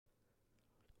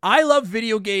I love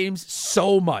video games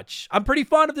so much. I'm pretty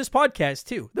fond of this podcast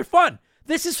too. They're fun.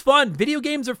 This is fun. Video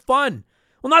games are fun.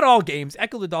 Well, not all games.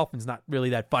 Echo the Dolphin's not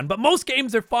really that fun, but most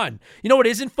games are fun. You know what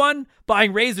isn't fun?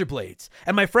 Buying razor blades.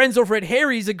 And my friends over at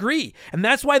Harry's agree. And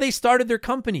that's why they started their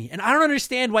company. And I don't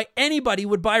understand why anybody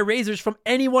would buy razors from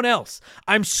anyone else.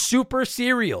 I'm super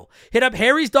serial. Hit up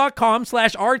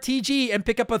harrys.com/RTG and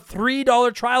pick up a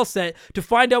 $3 trial set to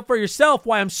find out for yourself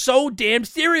why I'm so damn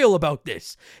serial about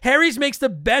this. Harry's makes the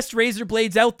best razor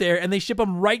blades out there and they ship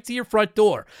them right to your front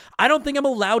door. I don't think I'm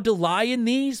allowed to lie in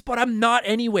these, but I'm not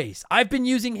anyways. I've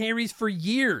been using Harry's for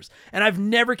years, and I've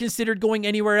never considered going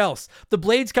anywhere else. The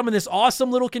blades come in this awesome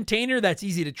little container that's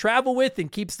easy to travel with and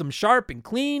keeps them sharp and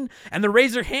clean, and the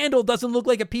razor handle doesn't look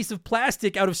like a piece of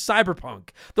plastic out of Cyberpunk.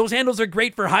 Those handles are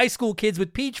great for high school kids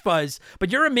with peach fuzz,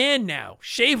 but you're a man now.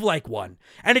 Shave like one.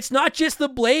 And it's not just the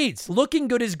blades. Looking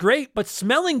good is great, but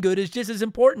smelling good is just as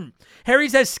important.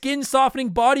 Harry's has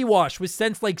skin-softening body wash with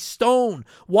scents like stone,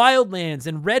 wildlands,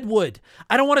 and redwood.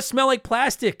 I don't want to smell like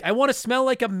plastic. I want to smell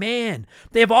like a man.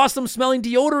 They have awesome smelling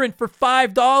deodorant for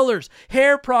 $5,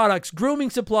 hair products, grooming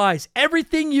supplies,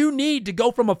 everything you need to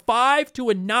go from a 5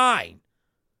 to a 9.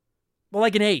 Well,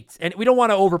 like an 8. And we don't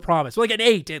want to overpromise. Well, like an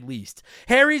 8 at least.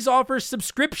 Harry's offers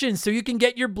subscriptions so you can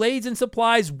get your blades and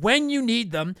supplies when you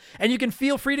need them, and you can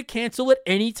feel free to cancel at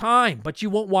any time, but you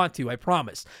won't want to, I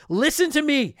promise. Listen to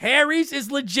me. Harry's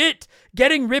is legit.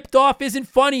 Getting ripped off isn't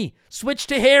funny. Switch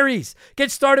to Harry's.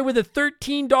 Get started with a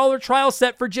 $13 trial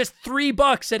set for just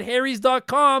 $3 at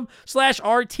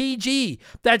harrys.com/RTG.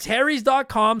 That's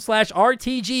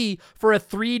harrys.com/RTG for a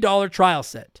 $3 trial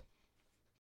set.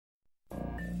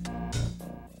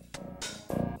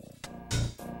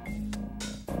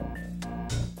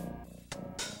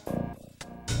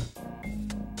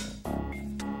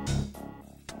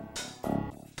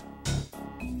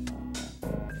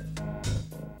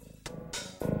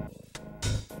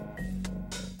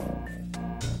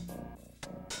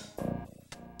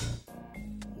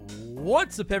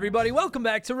 What's up, everybody? Welcome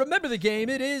back to Remember the Game.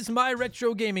 It is my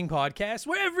retro gaming podcast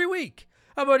where every week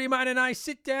a buddy of mine and I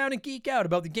sit down and geek out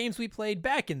about the games we played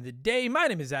back in the day. My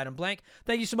name is Adam Blank.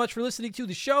 Thank you so much for listening to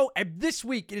the show. And this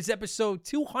week it is episode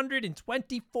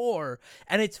 224,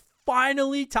 and it's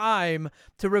finally time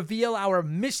to reveal our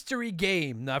mystery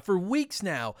game. Now, for weeks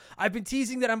now, I've been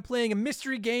teasing that I'm playing a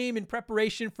mystery game in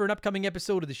preparation for an upcoming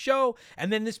episode of the show,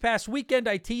 and then this past weekend,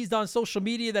 I teased on social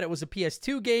media that it was a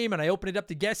PS2 game, and I opened it up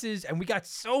to guesses, and we got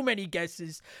so many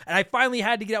guesses, and I finally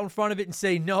had to get out in front of it and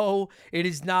say, no, it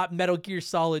is not Metal Gear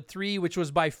Solid 3, which was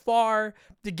by far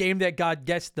the game that got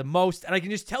guessed the most, and I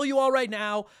can just tell you all right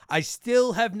now, I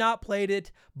still have not played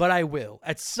it, but I will.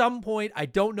 At some point, I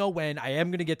don't know when, I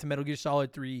am going to get to Metal Gear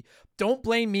Solid 3. Don't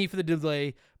blame me for the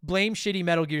delay. Blame shitty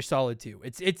Metal Gear Solid 2.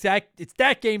 It's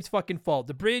that game's fucking fault.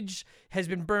 The bridge has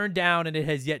been burned down and it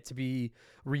has yet to be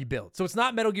rebuilt. So it's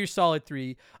not Metal Gear Solid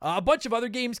 3. A bunch of other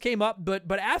games came up, but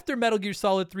after Metal Gear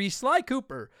Solid 3, Sly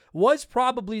Cooper was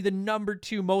probably the number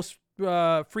 2 most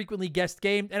frequently guessed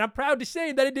game, and I'm proud to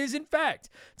say that it is in fact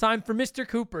time for Mr.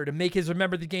 Cooper to make his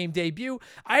Remember the Game debut.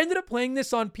 I ended up playing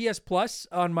this on PS Plus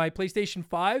on my PlayStation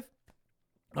 5.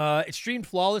 It streamed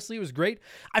flawlessly. It was great.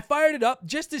 I fired it up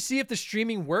just to see if the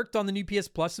streaming worked on the new PS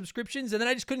Plus subscriptions, and then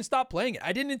I just couldn't stop playing it.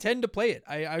 I didn't intend to play it.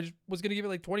 I just was going to give it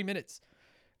like 20 minutes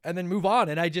and then move on,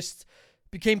 and I just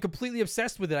became completely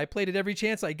obsessed with it. I played it every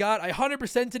chance I got. I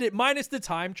 100%ed it, minus the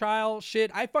time trial shit.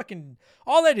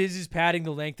 All that is padding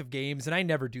the length of games, and I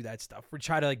never do that stuff. We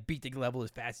try to like beat the level as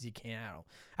fast as you can.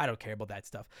 I don't care about that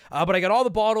stuff. But I got all the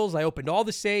bottles. I opened all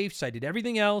the safes. I did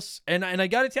everything else, and I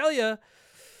got to tell you,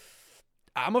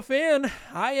 I'm a fan.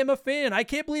 I am a fan. I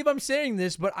can't believe I'm saying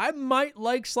this, but I might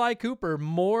like Sly Cooper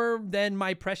more than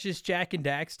my precious Jack and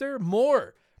Daxter,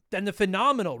 more than the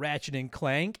phenomenal Ratchet and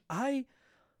Clank. I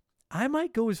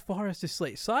might go as far as to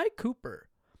say Sly Cooper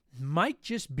might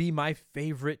just be my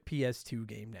favorite PS2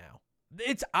 game now.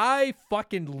 I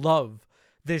fucking love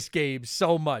this game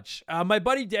so much. My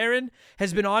buddy Darren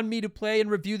has been on me to play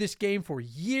and review this game for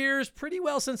years, pretty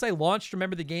well since I launched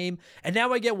Remember the Game, and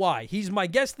now I get why. He's my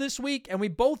guest this week, and we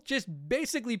both just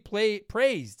basically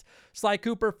praised Sly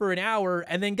Cooper for an hour,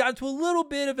 and then got into a little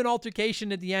bit of an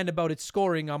altercation at the end about its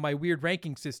scoring on my weird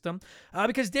ranking system,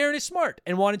 because Darren is smart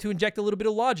and wanted to inject a little bit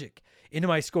of logic into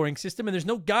my scoring system, and there's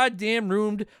no goddamn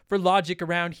room for logic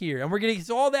around here. And we're going to get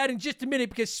to all that in just a minute,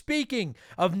 because speaking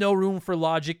of no room for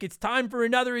logic, it's time for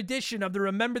another edition of the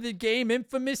Remember the Game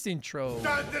infamous intro.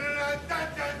 Dun, dun, dun, dun,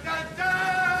 dun, dun, dun.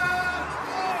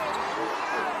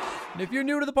 And if you're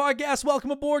new to the podcast,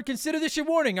 welcome aboard. Consider this your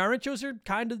warning. Our intros are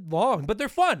kind of long, but they're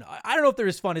fun. I don't know if they're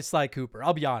as fun as Sly Cooper.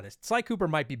 I'll be honest. Sly Cooper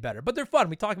might be better, but they're fun.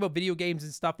 We talk about video games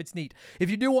and stuff. It's neat. If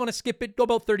you do want to skip it, go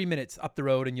about 30 minutes up the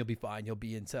road and you'll be fine. You'll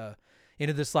be into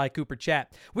the Sly Cooper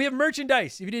chat. We have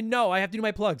merchandise. If you didn't know, I have to do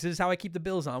my plugs. This is how I keep the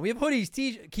bills on. We have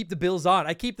hoodies, keep the bills on.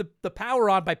 I keep the power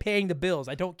on by paying the bills.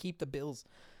 I don't keep the bills.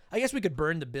 I guess we could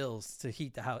burn the bills to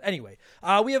heat the house. Anyway,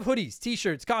 we have hoodies,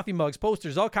 t-shirts, coffee mugs,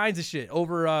 posters, all kinds of shit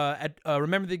over at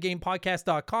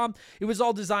rememberthegamepodcast.com. It was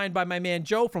all designed by my man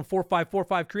Joe from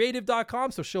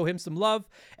 4545creative.com, so show him some love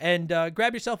and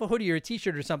grab yourself a hoodie or a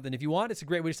t-shirt or something if you want. It's a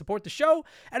great way to support the show.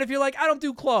 And if you're like, I don't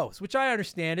do clothes, which I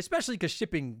understand, especially because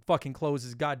shipping fucking clothes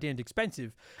is goddamn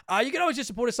expensive, you can always just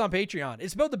support us on Patreon.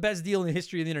 It's about the best deal in the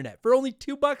history of the internet. For only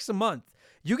 $2 a month,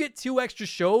 you get 2 extra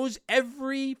shows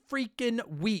every freaking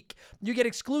week. You get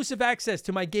exclusive access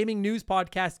to my gaming news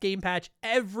podcast, Game Patch,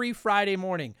 every Friday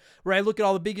morning, where I look at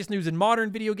all the biggest news in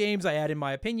modern video games. I add in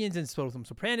my opinions and some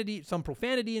profanity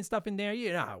and stuff in there.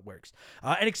 You know how it works.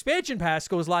 An Expansion Pass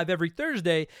goes live every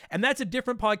Thursday, and that's a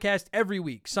different podcast every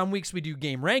week. Some weeks we do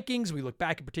game rankings. We look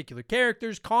back at particular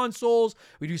characters, consoles.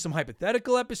 We do some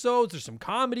hypothetical episodes. There's some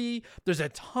comedy. There's a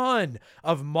ton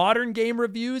of modern game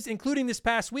reviews, including this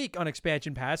past week on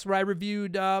Expansion Pass, where I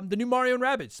reviewed the new Mario &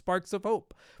 Rabbids Sparks of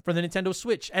Hope for the Nintendo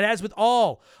Switch. And as with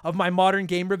all of my modern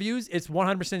game reviews, it's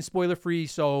 100% spoiler free.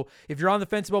 So if you're on the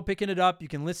fence about picking it up, you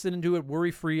can listen to it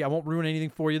worry free. I won't ruin anything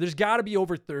for you. There's got to be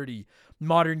over 30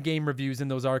 modern game reviews in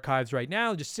those archives right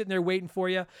now, just sitting there waiting for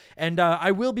you. And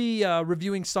I will be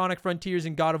reviewing Sonic Frontiers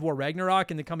and God of War Ragnarok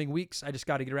in the coming weeks. I just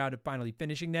got to get around to finally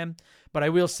finishing them, but I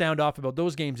will sound off about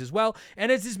those games as well.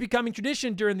 And as is becoming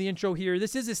tradition during the intro here,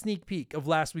 this is a sneak peek of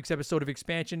last week's episode of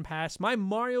Expansion Pass, my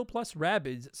Mario plus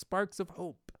Rabbids Sparks of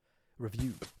Hope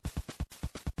review.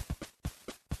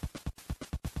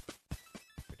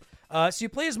 So you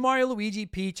play as Mario, Luigi,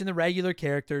 Peach, and the regular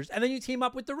characters, and then you team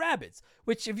up with the Rabbids,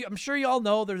 which I'm sure you all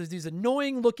know, there's these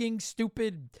annoying-looking,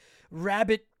 stupid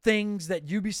rabbit things that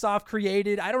Ubisoft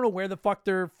created. I don't know where the fuck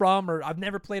they're from, or I've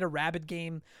never played a Rabbid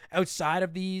game outside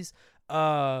of these.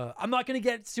 I'm not going to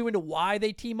get too into why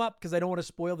they team up because I don't want to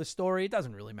spoil the story. It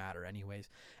doesn't really matter anyways.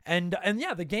 And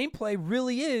yeah, the gameplay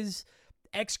really is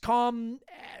XCOM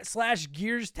 /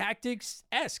 Gears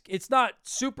Tactics-esque. It's not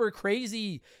super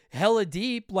crazy, hella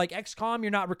deep. Like XCOM,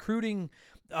 you're not recruiting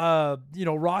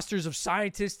rosters of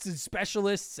scientists and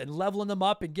specialists and leveling them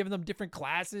up and giving them different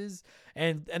classes,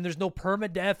 and there's no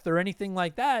permadeath or anything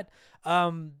like that.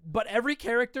 But every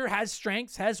character has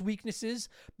strengths, has weaknesses.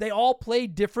 They all play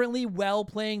differently while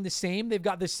playing the same. They've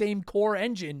got the same core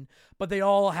engine, but they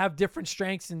all have different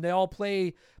strengths, and they all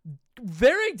play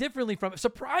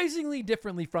surprisingly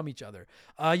differently from each other.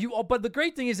 But the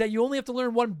great thing is that you only have to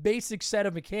learn one basic set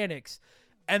of mechanics,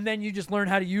 and then you just learn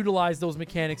how to utilize those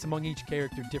mechanics among each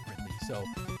character differently.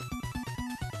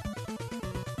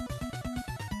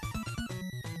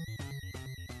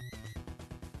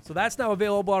 So that's now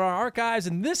available on our archives.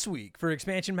 And this week, for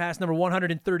Expansion Pass number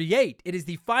 138, it is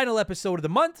the final episode of the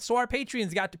month, so our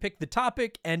Patreons got to pick the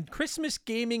topic, and Christmas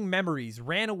gaming memories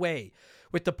ran away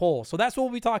with the poll. So that's what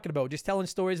we'll be talking about, just telling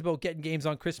stories about getting games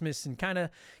on Christmas and kind of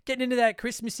getting into that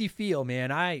Christmassy feel,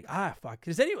 man. I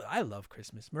love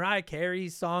Christmas. Mariah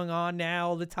Carey's song on now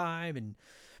all the time, and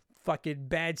fucking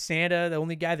Bad Santa, the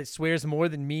only guy that swears more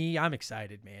than me. I'm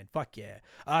excited, man. Fuck yeah.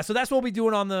 So that's what we'll be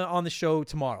doing on the show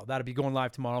tomorrow. That'll be going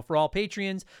live tomorrow for all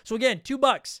Patreons. So again,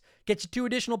 $2 gets you 2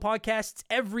 additional podcasts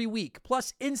every week,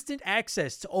 plus instant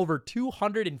access to over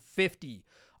 250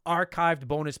 archived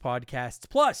bonus podcasts,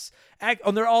 plus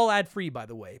they're all ad-free, by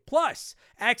the way, plus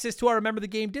access to our Remember the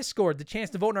Game Discord, the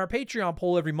chance to vote in our Patreon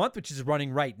poll every month, which is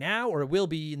running right now, or it will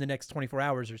be in the next 24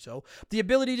 hours or so, the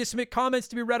ability to submit comments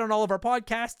to be read on all of our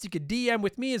podcasts. You could DM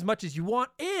with me as much as you want,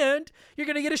 and you're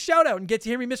going to get a shout out and get to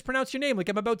hear me mispronounce your name like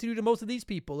I'm about to do to most of these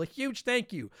people. A huge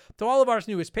thank you to all of our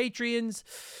newest Patreons.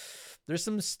 There's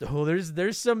some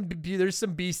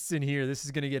beasts in here. This is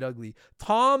going to get ugly.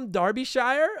 Tom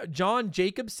Derbyshire, John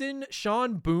Jacobson,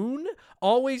 Sean Boone,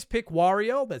 always pick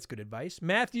Wario. That's good advice.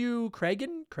 Matthew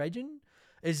Craigan,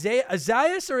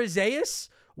 Isaias,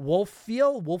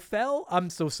 Wolfell. I'm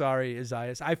so sorry,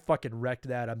 Isaias. I fucking wrecked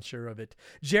that. I'm sure of it.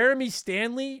 Jeremy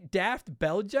Stanley, Daft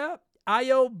Belja,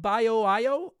 Io,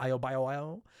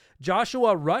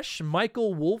 Joshua Rush,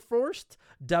 Michael Wolforst,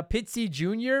 Da Pizzi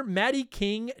Jr., Maddie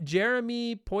King,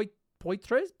 Jeremy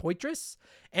Poitras,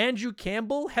 Andrew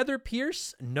Campbell, Heather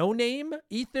Pierce, No Name,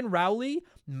 Ethan Rowley,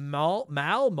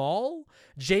 Mal,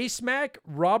 J Smack,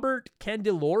 Robert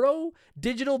Candeloro,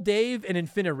 Digital Dave, and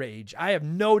Infinirage. I have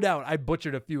no doubt I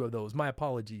butchered a few of those. My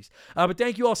apologies. But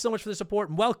thank you all so much for the support,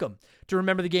 and welcome to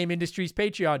Remember the Game Industries,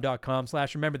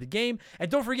 patreon.com/rememberthegame.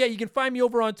 And don't forget, you can find me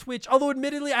over on Twitch, although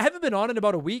admittedly, I haven't been on in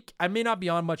about a week. I may not be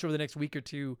on much over the next week or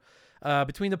two.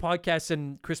 Between the podcasts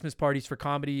and Christmas parties for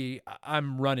comedy,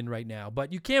 I'm running right now.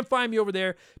 But you can find me over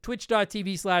there,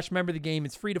 twitch.tv/rememberthegame.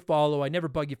 It's free to follow. I never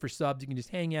bug you for subs. You can just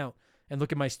hang out and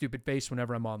look at my stupid face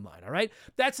whenever I'm online, all right?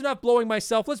 That's enough blowing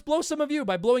myself. Let's blow some of you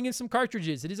by blowing in some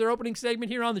cartridges. It is our opening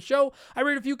segment here on the show. I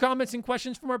read a few comments and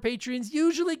questions from our patrons,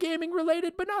 usually gaming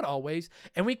related, but not always.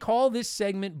 And we call this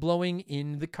segment Blowing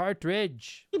in the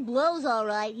Cartridge. He blows all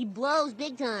right. He blows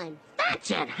big time. That's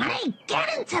it, honey.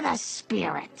 Get into the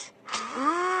spirit.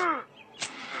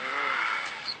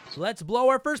 Let's blow.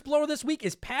 Our first blower this week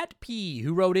is Pat P,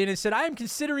 who wrote in and said, I am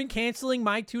considering canceling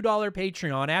my $2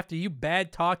 Patreon after you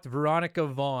bad-talked Veronica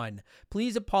Vaughn.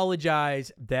 Please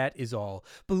apologize. That is all.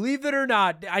 Believe it or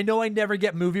not, I know I never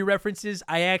get movie references.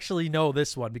 I actually know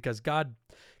this one because God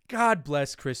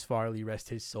bless Chris Farley, rest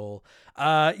his soul.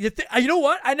 You know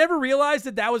what? I never realized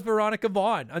that was Veronica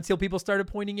Vaughn until people started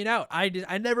pointing it out. I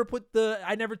never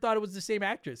thought it was the same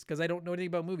actress because I don't know anything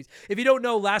about movies. If you don't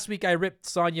know, last week I ripped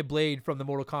Sonya Blade from the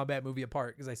Mortal Kombat movie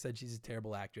apart because I said she's a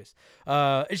terrible actress.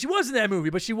 And she was in that movie,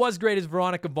 but she was great as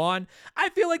Veronica Vaughn. I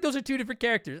feel like those are two different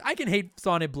characters. I can hate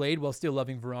Sonya Blade while still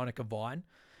loving Veronica Vaughn.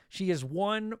 She is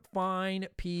one fine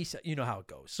piece. You know how it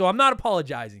goes. So I'm not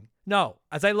apologizing. No,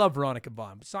 as I love Veronica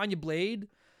Vaughn. But Sonya Blade,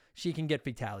 she can get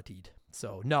fatality'd.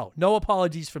 So no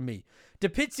apologies from me.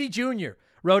 DePitzy Jr.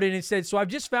 wrote in and said, so I've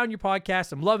just found your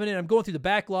podcast. I'm loving it. I'm going through the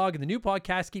backlog, and the new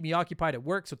podcasts keep me occupied at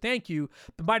work, so thank you.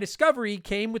 But my discovery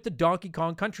came with the Donkey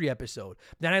Kong Country episode.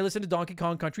 Then I listened to Donkey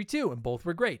Kong Country 2, and both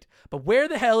were great. But where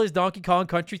the hell is Donkey Kong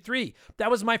Country 3?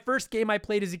 That was my first game I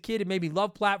played as a kid. It made me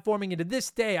love platforming, and to this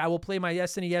day, I will play my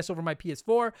SNES over my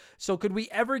PS4. So could we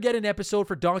ever get an episode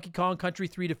for Donkey Kong Country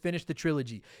 3 to finish the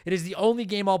trilogy? It is the only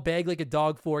game I'll beg like a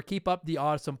dog for. Keep up the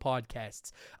awesome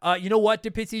podcasts. You know what,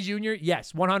 DePitzy Jr.?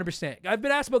 Yes, 100%. I've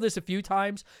been asked about this a few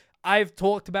times. I've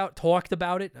talked about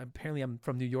it. Apparently I'm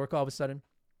from New York all of a sudden.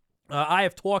 I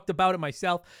have talked about it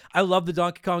myself. I love the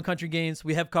Donkey Kong Country games.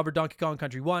 We have covered Donkey Kong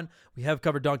Country 1. We have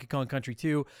covered Donkey Kong Country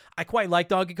 2. I quite like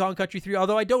Donkey Kong Country 3,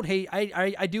 although I do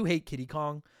hate Kiddy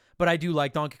Kong, but I do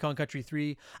like Donkey Kong Country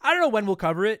 3. I don't know when we'll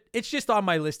cover it. It's just on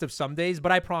my list of some days,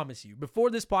 but I promise you, before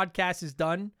this podcast is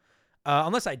done,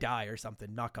 unless I die or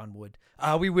something, knock on wood,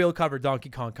 we will cover Donkey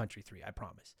Kong Country 3, I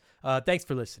promise. Thanks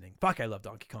for listening. Fuck, I love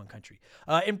Donkey Kong Country.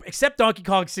 Except Donkey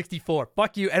Kong 64.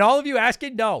 Fuck you. And all of you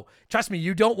asking, no. Trust me,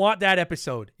 you don't want that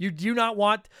episode. You do not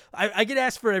want... I get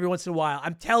asked for it every once in a while.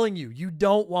 I'm telling you, you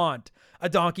don't want a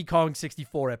Donkey Kong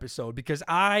 64 episode because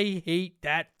I hate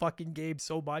that fucking game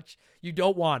so much. You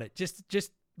don't want it.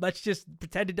 Let's just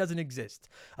pretend it doesn't exist.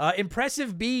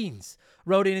 Impressive Beans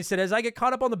wrote in and said, as I get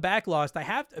caught up on the backlog, I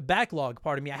have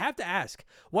to ask,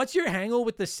 what's your hangle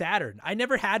with the Saturn? I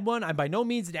never had one. I'm by no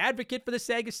means an advocate for the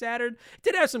Sega Saturn. It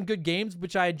did have some good games,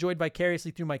 which I enjoyed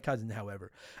vicariously through my cousin,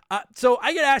 however. So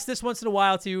I get asked this once in a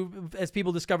while, too, as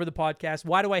people discover the podcast,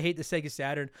 why do I hate the Sega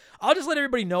Saturn? I'll just let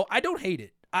everybody know, I don't hate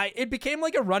it. It became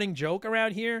like a running joke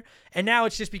around here, and now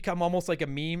it's just become almost like a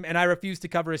meme, and I refuse to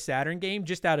cover a Saturn game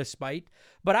just out of spite.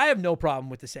 But I have no problem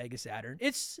with the Sega Saturn.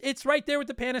 It's right there with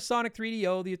the Panasonic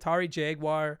 3DO, the Atari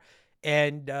Jaguar,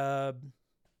 and I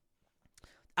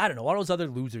don't know, all those other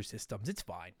loser systems. It's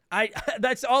fine.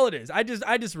 That's all it is. I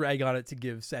just rag on it to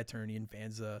give Saturnian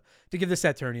fans to give the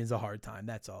Saturnians a hard time.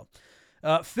 That's all.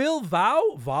 Phil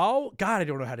Val, God, I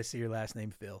don't know how to say your last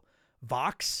name, Phil.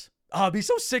 Vox. Oh, I'd be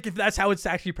so sick if that's how it's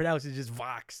actually pronounced. It's just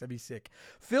Vox. That'd be sick.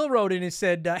 Phil wrote in and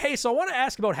said, hey, so I want to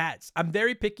ask about hats. I'm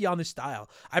very picky on the style.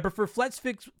 I prefer flex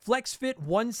fit,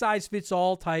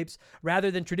 one-size-fits-all types rather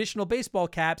than traditional baseball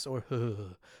caps or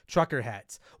trucker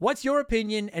hats. What's your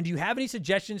opinion, and do you have any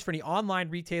suggestions for any online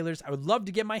retailers? I would love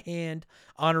to get my hand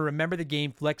on a Remember the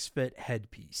Game Flex Fit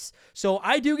headpiece. So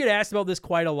I do get asked about this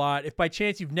quite a lot. If by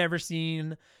chance you've never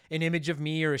seen an image of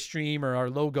me or a stream or our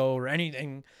logo or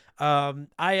anything,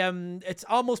 it's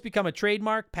almost become a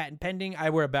trademark, patent pending.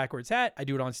 I wear a backwards hat. I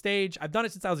do it on stage. I've done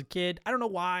it since I was a kid. I don't know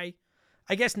why.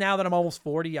 I guess now that I'm almost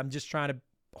 40, I'm just trying to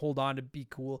hold on to be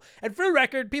cool. And for the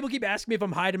record, people keep asking me if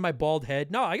I'm hiding my bald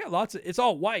head. No, I got it's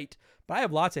all white, but I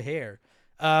have lots of hair.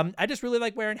 I just really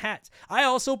like wearing hats. I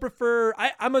also prefer,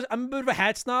 I'm a bit of a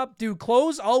hat snob. Dude,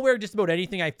 clothes, I'll wear just about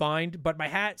anything I find, but my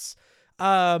hats,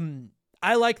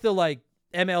 I like the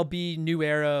MLB New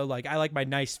Era, like I like my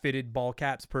nice fitted ball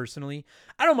caps personally.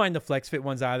 I don't mind the flex fit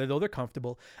ones either, though. They're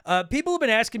comfortable. People have been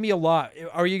asking me a lot,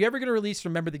 are you ever going to release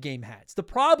Remember the Game hats? The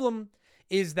problem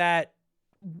is that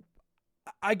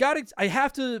I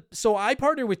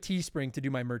partner with Teespring to do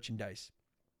my merchandise.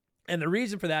 And the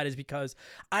reason for that is because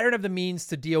I don't have the means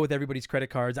to deal with everybody's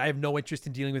credit cards. I have no interest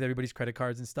in dealing with everybody's credit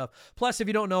cards and stuff. Plus, if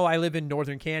you don't know, I live in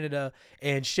Northern Canada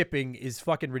and shipping is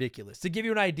fucking ridiculous. To give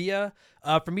you an idea,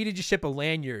 for me to just ship a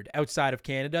lanyard outside of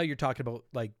Canada, you're talking about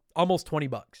like almost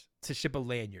 $20 to ship a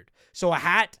lanyard. So a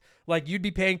hat, like you'd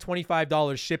be paying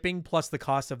 $25 shipping plus the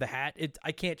cost of the hat.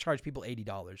 I can't charge people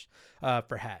 $80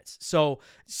 for hats. So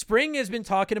Spring has been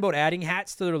talking about adding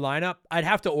hats to their lineup. I'd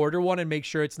have to order one and make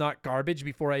sure it's not garbage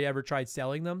before I ever tried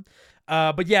selling them.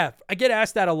 But yeah, I get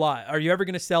asked that a lot. Are you ever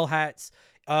going to sell hats?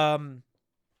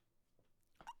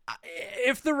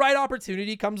 If the right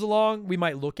opportunity comes along, we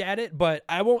might look at it, but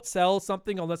I won't sell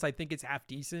something unless I think it's half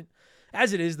decent.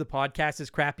 As it is, the podcast is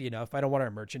crappy enough. I don't want our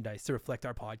merchandise to reflect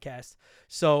our podcast.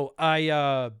 So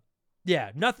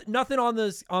nothing on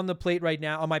the plate right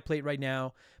now, on my plate right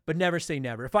now, but never say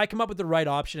never. If I come up with the right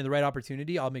option and the right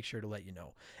opportunity, I'll make sure to let you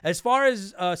know. As far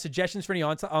as suggestions for any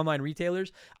online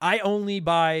retailers, I only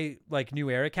buy like New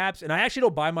Era caps, and I actually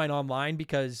don't buy mine online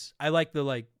because I like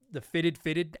the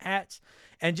fitted hats.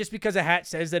 And just because a hat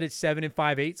says that it's 7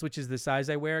 5/8, which is the size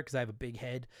I wear because I have a big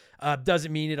head,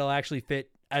 doesn't mean it'll actually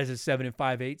fit as a 7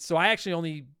 5/8. So I actually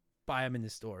only buy them in the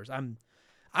stores. I'm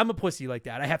a pussy like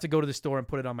that. I have to go to the store and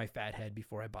put it on my fat head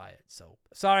before I buy it. So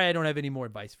sorry, I don't have any more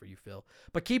advice for you, Phil.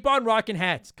 But keep on rocking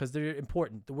hats because they're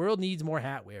important. The world needs more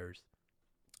hat wearers.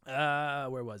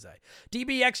 Where was I?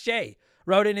 DBXJ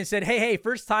wrote in and said, hey,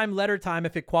 first time letter time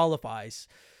if it qualifies.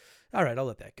 All right, I'll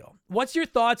let that go. What's your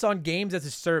thoughts on games as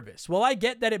a service? Well, I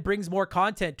get that it brings more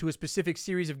content to a specific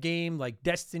series of game like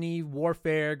Destiny,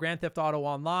 Warfare, Grand Theft Auto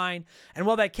Online. And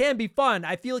while that can be fun,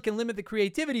 I feel it can limit the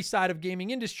creativity side of gaming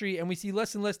industry, and we see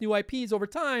less and less new IPs over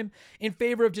time in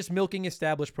favor of just milking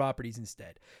established properties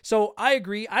instead. So I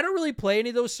agree. I don't really play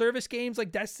any of those service games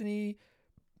like Destiny,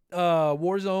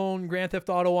 Warzone, Grand Theft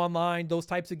Auto Online, those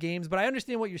types of games, but I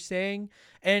understand what you're saying.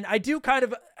 And I do kind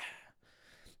of...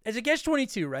 As a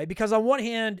catch-22, right? Because on one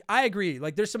hand, I agree.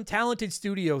 Like, there's some talented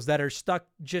studios that are stuck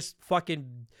just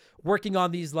fucking working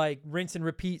on these, like, rinse and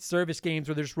repeat service games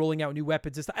where they're just rolling out new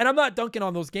weapons and stuff. And I'm not dunking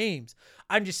on those games.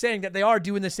 I'm just saying that they are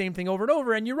doing the same thing over and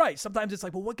over. And you're right. Sometimes it's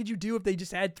like, well, what could you do if they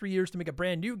just had 3 years to make a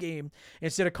brand new game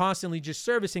instead of constantly just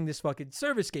servicing this fucking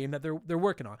service game that they're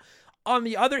working on? On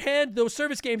the other hand, those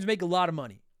service games make a lot of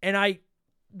money. And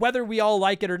whether we all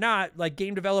like it or not, like,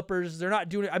 game developers, they're not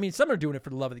doing it. I mean, some are doing it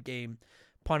for the love of the game.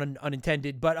 Pun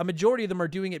unintended, but a majority of them are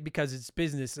doing it because it's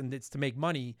business and it's to make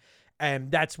money, and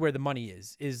that's where the money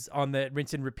is on the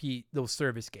rinse and repeat those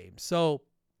service games. So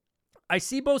I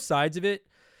see both sides of it.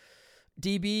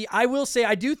 DB, I will say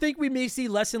I do think we may see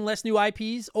less and less new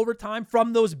IPs over time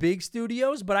from those big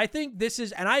studios, but I think this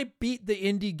is, and I beat the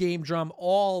indie game drum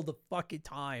all the fucking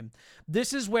time.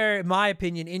 This is where, in my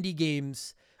opinion, indie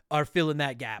games are filling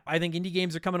that gap. I think indie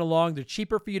games are coming along. They're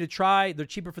cheaper for you to try. They're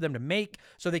cheaper for them to make,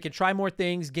 so they can try more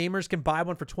things. Gamers can buy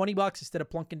one for $20 instead of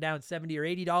plunking down $70 or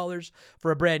 $80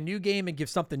 for a brand new game and give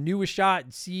something new a shot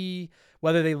and see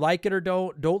whether they like it or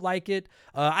don't like it.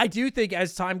 I do think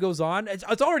as time goes on, it's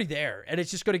already there, and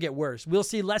it's just going to get worse. We'll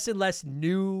see less and less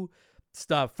new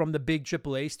stuff from the big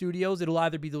AAA studios. It'll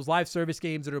either be those live service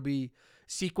games, or it'll be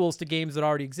sequels to games that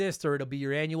already exist, or it'll be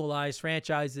your annualized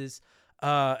franchises.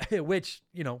 Which,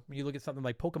 you know, when you look at something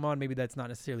like Pokemon, maybe that's not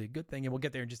necessarily a good thing, and we'll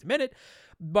get there in just a minute.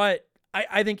 But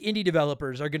I think indie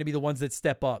developers are going to be the ones that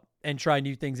step up and try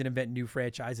new things and invent new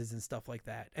franchises and stuff like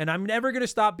that. And I'm never going to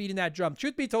stop beating that drum.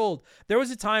 Truth be told, there was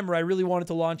a time where I really wanted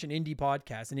to launch an indie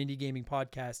podcast, an indie gaming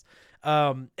podcast.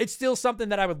 It's still something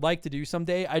that I would like to do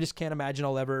someday. I just can't imagine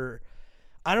I don't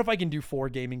know if I can do 4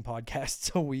 gaming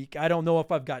podcasts a week. I don't know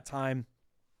if I've got time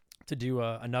to do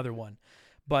another one.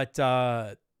 But,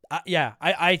 I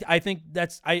think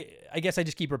I guess I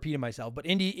just keep repeating myself, but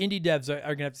indie devs are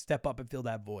going to have to step up and fill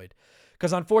that void.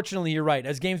 Because unfortunately, you're right.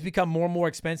 As games become more and more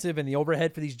expensive and the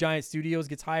overhead for these giant studios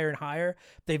gets higher and higher,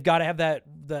 they've got to have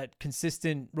that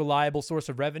consistent, reliable source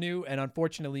of revenue. And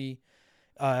unfortunately,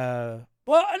 well,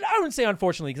 I wouldn't say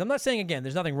unfortunately, because I'm not saying, again,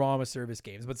 there's nothing wrong with service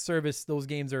games, but those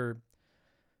games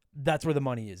that's where the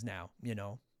money is now, you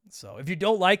know. So if you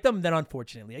don't like them, then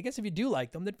unfortunately. I guess if you do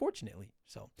like them, then fortunately.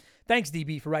 So thanks,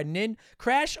 DB, for writing in.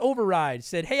 Crash Override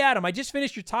said, hey, Adam, I just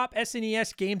finished your top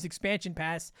SNES games expansion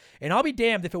pass, and I'll be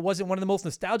damned if it wasn't one of the most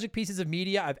nostalgic pieces of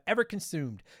media I've ever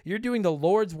consumed. You're doing the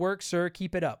Lord's work, sir.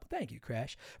 Keep it up. Thank you,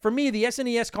 Crash. For me, the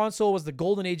SNES console was the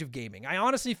golden age of gaming. I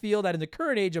honestly feel that in the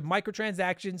current age of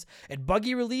microtransactions and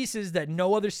buggy releases that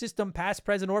no other system, past,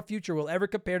 present, or future, will ever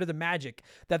compare to the magic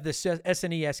that the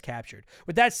SNES captured.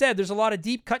 With that said, there's a lot of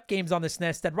deep cut games on this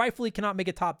NES that rightfully cannot make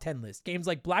a top 10 list. Games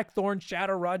like Blackthorn,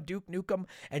 Shadowrun, Duke Nukem,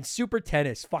 and Super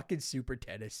Tennis. Fucking Super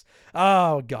Tennis.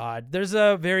 Oh, God. There's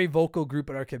a very vocal group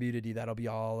in our community that'll be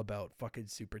all about fucking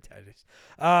Super Tennis.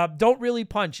 Don't really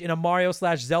punch in a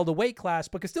Mario/Zelda weight class,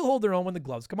 but can still hold their own when the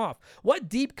gloves come off. What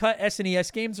deep cut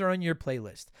SNES games are on your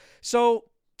playlist? So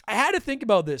I had to think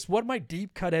about this. What are my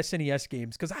deep cut SNES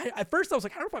games? Because at first I was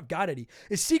like, I don't know if I've got any.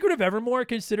 Is Secret of Evermore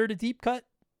considered a deep cut?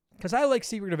 Because I like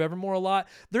Secret of Evermore a lot.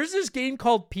 There's this game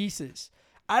called Pieces.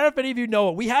 I don't know if any of you know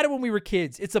it. We had it when we were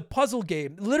kids. It's a puzzle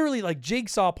game, literally like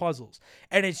jigsaw puzzles.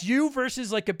 And it's you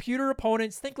versus like computer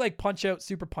opponents. Think like Punch-Out,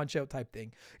 Super Punch-Out type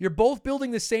thing. You're both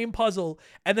building the same puzzle,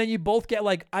 and then you both get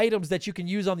like items that you can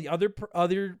use on the other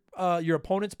your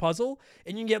opponent's puzzle.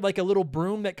 And you can get like a little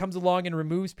broom that comes along and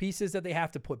removes pieces that they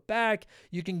have to put back.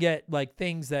 You can get like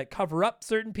things that cover up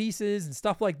certain pieces and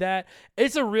stuff like that.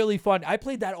 It's a really fun. I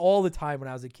played that all the time when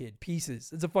I was a kid.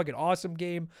 Pieces. It's a fucking awesome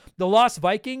game. The Lost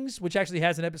Vikings, which actually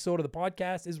has an episode of the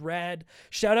podcast, is rad.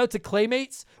 Shout out to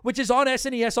Claymates, which is on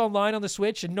SNES Online on the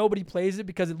Switch, and nobody plays it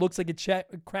because it looks like a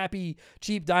crappy,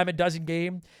 cheap dime a dozen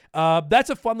game.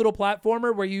 That's a fun little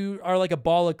platformer where you are like a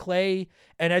ball of clay,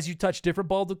 and as you touch different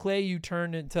balls of clay, you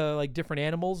turn into like different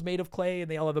animals made of clay, and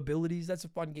they all have abilities. That's a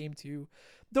fun game too.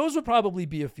 Those would probably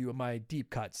be a few of my deep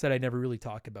cuts that I never really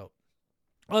talk about,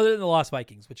 other than the Lost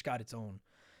Vikings, which got its own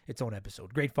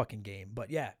episode. Great fucking game. But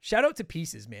yeah, shout out to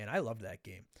Pieces, man. I love that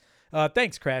game.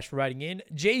 Thanks, Crash, for writing in.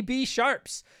 JB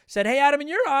Sharps said, hey, Adam, in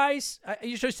your eyes,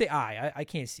 you should say I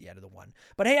can't see out of the one.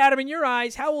 But hey, Adam, in your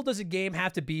eyes, how old does a game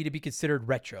have to be considered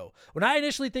retro? When I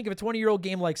initially think of a 20-year-old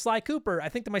game like Sly Cooper, I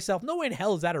think to myself, no way in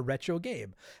hell is that a retro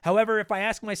game. However, if I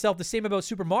ask myself the same about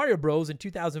Super Mario Bros. In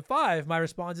 2005, my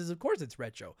response is, of course it's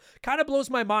retro. Kind of blows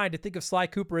my mind to think of Sly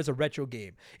Cooper as a retro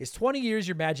game. Is 20 years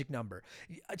your magic number?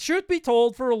 Truth be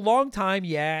told, for a long time,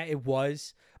 yeah, it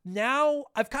was. Now,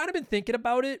 I've kind of been thinking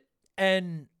about it,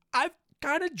 and I've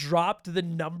kind of dropped the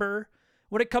number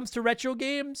when it comes to retro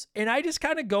games. And I just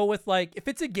kind of go with like, if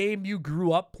it's a game you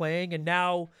grew up playing and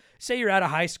now say you're out of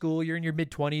high school, you're in your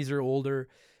mid 20s or older.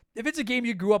 If it's a game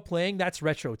you grew up playing, that's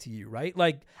retro to you, right?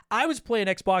 Like I was playing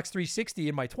Xbox 360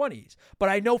 in my 20s, but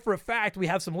I know for a fact we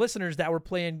have some listeners that were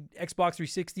playing Xbox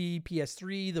 360,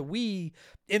 PS3, the Wii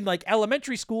in like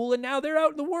elementary school. And now they're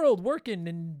out in the world working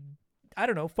and I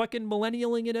don't know, fucking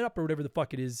millennialing it up or whatever the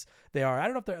fuck it is they are. I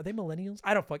don't know if are they millennials?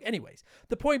 I don't fuck. Anyways,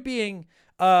 the point being,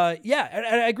 yeah, and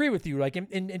I agree with you. Like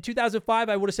in 2005,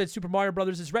 I would have said Super Mario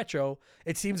Brothers is retro.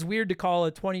 It seems weird to call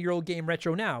a 20-year-old game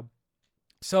retro now.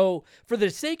 So for the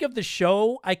sake of the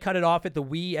show, I cut it off at the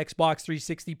Wii, Xbox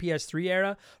 360, PS3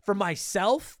 era. For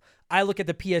myself, I look at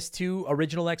the PS2,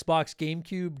 original Xbox,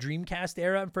 GameCube, Dreamcast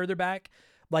era and further back.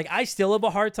 Like, I still have a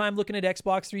hard time looking at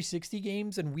Xbox 360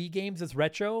 games and Wii games as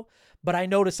retro, but I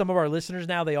know to some of our listeners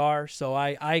now they are, so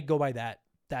I go by that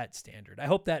standard. I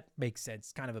hope that makes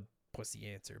sense. Kind of a pussy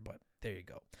answer, but there you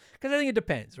go. Because I think it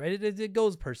depends, right? It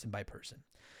goes person by person.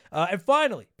 And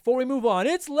finally, before we move on,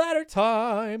 it's letter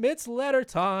time.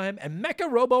 And Mecha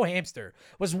Robo Hamster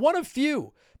was one of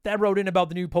few that wrote in about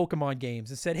the new Pokemon games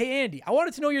and said, hey, Andy, I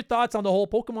wanted to know your thoughts on the whole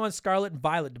Pokemon Scarlet and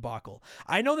Violet debacle.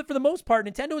 I know that for the most part,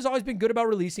 Nintendo has always been good about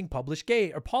releasing polished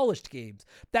games.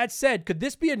 That said, could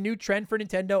this be a new trend for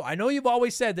Nintendo? I know you've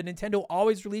always said that Nintendo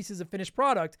always releases a finished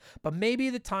product, but maybe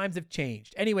the times have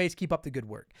changed. Anyways, keep up the good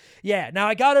work. Yeah, now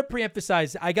I gotta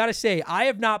pre-emphasize, I gotta say, I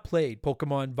have not played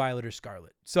Pokemon Violet or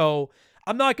Scarlet, so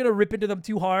I'm not gonna rip into them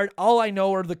too hard. All I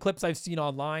know are the clips I've seen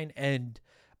online, and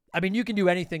I mean, you can do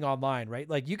anything online, right?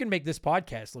 Like, you can make this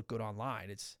podcast look good online.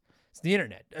 It's the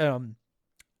internet.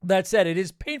 That said, it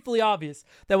is painfully obvious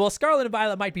that while Scarlet and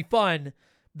Violet might be fun,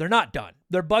 they're not done.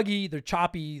 They're buggy, they're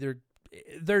choppy,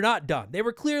 they're not done. They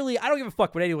were clearly, I don't give a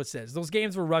fuck what anyone says. Those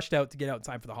games were rushed out to get out in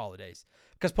time for the holidays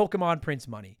because Pokemon prints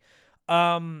money.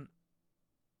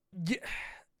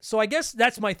 So I guess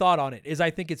that's my thought on it, is I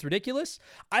think it's ridiculous.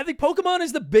 I think Pokemon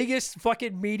is the biggest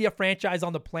fucking media franchise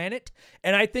on the planet.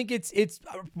 And I think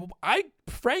I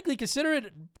frankly consider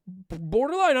it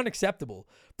borderline unacceptable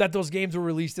that those games were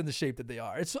released in the shape that they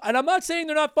are. And I'm not saying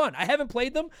they're not fun. I haven't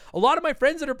played them. A lot of my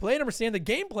friends that are playing them are saying the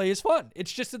gameplay is fun.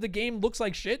 It's just that the game looks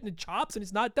like shit and it chops and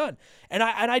it's not done. And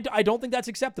I don't think that's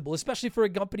acceptable, especially for a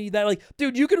company that, like,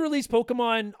 dude, you could release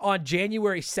Pokemon on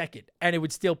January 2nd and it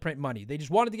would still print money. They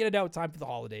just wanted to get it out in time for the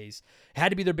holidays. It had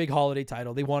to be their big holiday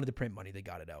title. They wanted to print money. They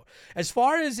got it out. As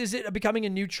far as is it becoming a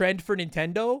new trend for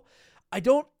Nintendo,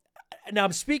 now,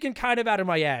 I'm speaking kind of out of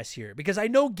my ass here because I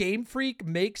know Game Freak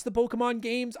makes the Pokemon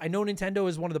games. I know Nintendo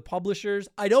is one of the publishers.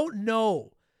 I don't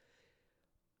know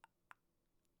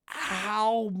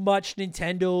how much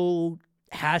Nintendo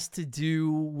has to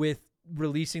do with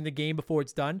releasing the game before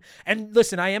it's done. And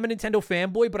listen, I am a Nintendo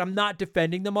fanboy, but I'm not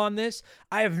defending them on this.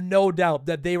 I have no doubt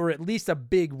that they were at least a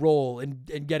big role in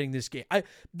getting this game. If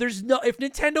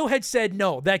Nintendo had said,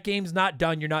 no, that game's not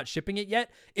done, you're not shipping it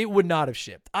yet, it would not have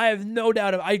shipped. I have no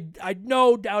doubt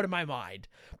no doubt in my mind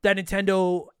that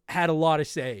Nintendo had a lot of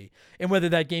say in whether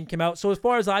that game came out. So as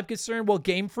far as I'm concerned, well,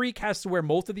 Game Freak has to wear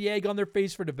most of the egg on their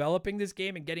face for developing this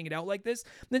game and getting it out like this.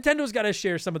 Nintendo's got to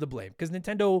share some of the blame because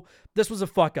Nintendo, this was a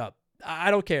fuck up.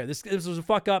 I don't care. This was a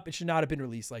fuck up. It should not have been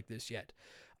released like this yet.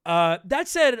 That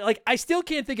said, like, I still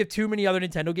can't think of too many other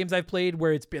Nintendo games I've played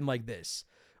where it's been like this.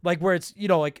 Like, where it's,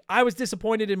 like, I was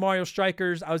disappointed in Mario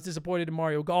Strikers. I was disappointed in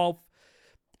Mario Golf.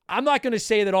 I'm not going to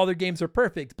say that all their games are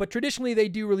perfect, but traditionally they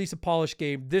do release a polished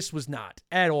game. This was not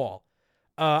at all.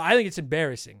 I think it's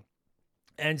embarrassing.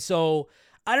 And so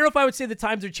I don't know if I would say the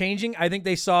times are changing. I think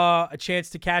they saw a chance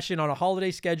to cash in on a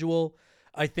holiday schedule.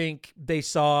 I think they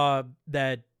saw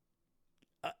that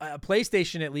a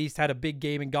PlayStation at least had a big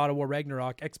game in God of War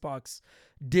Ragnarok. Xbox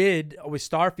did with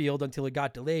Starfield until it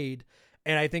got delayed.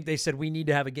 And I think they said, we need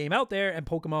to have a game out there, and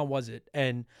Pokemon was it.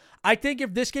 And I think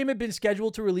if this game had been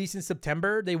scheduled to release in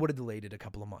September, they would have delayed it a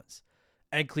couple of months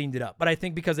and cleaned it up. But I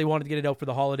think because they wanted to get it out for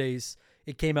the holidays,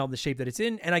 it came out in the shape that it's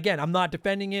in. And again, I'm not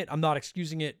defending it. I'm not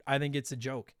excusing it. I think it's a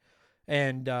joke.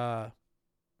 And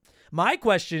my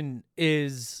question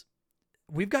is,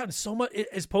 we've gotten so much.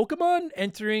 Is Pokemon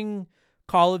entering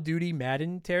Call of Duty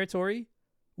Madden territory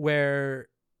where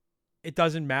it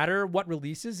doesn't matter what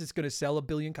releases, it's going to sell 1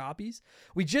 billion copies?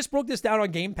 We just broke this down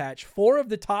on Game Patch. 4 of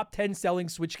the top 10 selling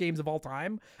Switch games of all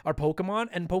time are Pokemon,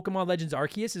 and Pokemon Legends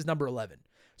Arceus is number 11.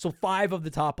 So 5 of the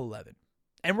top 11.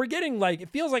 And we're getting, like, it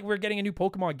feels like we're getting a new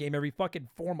Pokemon game every fucking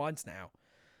 4 months now.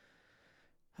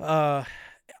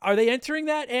 Are they entering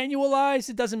that annualized?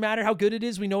 It doesn't matter how good it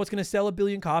is. We know it's going to sell 1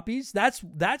 billion copies. That's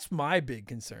my big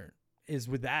concern is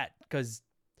with that, because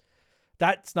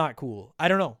that's not cool. I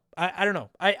don't know. I don't know.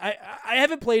 I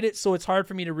haven't played it, so it's hard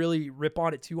for me to really rip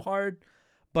on it too hard.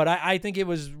 But I think it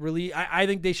was really, I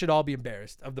think they should all be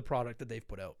embarrassed of the product that they've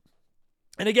put out.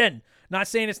 And again, not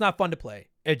saying it's not fun to play.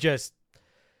 It just,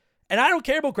 and I don't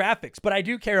care about graphics, but I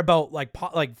do care about like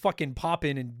fucking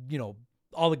popping and,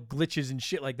 all the glitches and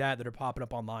shit like that are popping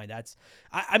up online. That's,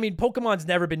 I mean, Pokemon's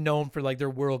never been known for like their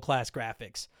world-class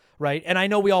graphics, right? And I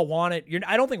know we all want it.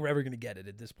 I don't think we're ever going to get it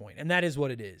at this point, and that is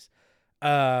what it is.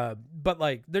 But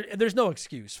like, there's no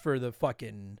excuse for the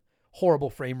fucking horrible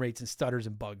frame rates and stutters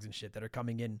and bugs and shit that are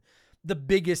coming in the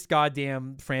biggest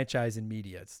goddamn franchise in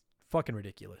media. It's fucking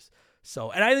ridiculous.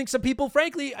 So, and I think some people,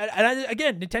 frankly,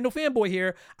 again, Nintendo fanboy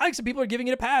here, I think some people are giving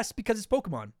it a pass because it's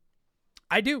Pokemon.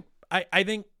 I do. I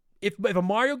think if a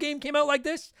Mario game came out like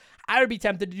this, I would be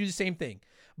tempted to do the same thing.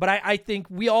 But I think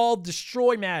we all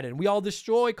destroy Madden. We all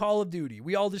destroy Call of Duty.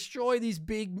 We all destroy these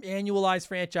big annualized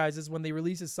franchises when they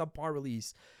release a subpar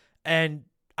release. And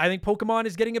I think Pokemon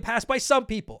is getting a pass by some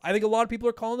people. I think a lot of people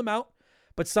are calling them out,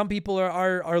 but some people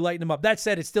are lighting them up. That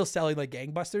said, it's still selling like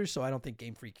gangbusters, so I don't think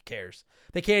Game Freak cares.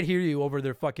 They can't hear you over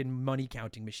their fucking money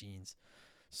counting machines.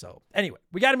 So anyway,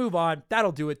 we got to move on.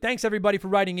 That'll do it. Thanks everybody for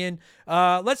writing in.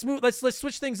 Let's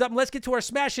switch things up and let's get to our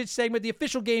Smash Hit segment, the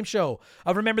official game show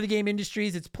of Remember the Game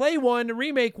Industries. It's Play 1,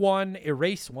 Remake 1,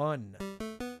 Erase 1.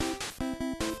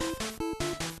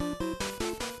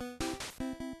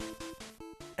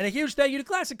 And a huge thank you to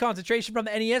Classic Concentration from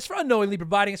the NES for unknowingly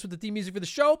providing us with the theme music for the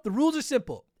show. The rules are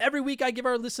simple. Every week I give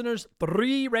our listeners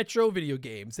 3 retro video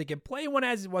games. They can play one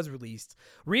as it was released,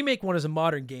 remake one as a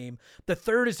modern game. The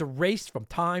third is erased from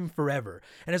time forever.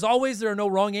 And as always, there are no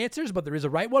wrong answers, but there is a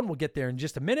right one. We'll get there in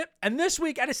just a minute. And this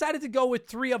week I decided to go with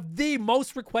 3 of the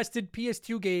most requested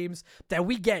PS2 games that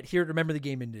we get here at Remember the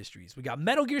Game Industries. We got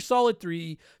Metal Gear Solid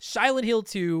 3, Silent Hill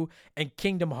 2, and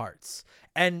Kingdom Hearts.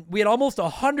 And we had almost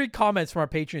 100 comments from our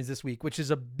patrons this week, which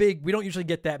is we don't usually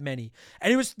get that many.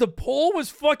 And the poll was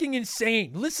fucking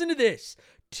insane. Listen to this.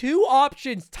 2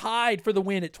 options tied for the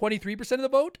win at 23% of the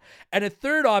vote, and a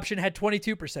third option had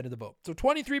 22% of the vote. So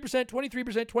 23%,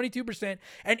 23%, 22%,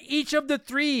 and each of the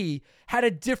 3 had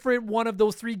a different one of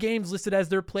those 3 games listed as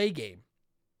their play game.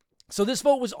 So this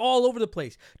vote was all over the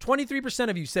place. 23%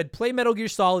 of you said play Metal Gear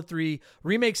Solid 3,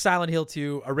 remake Silent Hill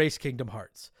 2, erase Kingdom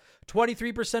Hearts.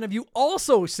 23% of you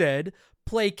also said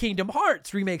play Kingdom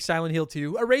Hearts, remake Silent Hill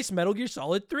 2, erase Metal Gear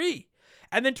Solid 3.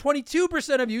 And then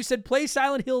 22% of you said play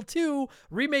Silent Hill 2,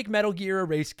 remake Metal Gear,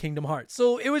 erase Kingdom Hearts.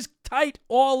 So it was tight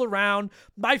all around.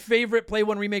 My favorite play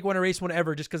one, remake one, erase one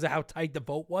ever, just because of how tight the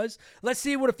vote was. Let's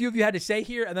see what a few of you had to say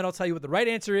here, and then I'll tell you what the right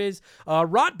answer is.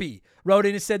 Rotby wrote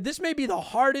in and said, this may be the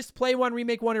hardest play one,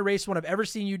 remake one, erase one I've ever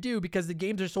seen you do because the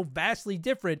games are so vastly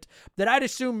different that I'd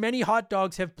assume many hot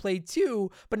dogs have played 2,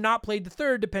 but not played the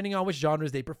third, depending on which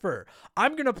genres they prefer.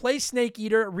 I'm going to play Snake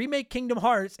Eater, remake Kingdom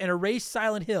Hearts, and erase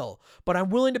Silent Hill, but I'm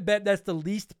willing to bet that's the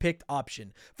least picked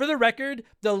option. For the record,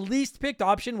 the least picked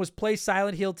option was play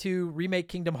Silent Hill 2, remake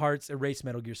Kingdom Hearts, erase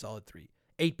Metal Gear Solid 3.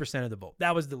 8% of the vote.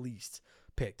 That was the least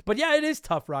picked. But yeah, it is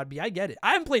tough, Rodby. I get it.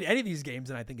 I haven't played any of these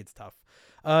games, and I think it's tough.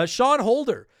 Sean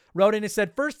Holder wrote in and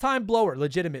said, first time blower,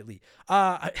 legitimately.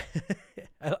 I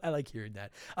like hearing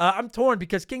that. I'm torn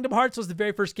because Kingdom Hearts was the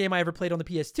very first game I ever played on the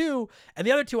PS2, and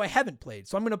the other 2 I haven't played.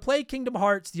 So I'm going to play Kingdom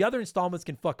Hearts. The other installments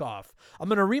can fuck off. I'm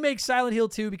going to remake Silent Hill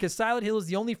 2 because Silent Hill is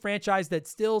the only franchise that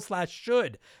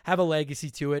still/should have a legacy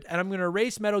to it. And I'm going to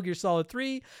erase Metal Gear Solid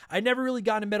 3. I never really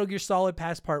got into Metal Gear Solid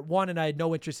past part 1, and I had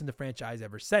no interest in the franchise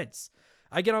ever since.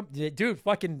 I get up, dude,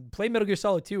 fucking play Metal Gear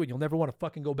Solid 2 and you'll never want to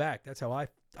fucking go back. That's how I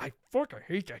fucking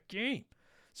hate that game.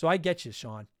 So I get you,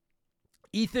 Sean.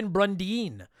 Ethan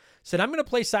Brundine said, I'm going to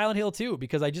play Silent Hill 2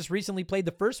 because I just recently played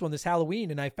the first one this Halloween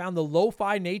and I found the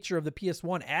lo-fi nature of the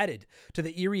PS1 added to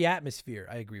the eerie atmosphere.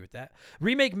 I agree with that.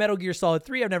 Remake Metal Gear Solid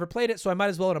 3. I've never played it, so I might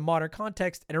as well in a modern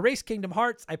context. And erase Kingdom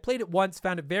Hearts. I played it once,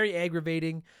 found it very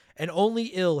aggravating, and only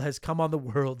ill has come on the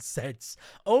world since.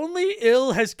 Only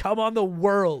ill has come on the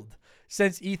world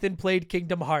since Ethan played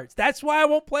Kingdom Hearts. That's why I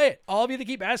won't play it. All of you that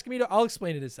keep asking me to, I'll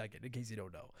explain it in a second in case you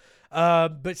don't know.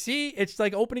 But see, it's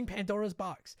like opening Pandora's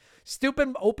box.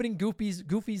 Stupid opening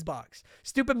Goofy's box.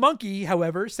 Stupid Monkey,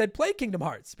 however, said play Kingdom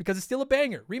Hearts because it's still a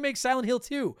banger. Remake Silent Hill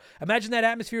 2. Imagine that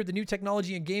atmosphere with the new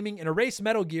technology in gaming, and erase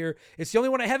Metal Gear. It's the only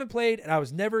one I haven't played, and I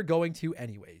was never going to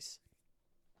anyways.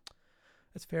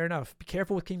 That's fair enough. Be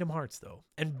careful with Kingdom Hearts, though.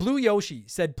 And Blue Yoshi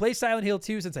said, play Silent Hill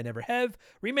 2 since I never have.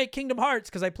 Remake Kingdom Hearts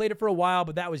because I played it for a while,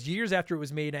 but that was years after it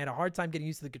was made. And I had a hard time getting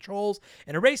used to the controls.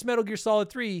 And erase Metal Gear Solid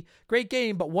 3. Great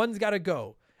game, but one's got to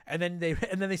go. And then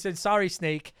they said, sorry,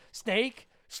 Snake. Snake?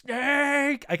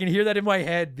 I can hear that in my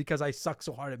head because I suck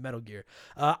so hard at Metal Gear.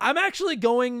 I'm actually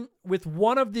going with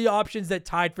one of the options that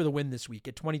tied for the win this week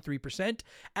at 23%,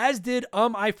 as did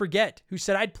I Forget, who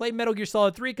said I'd play Metal Gear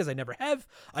Solid 3 because I never have.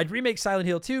 I'd remake Silent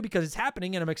Hill 2 because it's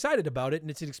happening and I'm excited about it and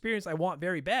it's an experience I want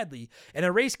very badly. And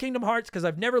erase Kingdom Hearts because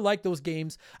I've never liked those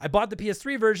games. I bought the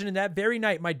PS3 version and that very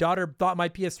night my daughter thought my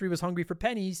PS3 was hungry for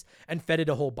pennies and fed it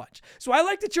a whole bunch. So I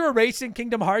like that you're erasing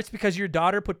Kingdom Hearts because your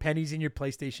daughter put pennies in your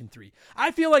PlayStation 3.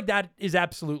 I feel like that is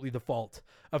absolutely the fault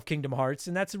of Kingdom Hearts,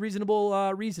 and that's a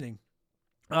reasonable reasoning.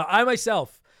 I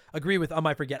myself agree with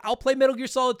I Forget. I'll play Metal Gear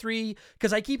Solid 3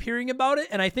 because I keep hearing about it,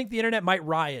 and I think the internet might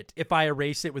riot if I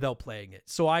erase it without playing it.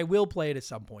 So I will play it at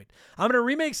some point. I'm going to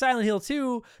remake Silent Hill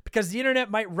 2 because the internet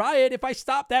might riot if I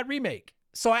stop that remake.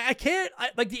 So I can't,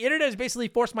 the internet has basically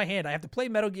forced my hand. I have to play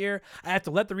Metal Gear. I have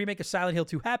to let the remake of Silent Hill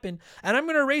 2 happen, and I'm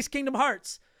going to erase Kingdom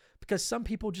Hearts because some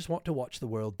people just want to watch the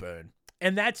world burn.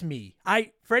 And that's me.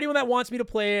 For anyone that wants me to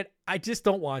play it, I just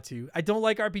don't want to. I don't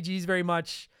like RPGs very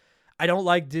much. I don't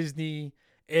like Disney.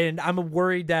 And I'm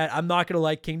worried that I'm not going to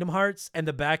like Kingdom Hearts and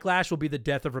the backlash will be the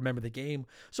death of Remember the Game.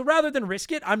 So rather than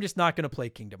risk it, I'm just not going to play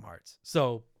Kingdom Hearts.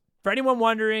 So for anyone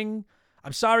wondering,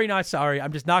 I'm sorry, not sorry.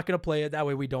 I'm just not going to play it. That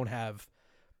way we don't have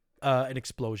an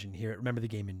explosion here at Remember the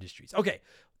Game Industries. Okay.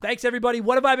 Thanks, everybody.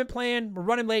 What have I been playing? We're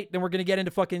running late. Then we're going to get into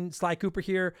fucking Sly Cooper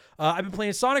here. I've been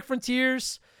playing Sonic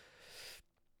Frontiers.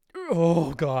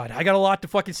 Oh, God. I got a lot to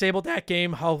fucking say about that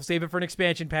game. I'll save it for an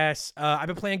expansion pass. I've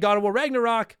been playing God of War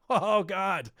Ragnarok. Oh,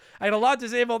 God. I got a lot to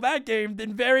say about that game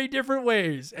in very different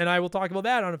ways. And I will talk about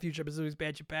that on a future episode of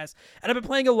expansion pass. And I've been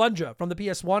playing Alundra from the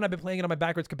PS1. I've been playing it on my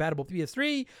backwards compatible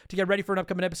PS3 to get ready for an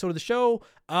upcoming episode of the show.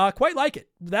 Quite like it.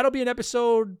 That'll be an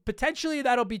episode. Potentially,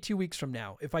 that'll be 2 weeks from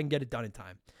now if I can get it done in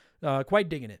time. Quite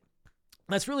digging it.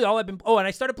 That's really all I've been. Oh, and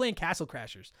I started playing Castle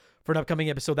Crashers for an upcoming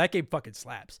episode. That game fucking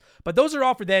slaps. But those are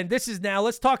all for then. This is now.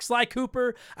 Let's talk Sly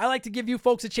Cooper. I like to give you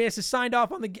folks a chance to sound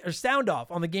off on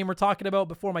the game we're talking about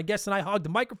before my guests and I hog the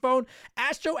microphone.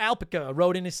 Astro Alpaca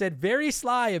wrote in and said, "Very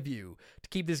sly of you to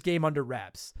keep this game under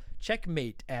wraps."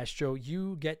 Checkmate, Astro.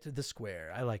 You get to the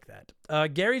square. I like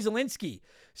that. Gary Zielinski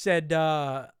said,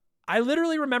 I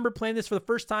literally remember playing this for the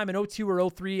first time in 02 or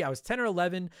 03. I was 10 or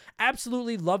 11.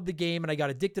 Absolutely loved the game, and I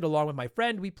got addicted along with my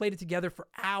friend. We played it together for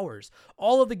hours.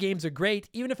 All of the games are great,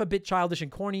 even if a bit childish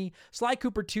and corny. Sly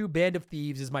Cooper 2 Band of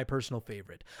Thieves is my personal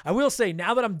favorite. I will say,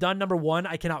 now that I'm done number 1,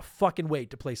 I cannot fucking wait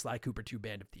to play Sly Cooper 2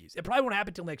 Band of Thieves. It probably won't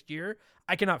happen till next year.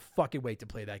 I cannot fucking wait to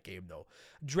play that game, though.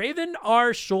 Draven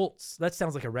R. Schultz, that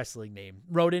sounds like a wrestling name,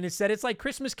 wrote in and said, "It's like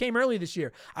Christmas came early this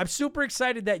year. I'm super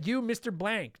excited that you, Mr.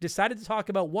 Blank, decided to talk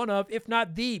about one of, if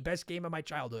not the best game of my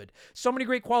childhood. So many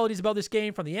great qualities about this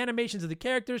game, from the animations of the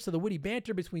characters to the witty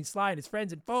banter between Sly and his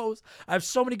friends and foes. I have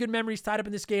so many good memories tied up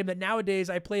in this game that nowadays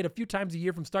I play it a few times a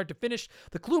year from start to finish.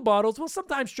 The clue bottles, well,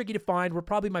 sometimes tricky to find, were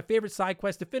probably my favorite side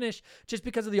quest to finish just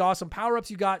because of the awesome power-ups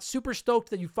you got. Super stoked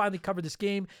that you finally covered this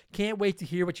game. Can't wait to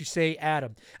hear what you say,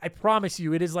 Adam." I promise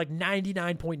you, it is like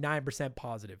 99.9%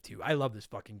 positive, too. I love this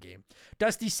fucking game.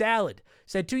 Dusty Salad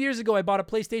said, 2 years ago, I bought a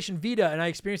PlayStation Vita, and I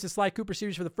experienced the Sly Cooper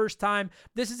series for the first time.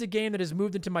 This is a game that has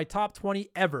moved into my top 20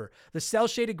 ever. The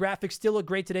cel-shaded graphics still look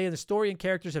great today, and the story and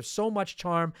characters have so much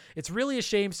charm. It's really a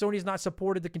shame Sony's not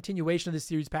supported the continuation of this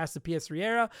series past the PS3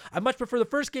 era. I much prefer the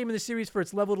first game in the series for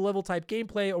its level-to-level type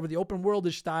gameplay over the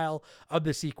open-worldish style of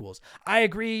the sequels. I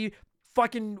agree.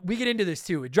 Fucking, we get into this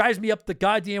too. It drives me up the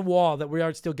goddamn wall that we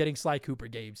aren't still getting Sly Cooper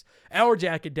games. Or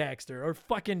Jack and Daxter, or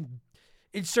fucking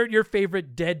insert your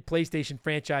favorite dead PlayStation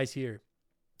franchise here.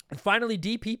 And finally,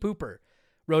 DP Pooper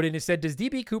wrote in and said, does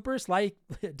DB Cooper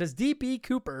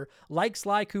like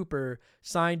Sly Cooper?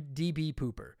 Signed DB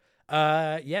Pooper.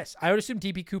 Yes, I would assume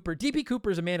DB Cooper. DB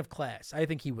Cooper is a man of class. I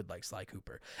think he would like Sly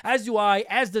Cooper. As do I,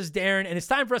 as does Darren, and it's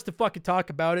time for us to fucking talk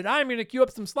about it. I'm going to cue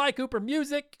up some Sly Cooper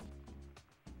music.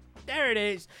 There it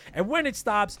is. And when it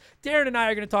stops, Darren and I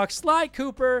are going to talk Sly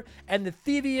Cooper and the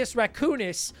Thievius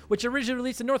Raccoonus, which originally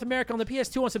released in North America on the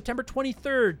PS2 on September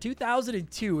 23rd,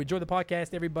 2002. Enjoy the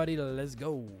podcast, everybody. Let's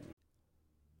go.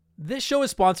 This show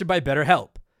is sponsored by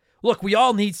BetterHelp. Look, we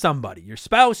all need somebody. Your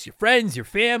spouse, your friends, your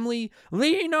family.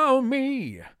 Lean on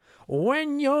me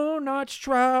when you're not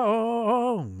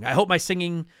strong. I hope my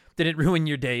singing didn't ruin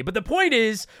your day. But the point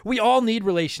is, we all need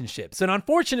relationships. And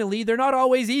unfortunately, they're not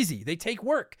always easy. They take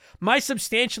work. My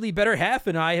substantially better half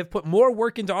and I have put more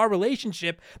work into our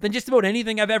relationship than just about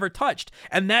anything I've ever touched.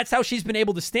 And that's how she's been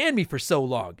able to stand me for so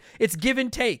long. It's give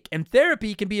and take. And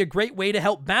therapy can be a great way to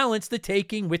help balance the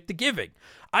taking with the giving.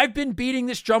 I've been beating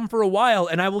this drum for a while,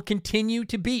 and I will continue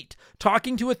to beat.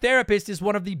 Talking to a therapist is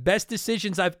one of the best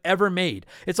decisions I've ever made.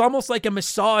 It's almost like a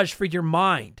massage for your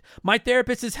mind. My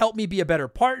therapist has helped me be a better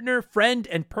partner, friend,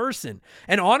 and person.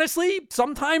 And honestly,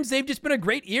 sometimes they've just been a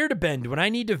great ear to bend when I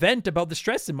need to vent about the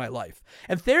stress in my life.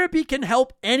 And therapy can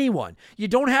help anyone. You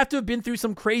don't have to have been through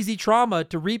some crazy trauma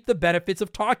to reap the benefits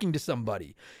of talking to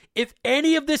somebody. If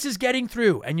any of this is getting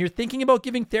through and you're thinking about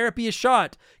giving therapy a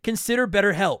shot, consider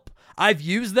BetterHelp. I've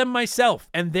used them myself,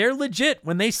 and they're legit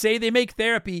when they say they make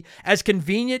therapy as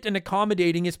convenient and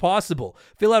accommodating as possible.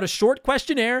 Fill out a short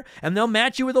questionnaire, and they'll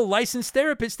match you with a licensed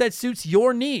therapist that suits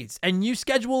your needs, and you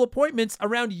schedule appointments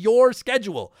around your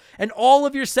schedule. And all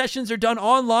of your sessions are done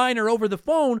online or over the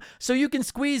phone, so you can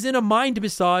squeeze in a mind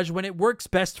massage when it works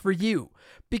best for you.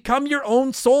 Become your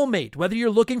own soulmate, whether you're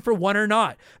looking for one or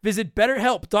not. Visit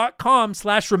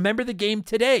BetterHelp.com/rememberthegame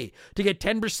today to get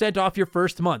 10% off your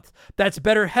first month. That's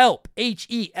BetterHelp,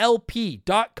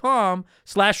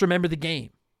 HELP.com/rememberthegame.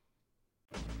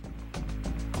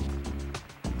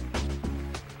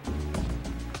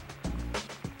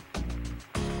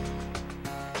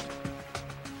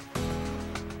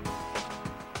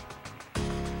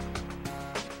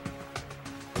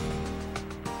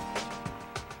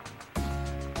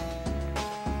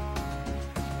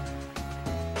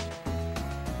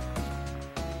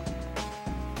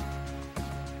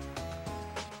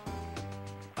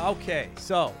 Okay,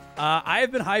 so I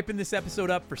have been hyping this episode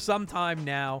up for some time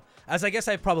now. As I guess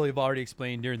I probably have already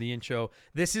explained during the intro,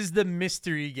 this is the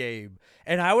mystery game.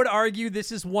 And I would argue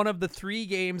this is one of the 3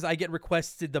 games I get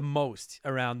requested the most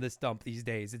around this dump these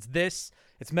days. It's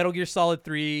Metal Gear Solid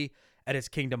 3, and it's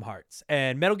Kingdom Hearts.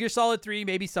 And Metal Gear Solid 3,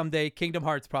 maybe someday. Kingdom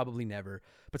Hearts, probably never.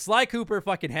 But Sly Cooper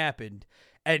fucking happened.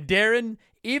 And Darren,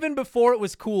 even before it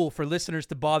was cool for listeners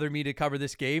to bother me to cover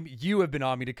this game, you have been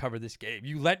on me to cover this game.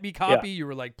 You let me copy. Yeah. You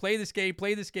were like, play this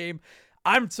game.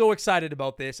 I'm so excited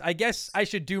about this. I guess I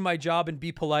should do my job and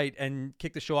be polite and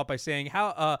kick the show up by saying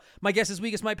how my guest this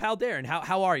week is my pal Darren.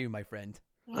 How are you, my friend?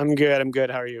 I'm good. I'm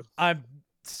good. How are you? I'm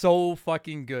so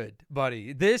fucking good,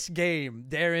 buddy. This game,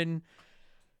 Darren.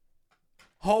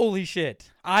 Holy shit.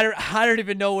 I don't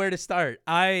even know where to start.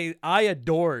 I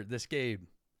adore this game.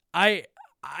 I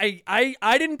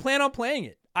didn't plan on playing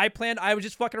it. I was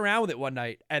just fucking around with it one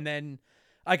night, and then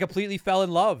I completely fell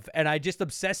in love, and I just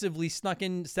obsessively snuck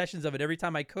in sessions of it every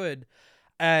time I could.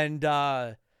 And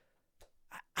I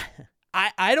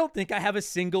don't think I have a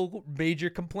single major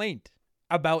complaint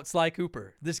about Sly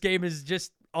Cooper. This game is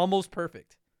just almost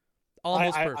perfect.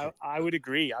 Almost perfect. I would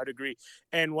agree.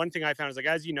 And one thing I found is, like,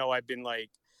 as you know, I've been like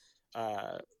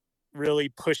really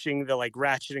pushing the like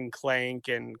Ratchet and Clank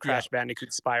and Crash Bandicoot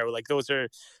Spyro. Like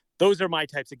those are my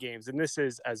types of games, and this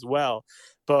is as well.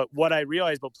 But what I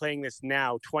realized about playing this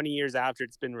now, 20 years after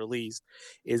it's been released,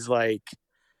 is like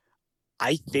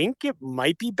I think it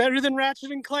might be better than Ratchet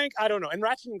and Clank. I don't know. And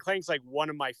Ratchet and Clank's like one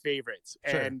of my favorites.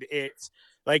 Sure. And it's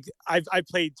like I've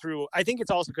played through. I think it's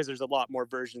also because there's a lot more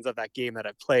versions of that game that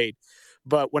I've played.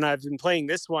 But when I've been playing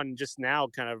this one just now,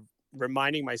 kind of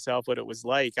reminding myself what it was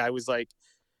like, I was like,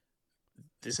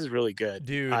 this is really good,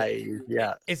 dude.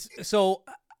 It's so.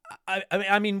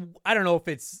 I mean, I don't know if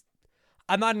it's.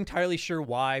 I'm not entirely sure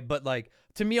why, but like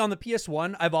to me on the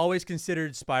PS1, I've always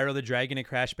considered Spyro the Dragon and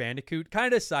Crash Bandicoot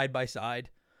kind of side by side.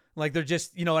 Like they're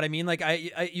just, you know what I mean? Like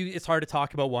it's hard to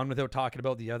talk about one without talking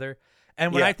about the other.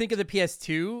 And when I think of the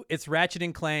PS2, it's Ratchet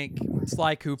and Clank,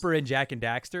 Sly Cooper, and Jak and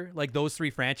Daxter. Like those three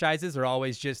franchises are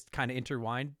always just kind of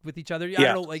intertwined with each other. I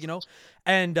don't know, like, you know,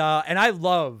 and I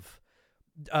love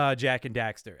Jak and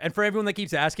Daxter. And for everyone that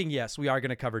keeps asking, yes, we are going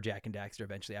to cover Jak and Daxter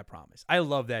eventually, I promise. I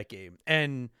love that game.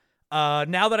 And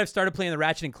now that I've started playing the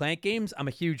Ratchet and Clank games, I'm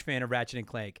a huge fan of Ratchet and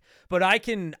Clank. But I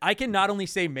can not only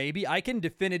say maybe, I can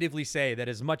definitively say that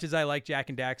as much as I like Jak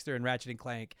and Daxter and Ratchet and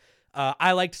Clank,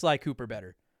 I liked Sly Cooper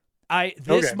better.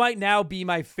 This might now be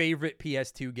my favorite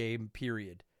PS2 game,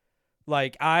 period.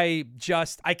 Like I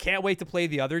can't wait to play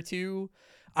the other two.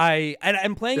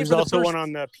 I'm playing There's it for also the first... one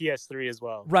on the PS3 as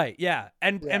well. Right, yeah.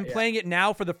 And playing it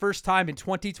now for the first time in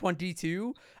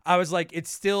 2022, I was like, it's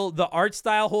still, the art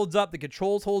style holds up, the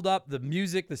controls hold up, the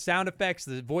music, the sound effects,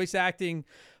 the voice acting.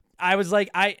 I was like,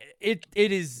 they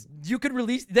could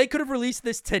have released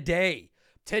this today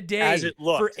as it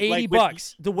looked, for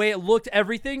 $80. The way it looked,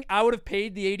 everything, I would have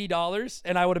paid the $80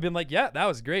 and I would have been like, yeah, that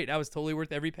was great. That was totally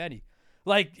worth every penny.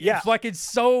 Like, fucking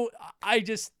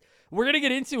we're going to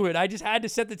get into it. I just had to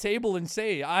set the table and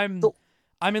say I'm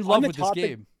in love with this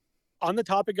game. On the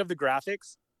topic of the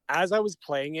graphics, as I was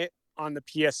playing it on the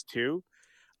PS2,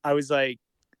 I was like,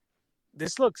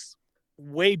 this looks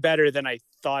way better than I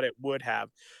thought it would have.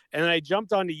 And then I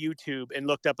jumped onto YouTube and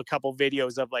looked up a couple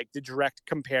videos of like the direct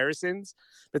comparisons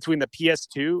between the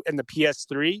PS2 and the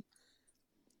PS3.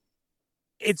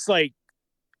 It's like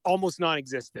almost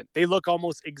non-existent. They look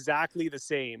almost exactly the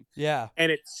same. Yeah.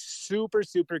 And it's super,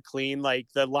 super clean. Like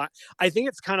I think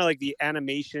it's kind of like the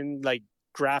animation, like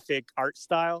graphic art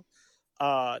style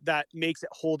that makes it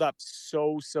hold up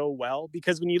so well.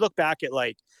 Because when you look back at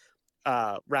like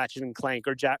Ratchet and Clank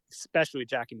or especially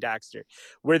Jak and Daxter,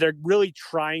 where they're really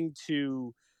trying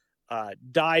to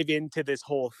dive into this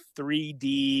whole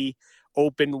 3D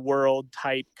open world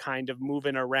type kind of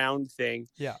moving around thing.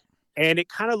 Yeah. And it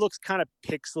kind of looks kind of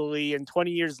pixely. And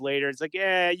 20 years later, it's like,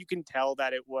 you can tell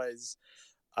that it was,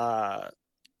 kind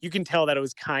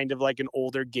of like an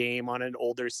older game on an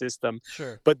older system.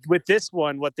 Sure. But with this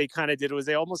one, what they kind of did was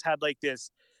they almost had like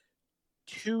this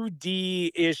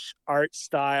 2D-ish art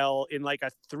style in like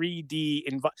a 3D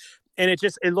and it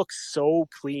looks so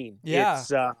clean. Yeah.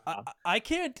 It's, I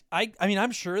mean,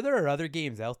 I'm sure there are other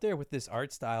games out there with this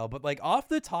art style, but like off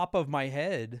the top of my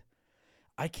head,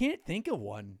 I can't think of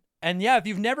one. And yeah, if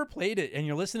you've never played it and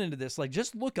you're listening to this, like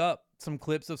just look up some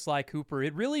clips of Sly Cooper.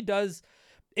 It really does.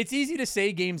 It's easy to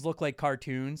say games look like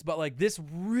cartoons, but like this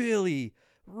really,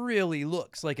 really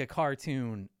looks like a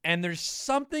cartoon. And there's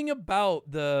something about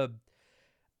I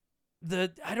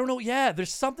don't know. Yeah,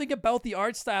 there's something about the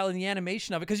art style and the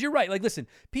animation of it. Cause you're right. Like, listen,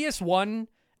 PS1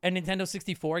 and Nintendo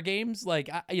 64 games, like,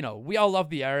 we all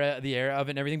love the era of it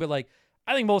and everything, but like,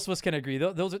 I think most of us can agree.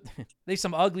 Those are there's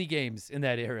some ugly games in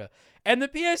that era. And the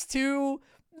PS2,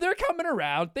 they're coming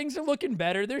around. Things are looking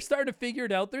better. They're starting to figure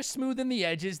it out. They're smoothing the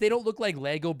edges. They don't look like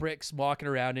Lego bricks walking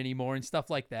around anymore and stuff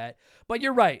like that. But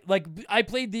you're right. Like I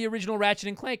played the original Ratchet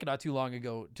and Clank not too long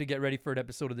ago to get ready for an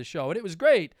episode of the show, and it was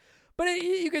great. But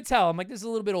you could tell I'm like, this is a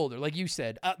little bit older, like you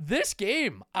said. This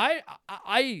game, I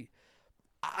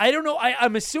don't know.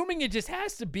 I'm assuming it just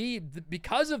has to be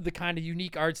because of the kind of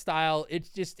unique art style.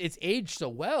 It's aged so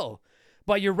well.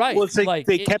 But you're right. Well, it's like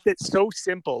they kept it so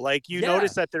simple. Like you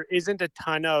notice that there isn't a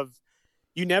ton of,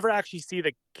 you never actually see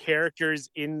the characters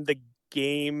in the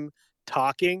game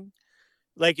talking.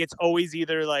 Like it's always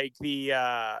either like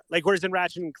whereas in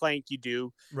Ratchet and Clank you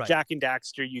do, right. Jack and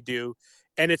Daxter you do,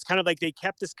 and it's kind of like they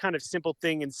kept this kind of simple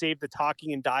thing and saved the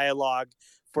talking and dialogue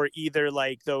for either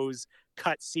like those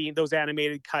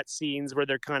animated cut scenes where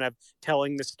they're kind of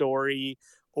telling the story,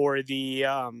 or the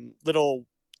little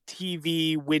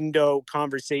TV window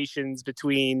conversations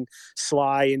between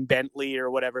Sly and Bentley or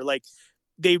whatever. Like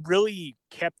they really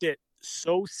kept it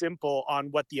so simple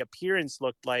on what the appearance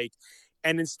looked like.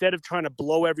 And instead of trying to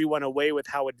blow everyone away with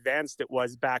how advanced it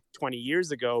was back 20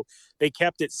 years ago, they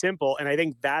kept it simple. And I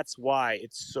think that's why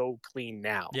it's so clean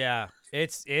now. Yeah,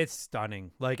 it's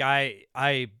stunning. Like I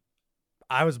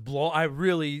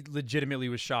really legitimately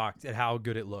was shocked at how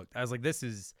good it looked. I was like, this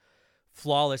is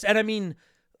flawless. And I mean,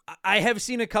 I have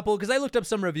seen a couple, because I looked up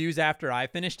some reviews after I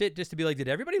finished it just to be like, did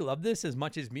everybody love this as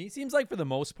much as me? Seems like for the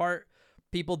most part,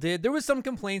 people did. There was some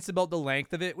complaints about the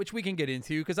length of it, which we can get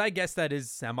into, because I guess that is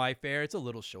semi-fair. It's a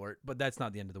little short, but that's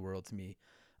not the end of the world to me.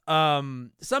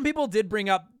 Some people did bring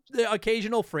up the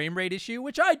occasional frame rate issue,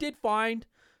 which I did find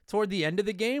toward the end of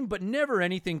the game, but never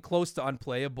anything close to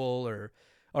unplayable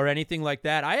or anything like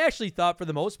that. I actually thought for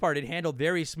the most part it handled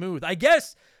very smooth. I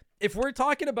guess if we're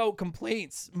talking about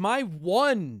complaints, my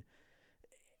one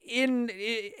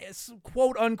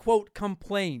quote unquote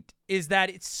complaint is that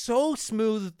it's so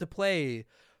smooth to play.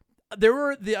 There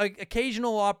were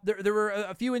there were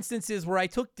a few instances where I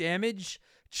took damage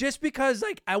just because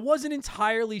like I wasn't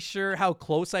entirely sure how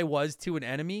close I was to an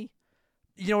enemy.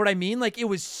 You know what I mean? Like it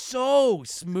was so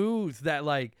smooth that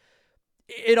like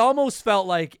it almost felt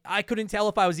like I couldn't tell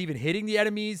if I was even hitting the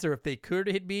enemies or if they could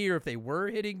hit me or if they were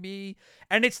hitting me.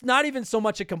 And it's not even so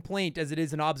much a complaint as it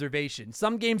is an observation.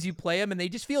 Some games you play them and they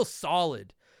just feel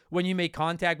solid when you make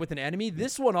contact with an enemy.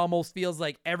 This one almost feels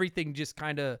like everything just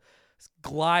kind of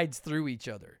glides through each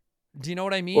other. Do you know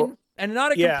what I mean? Well, and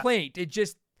not a complaint. It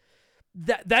just,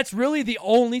 that's really the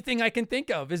only thing I can think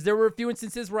of. Is there were a few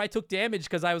instances where I took damage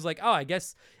because I was like, oh, I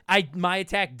guess my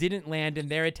attack didn't land and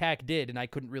their attack did, and I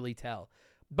couldn't really tell.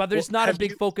 But there's not a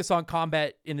big focus on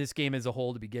combat in this game as a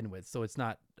whole to begin with, so it's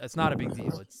not a big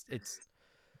deal. It's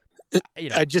you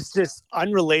know. Just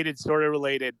unrelated, sort of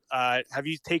related. Have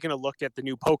you taken a look at the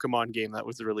new Pokemon game that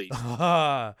was released?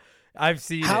 I've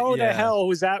seen How it. the hell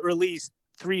was that released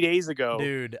 3 days ago?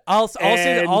 Dude, I'll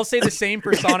say the same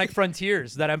for Sonic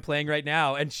Frontiers that I'm playing right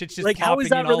now, and shit's just like popping how is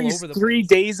that in all released over the 3 place.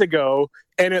 days ago,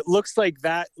 and it looks like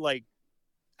that like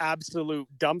absolute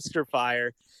dumpster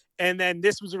fire. And then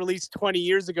this was released 20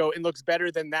 years ago and looks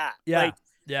better than that. Yeah. Like,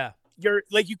 yeah. You're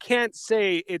like, you can't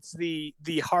say it's the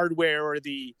hardware or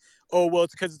the, oh, well,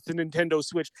 it's because it's a Nintendo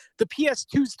Switch. The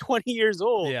PS2's 20 years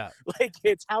old. Yeah. Like,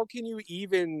 it's how can you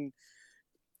even,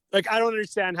 like, I don't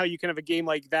understand how you can have a game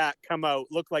like that come out,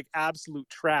 look like absolute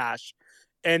trash,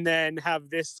 and then have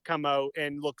this come out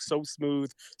and look so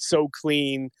smooth, so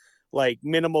clean, like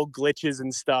minimal glitches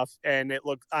and stuff, and it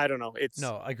looked, I don't know, it's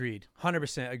no, agreed,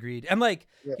 100% agreed. And like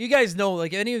you guys know,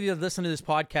 like any of you that listen to this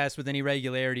podcast with any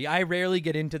regularity, I rarely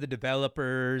get into the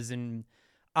developers, and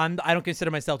I don't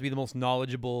consider myself to be the most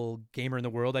knowledgeable gamer in the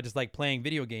world. I just like playing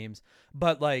video games.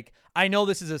 But like I know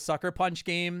this is a Sucker Punch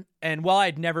game, and while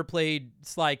I'd never played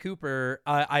Sly Cooper,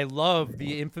 I love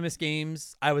the Infamous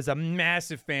games. I was a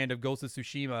massive fan of Ghost of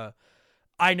Tsushima.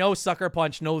 I know Sucker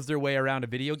Punch knows their way around a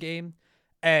video game.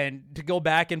 And to go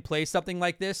back and play something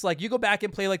like this, like you go back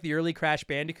and play like the early Crash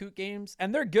Bandicoot games,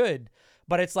 and they're good,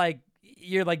 but it's like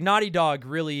you're like Naughty Dog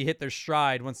really hit their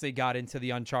stride once they got into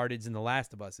the Uncharted's and the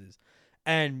Last of Us's.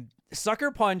 And Sucker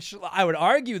Punch, I would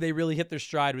argue they really hit their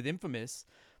stride with Infamous,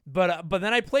 but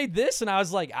then I played this and I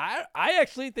was like, I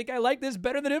actually think I like this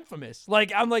better than Infamous.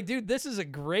 Like I'm like, dude, this is a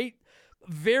great,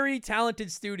 very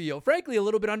talented studio. Frankly, a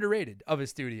little bit underrated of a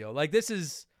studio. Like this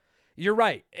is. You're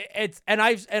right. It's and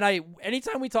I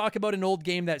anytime we talk about an old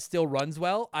game that still runs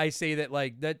well, I say that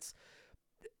like that's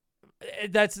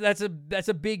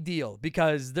a big deal,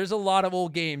 because there's a lot of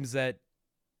old games that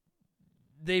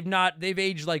they've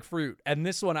aged like fruit. And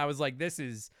this one I was like, this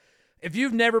is, if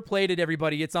you've never played it,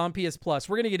 everybody, it's on PS Plus.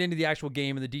 We're going to get into the actual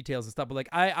game and the details and stuff, but like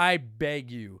I beg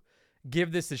you,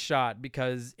 give this a shot,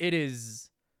 because it is,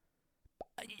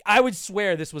 I would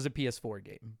swear this was a PS4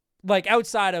 game. Like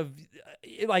outside of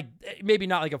like maybe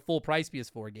not like a full price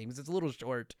PS4 game, because it's a little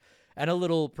short and a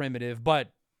little primitive, but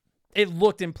it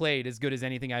looked and played as good as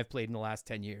anything I've played in the last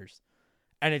 10 years.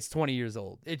 And it's 20 years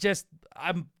old. It just,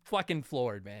 I'm fucking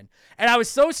floored, man. And I was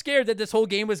so scared that this whole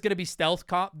game was going to be stealth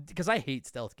comp, because I hate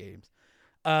stealth games.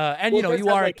 And you know, you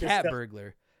are a cat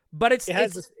burglar, but it's it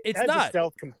has not the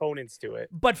stealth components to it.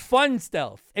 but fun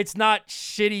stealth. It's not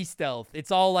shitty stealth.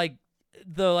 It's all like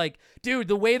dude,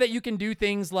 the way that you can do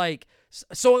things like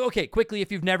so okay, quickly,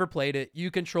 if you've never played it,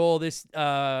 you control this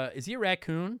is he a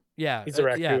raccoon? Yeah. He's a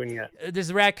raccoon, yeah. There's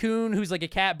a raccoon who's like a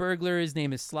cat burglar. His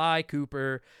name is Sly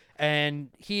Cooper, and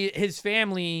his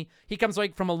family, he comes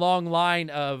like from a long line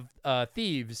of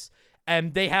thieves,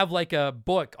 and they have like a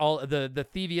book, all the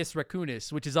Thievius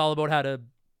Raccoonus, which is all about how to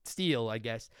steal, I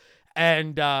guess.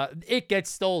 And it gets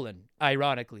stolen,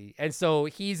 ironically. And so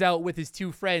he's out with his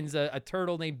two friends, a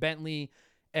turtle named Bentley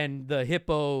and the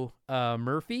hippo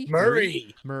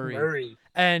Murray.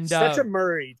 And such a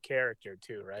Murray character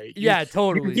too, right? Yeah,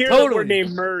 totally. You hear totally. the word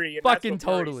name Murray, and fucking that's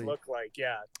what Murrays totally look like,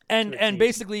 yeah. And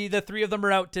basically the three of them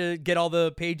are out to get all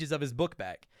the pages of his book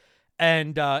back.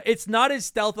 And it's not as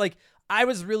stealth. Like, I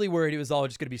was really worried it was all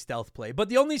just going to be stealth play, but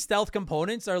the only stealth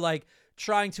components are like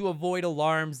trying to avoid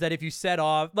alarms that if you set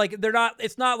off, like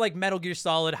it's not like Metal Gear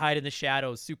Solid hide in the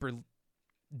shadows, super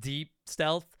deep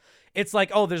stealth. It's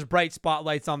like, oh, there's bright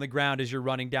spotlights on the ground as you're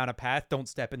running down a path. Don't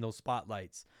step in those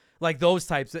spotlights. Like those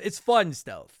types. It's fun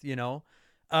stealth, you know?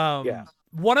 Yeah.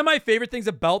 One of my favorite things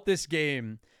about this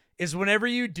game is whenever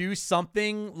you do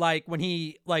something like when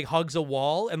he like hugs a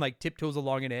wall and like tiptoes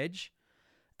along an edge,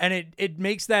 and it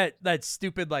makes that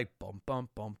stupid like bump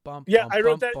bump bump bump. Yeah, bump, I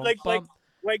wrote bump, that bump,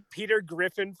 like Peter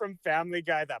Griffin from Family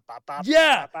Guy. That bop bop.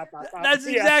 Yeah, bop, bop, bop, bop. that's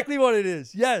exactly what it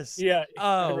is. Yes. Yeah.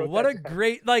 Oh, what a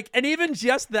great and even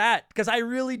just that, because I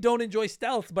really don't enjoy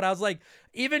stealth, but I was like,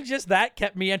 even just that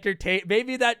kept me entertained.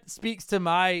 Maybe that speaks to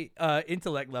my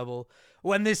intellect level.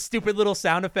 When this stupid little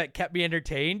sound effect kept me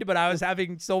entertained, but I was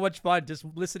having so much fun just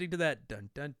listening to that dun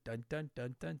dun dun dun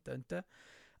dun dun dun dun.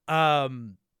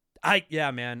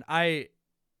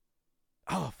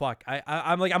 Oh fuck.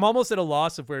 I'm almost at a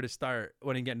loss of where to start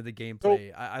when I get into the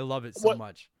gameplay. I love it so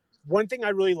much. One thing I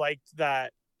really liked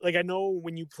that, like, I know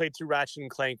when you played through Ratchet and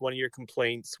Clank, one of your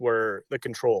complaints were the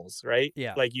controls, right?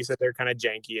 Yeah. Like you said, they're kind of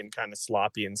janky and kind of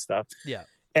sloppy and stuff. Yeah.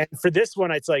 And for this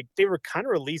one, it's like they were kind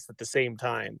of released at the same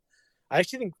time. I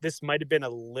actually think this might have been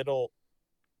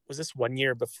was this 1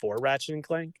 year before Ratchet and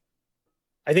Clank?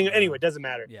 I think, anyway, it doesn't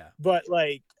matter. Yeah. But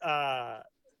like,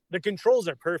 the controls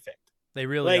are perfect. They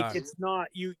really are. Like, it's not,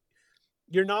 you're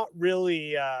not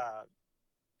really,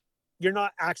 you're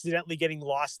not accidentally getting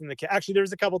lost in actually,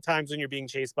 there's a couple times when you're being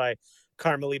chased by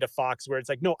Carmelita Fox where it's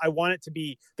like, no, I want it to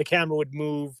be, the camera would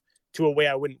move to a way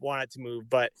I wouldn't want it to move,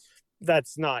 but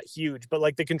that's not huge. But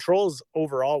like the controls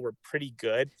overall were pretty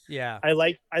good. Yeah. I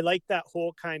like that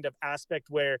whole kind of aspect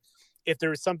where if there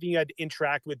was something you had to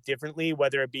interact with differently,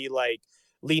 whether it be like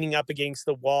leaning up against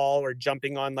the wall or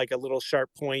jumping on like a little sharp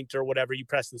point or whatever, you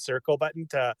press the circle button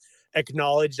to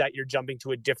acknowledge that you're jumping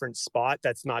to a different spot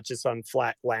that's not just on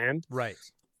flat land. Right.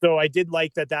 So I did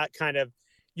like that kind of,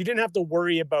 you didn't have to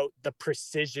worry about the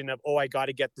precision of, oh, I got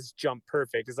to get this jump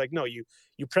perfect. It's like, no, you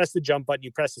press the jump button,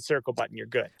 you press the circle button, you're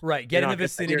good. Right. Get in the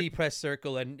vicinity, press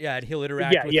circle, and he'll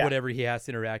interact with whatever he has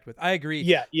to interact with. I agree.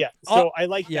 Yeah. So I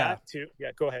like that too.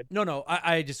 Yeah, go ahead. No,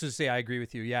 I just want to say I agree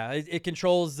with you. Yeah, it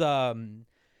controls.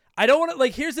 I don't want to,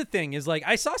 like, here's the thing is, like,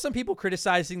 I saw some people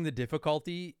criticizing the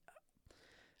difficulty.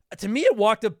 To me, it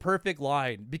walked a perfect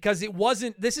line because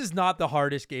this is not the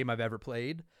hardest game I've ever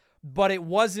played, but it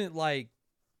wasn't like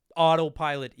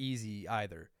autopilot easy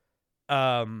either.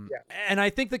 And I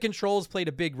think the controls played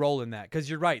a big role in that, because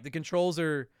you're right, the controls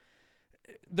they're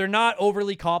not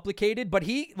overly complicated, but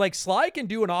Sly can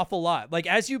do an awful lot. Like,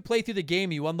 as you play through the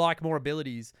game, you unlock more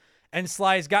abilities, and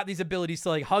Sly's got these abilities to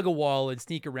like hug a wall and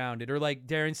sneak around it, or like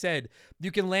Darren said,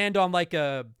 you can land on like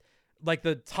the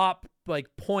top like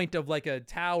point of like a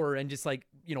tower and just like,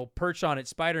 you know, perch on it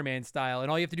Spider-Man style,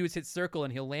 and all you have to do is hit circle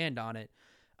and he'll land on it.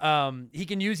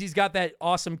 He's got that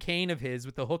awesome cane of his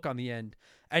with the hook on the end,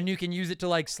 and you can use it to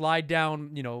like slide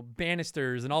down, you know,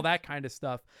 banisters and all that kind of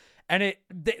stuff. And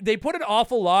they put an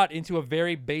awful lot into a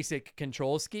very basic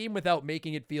control scheme without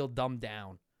making it feel dumbed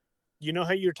down. You know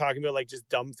how you're talking about like just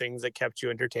dumb things that kept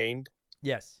you entertained?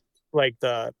 Yes. Like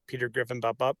the Peter Griffin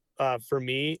bump up. For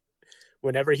me,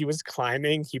 whenever he was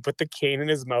climbing, he put the cane in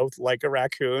his mouth like a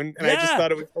raccoon, and I just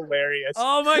thought it was hilarious.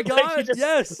 Oh my god!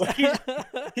 Yes, like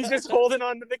he's just holding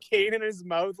on to the cane in his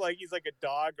mouth like he's like a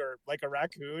dog or like a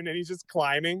raccoon, and he's just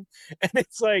climbing. And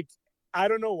it's like, I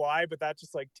don't know why, but that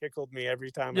just like tickled me every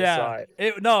time I saw it.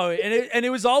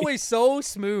 It was always so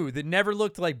smooth. It never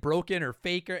looked like broken or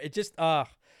fake. It just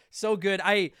so good.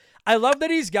 I love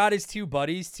that he's got his two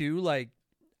buddies too. Like,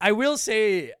 I will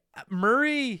say,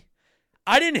 Murray,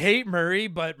 I didn't hate Murray,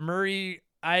 but Murray,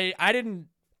 I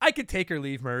could take or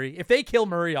leave Murray. If they kill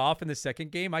Murray off in the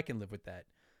second game, I can live with that.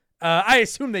 I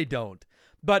assume they don't.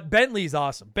 But Bentley's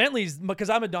awesome. Bentley's because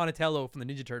I'm a Donatello from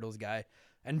the Ninja Turtles guy,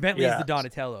 and Bentley's the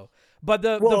Donatello. But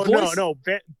the voice...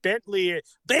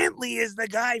 Bentley is the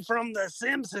guy from The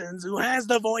Simpsons who has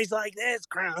the voice like this,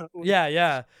 Crown.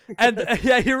 Yeah. And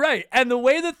yeah, you're right. And the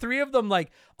way the three of them,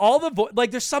 like, all the like,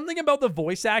 there's something about the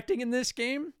voice acting in this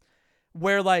game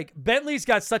where, like, Bentley's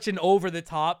got such an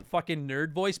over-the-top fucking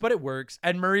nerd voice, but it works.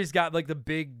 And Murray's got, like, the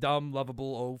big, dumb,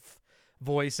 lovable oaf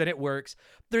voice, and it works.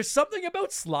 There's something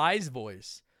about Sly's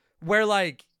voice where,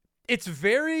 like, it's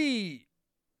very...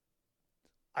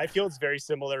 I feel it's very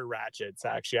similar to Ratchet's,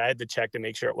 actually. I had to check to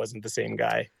make sure it wasn't the same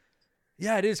guy.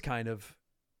 Yeah, it is kind of.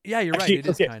 Yeah, you're right. It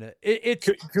is kind of. It's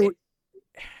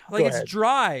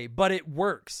dry, but it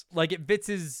works. Like, it fits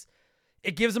his...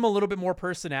 It gives him a little bit more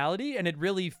personality, and it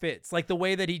really fits. Like, the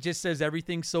way that he just says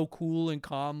everything so cool and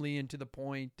calmly and to the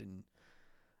point. And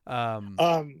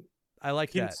I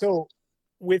like that. So,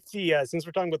 with the... since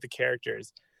we're talking about the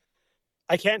characters,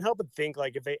 I can't help but think,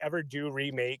 like, if they ever do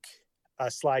remake a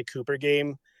Sly Cooper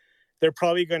game, they're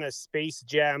probably going to Space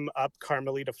Jam up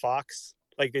Carmelita Fox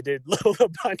like they did Lola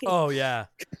Bunny. Oh, yeah.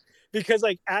 Because,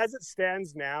 like, as it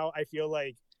stands now, I feel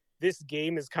like this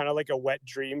game is kind of like a wet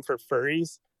dream for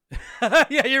furries.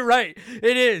 Yeah, you're right.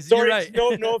 It is. Sorry, you're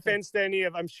right. no offense to any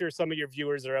of... I'm sure some of your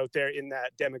viewers are out there in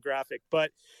that demographic, but,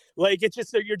 like, it's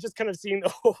just... You're just kind of seeing the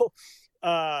whole...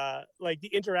 like, the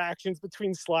interactions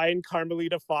between Sly and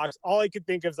Carmelita Fox. All I could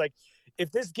think of is, like,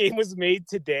 if this game was made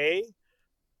today,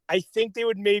 I think they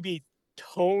would maybe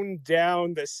tone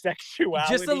down the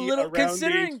sexuality just a little,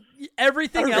 considering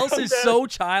everything else is so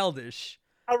childish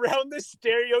around the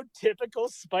stereotypical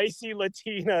spicy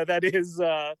Latina that is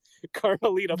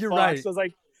Carmelita Fox. Right. I was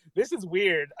like, this is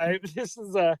weird. This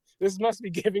must be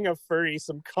giving a furry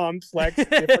some complex,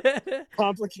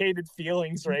 complicated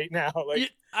feelings right now.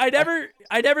 Like, I never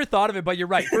thought of it, but you're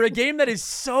right. For a game that is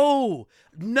so...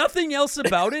 Nothing else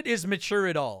about it is mature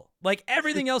at all. Like,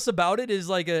 everything else about it is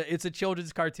like it's a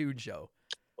children's cartoon show.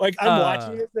 Like, I'm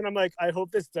watching this and I'm like, I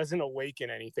hope this doesn't awaken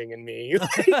anything in me.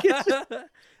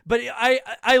 But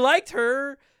I liked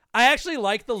her. I actually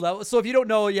like the level. So if you don't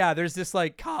know, yeah, there's this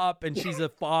like cop and she's a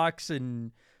fox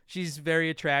and she's very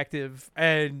attractive.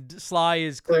 And Sly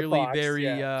is clearly Sly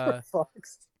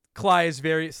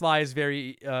is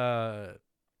very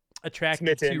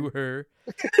attracted to her.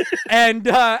 And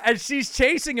she's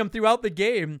chasing him throughout the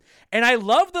game. And I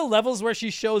love the levels where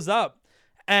she shows up.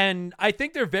 And I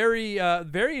think they're very,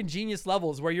 very ingenious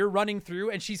levels where you're running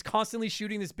through and she's constantly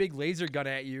shooting this big laser gun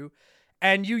at you.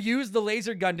 And you use the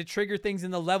laser gun to trigger things in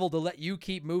the level to let you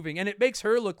keep moving. And it makes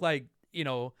her look like, you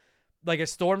know, like a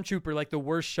stormtrooper, like the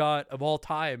worst shot of all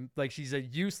time. Like she's a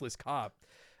useless cop.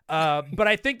 But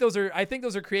I think those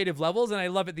are creative levels, and I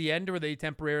love at the end where they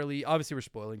temporarily, obviously we're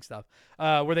spoiling stuff,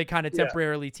 where they kind of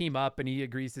temporarily team up and he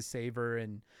agrees to save her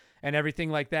and everything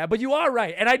like that. But you are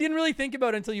right, and I didn't really think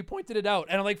about it until you pointed it out.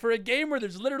 And I'm like, for a game where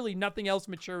there's literally nothing else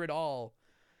mature at all.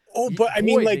 Oh, but I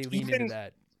mean, like,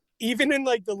 even in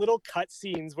like the little cut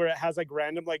scenes where it has like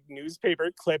random like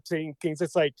newspaper clips and things,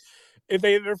 it's like if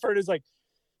they refer to as like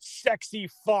sexy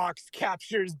fox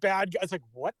captures bad guy. It's like,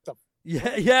 what the?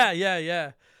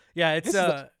 Yeah. It's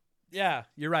yeah,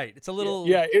 you're right. It's a little.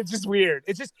 Yeah, it's just weird.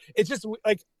 It's just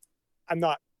like, I'm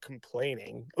not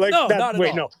complaining. Like, no, that, not at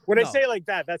wait, all. no. When I say it like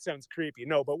that sounds creepy.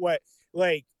 No, but what?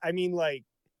 Like, I mean, like,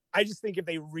 I just think if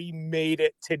they remade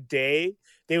it today,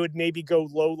 they would maybe go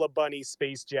Lola Bunny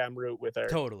Space Jam route with her.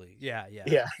 Totally. Yeah.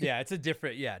 It's a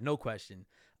different. Yeah, no question.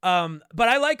 But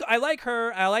I like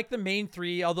her. I like the main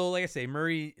three. Although, like I say,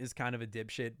 Murray is kind of a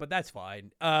dipshit, but that's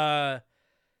fine.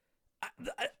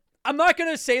 I'm not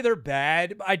gonna say they're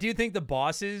bad. I do think the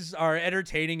bosses are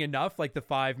entertaining enough. Like the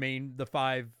Fiendish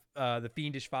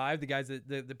Five, the guys that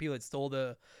the people that stole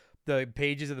the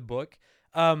pages of the book.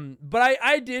 But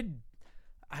I don't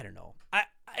know.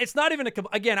 It's not even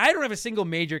again, I don't have a single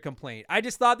major complaint. I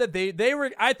just thought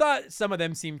that I thought some of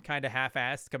them seemed kind of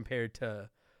half-assed compared to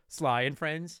Sly and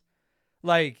Friends.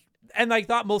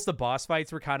 Thought most of the boss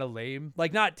fights were kind of lame.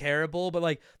 Like, not terrible, but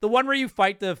like the one where you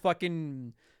fight the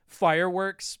fucking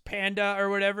fireworks panda or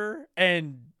whatever,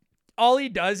 and all he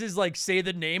does is like say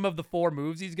the name of the 4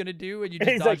 moves he's gonna do, and you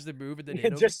just dodge the move and then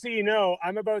hit him. Just so you know,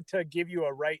 I'm about to give you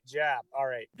a right jab. All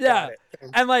right. Yeah.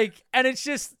 And it's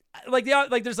just like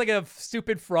there's like a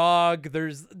stupid frog.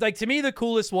 There's like, to me, the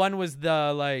coolest one was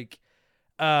the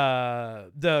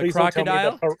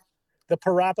crocodile. The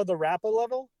Parappa the Rappa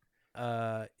level?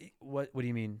 What do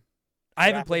you mean? I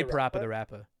haven't played Parappa the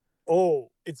Rappa.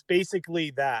 Oh, it's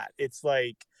basically that. It's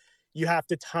like you have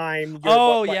to time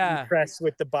your you press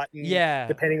with the button,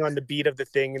 depending on the beat of the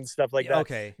thing and stuff like that.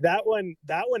 Okay. That one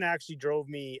actually drove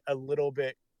me a little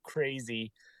bit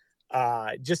crazy.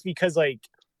 just because like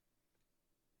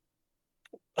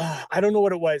I don't know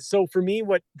what it was. So for me,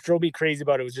 what drove me crazy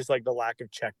about it was just like the lack of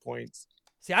checkpoints.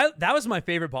 See, that was my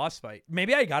favorite boss fight.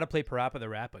 Maybe I gotta play Parappa the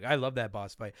Rappa. I love that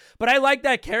boss fight. But I like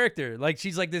that character. Like,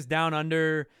 she's like this down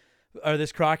under, or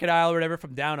this crocodile or whatever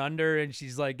from down under, and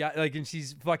she's like, and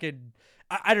she's fucking,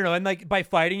 I don't know. And like, by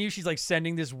fighting you, she's like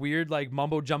sending this weird like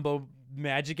mumbo jumbo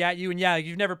magic at you. And yeah,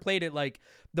 you've never played it. Like,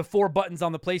 the 4 buttons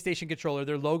on the PlayStation controller,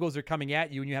 their logos are coming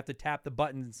at you, and you have to tap the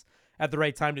buttons at the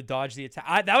right time to dodge the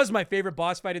attack. That was my favorite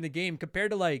boss fight in the game,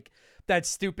 compared to like that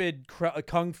stupid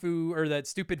kung fu or that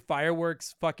stupid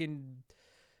fireworks fucking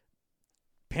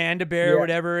panda bear or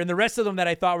whatever, and the rest of them that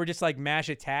I thought were just like mash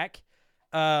attack.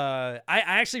 I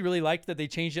actually really liked that they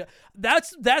changed it.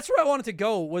 That's where I wanted to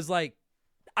go, was like,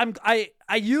 I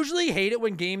usually hate it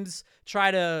when games try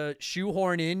to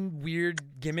shoehorn in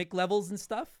weird gimmick levels and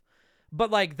stuff. But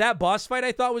like, that boss fight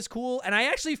I thought was cool. And I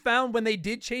actually found when they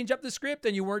did change up the script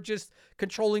and you weren't just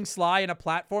controlling Sly in a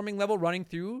platforming level running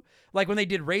through, like when they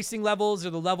did racing levels or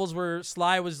the levels where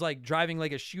Sly was like driving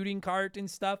like a shooting cart and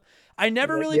stuff, I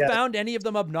never really found any of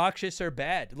them obnoxious or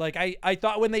bad. Like, I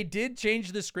thought when they did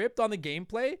change the script on the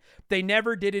gameplay, they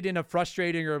never did it in a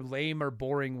frustrating or lame or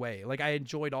boring way. Like, I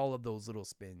enjoyed all of those little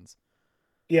spins.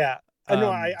 Yeah. No,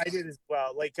 I did as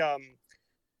well. Like, I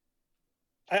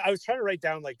was trying to write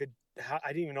down like I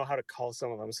didn't even know how to call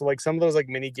some of them. So like some of those like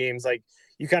mini games, like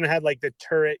you kind of had like the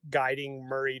turret guiding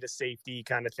Murray to safety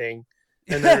kind of thing.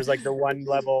 And there was like the one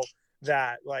level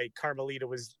that like Carmelita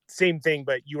was same thing,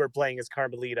 but you were playing as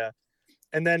Carmelita.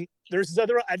 And then there's this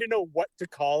other, I didn't know what to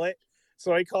call it.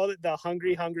 So I called it the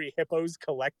Hungry Hippos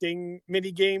collecting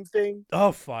mini game thing.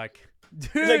 Oh, fuck.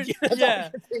 Dude, like, yeah.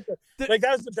 Like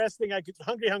that was the best thing I could,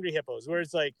 Hungry Hippos, where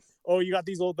it's like, oh, you got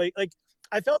these old, like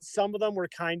I felt some of them were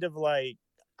kind of like,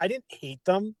 I didn't hate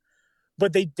them,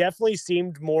 but they definitely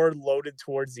seemed more loaded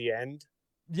towards the end.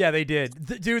 Yeah, they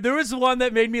did. Dude, there was one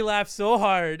that made me laugh so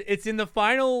hard. It's in the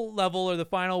final level or the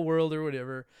final world or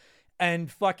whatever.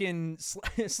 And fucking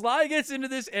Sly gets into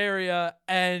this area,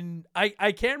 and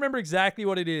I can't remember exactly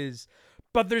what it is,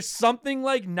 but there's something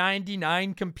like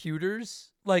 99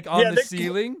 computers like on the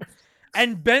ceiling.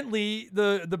 And Bentley,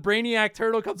 the Brainiac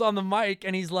Turtle, comes on the mic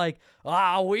and he's like,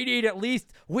 we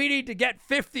need to get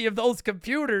 50 of those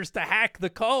computers to hack the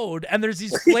code. And there's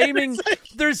these flaming,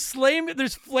 there's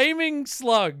flaming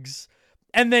slugs.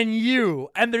 And then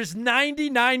and there's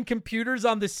 99 computers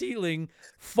on the ceiling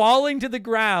falling to the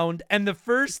ground, and the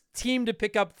first team to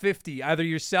pick up 50, either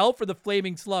yourself or the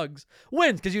flaming slugs,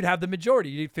 wins, because you'd have the majority.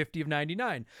 You need 50 of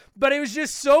 99. But it was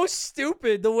just so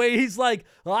stupid the way he's like,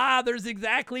 there's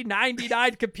exactly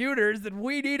 99 computers, and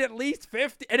we need at least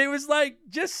 50. And it was like,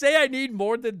 just say I need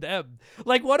more than them.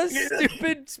 Like, what a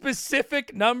stupid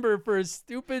specific number for a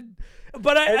stupid...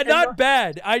 But not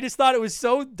bad. I just thought it was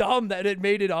so dumb that it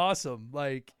made it awesome.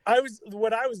 Like,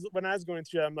 when I was going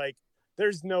through it, I'm like,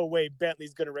 there's no way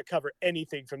Bentley's going to recover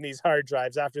anything from these hard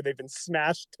drives after they've been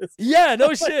smashed. Yeah,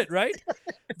 no shit, right?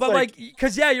 But like,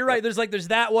 because yeah, you're right. There's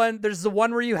that one. There's the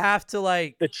one where you have to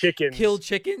like the chickens, kill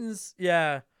chickens.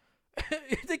 Yeah.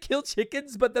 To kill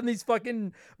chickens, but then these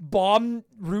fucking bomb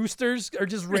roosters are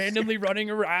just randomly running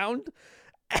around.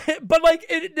 But like,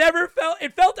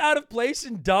 it felt out of place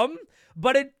and dumb,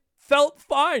 but it felt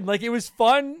fine. Like, it was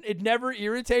fun. It never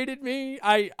irritated me.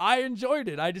 I enjoyed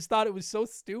it. I just thought it was so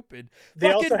stupid.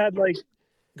 They also had like,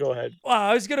 go ahead. Wow,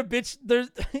 I was gonna bitch. There's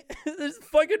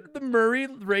fucking the Murray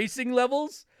racing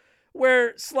levels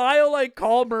where Sly will like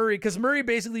call Murray, because Murray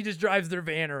basically just drives their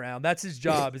van around. That's his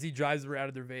job, is he drives around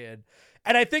in their van.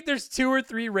 And I think there's 2 or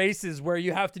 3 races where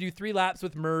you have to do 3 laps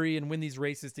with Murray and win these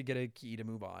races to get a key to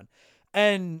move on.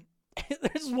 And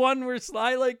there's one where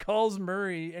Sly like calls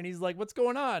Murray and he's like, what's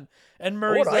going on? And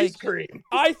Murray's like, ice cream.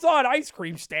 I thought ice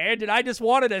cream stand and I just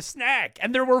wanted a snack.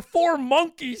 And there were 4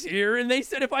 monkeys here and they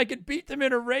said if I could beat them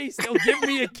in a race, they'll give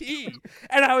me a key.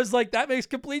 And I was like, that makes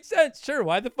complete sense. Sure,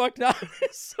 why the fuck not?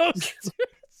 It's so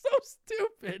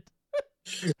stupid.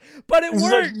 But it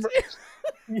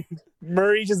worked.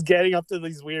 Murray just getting up to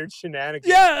these weird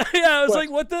shenanigans. Yeah. I was like,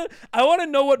 I want to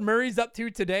know what Murray's up to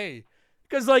today.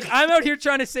 Because, like, I'm out here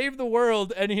trying to save the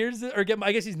world, and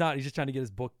I guess he's not. He's just trying to get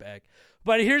his book back.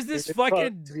 But here's this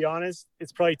fucking... to be honest,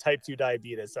 it's probably type 2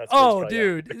 diabetes. That's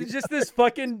dude. It's just this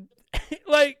fucking,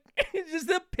 like, it's just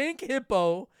a pink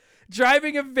hippo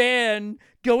driving a van,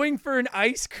 going for an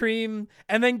ice cream,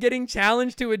 and then getting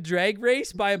challenged to a drag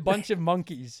race by a bunch of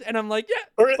monkeys. And I'm like, yeah,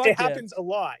 or it happens a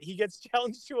lot. He gets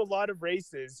challenged to a lot of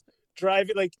races,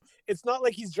 driving, like, it's not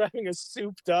like he's driving a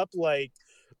souped up, like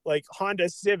Honda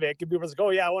Civic, and people are like, oh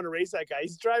yeah, I want to race that guy.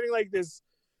 He's driving like this,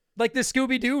 like the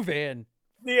Scooby-Doo van.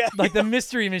 Yeah. Like the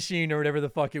Mystery Machine or whatever the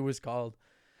fuck it was called.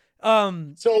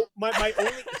 So my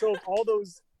only so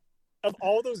of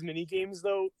all those mini games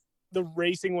though, the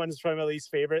racing one is probably my least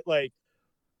favorite. Like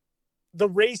the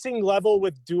racing level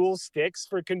with dual sticks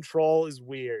for control is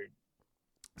weird.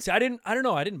 See, I don't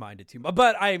know. I didn't mind it too much,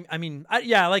 but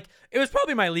yeah, like it was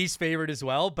probably my least favorite as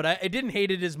well, but I didn't hate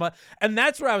it as much. And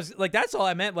that's where I was like, that's all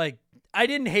I meant. Like, I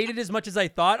didn't hate it as much as I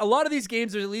thought. A lot of these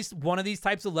games, there's at least one of these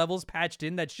types of levels patched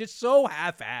in that's just so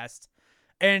half-assed,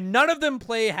 and none of them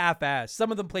play half-assed.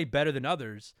 Some of them play better than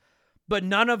others, but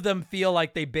none of them feel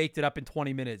like they baked it up in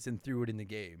 20 minutes and threw it in the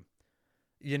game.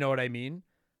 You know what I mean?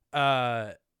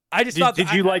 I just thought.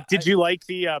 Did you like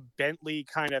the Bentley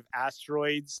kind of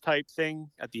asteroids type thing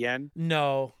at the end?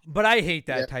 No, but I hate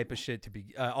that type of shit to be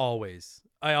always.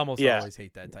 I almost always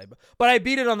hate that type. But I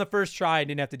beat it on the first try and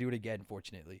didn't have to do it again,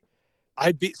 fortunately.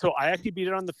 I actually beat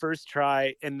it on the first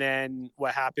try, and then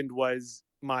what happened was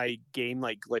my game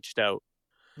like glitched out.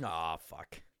 Aw,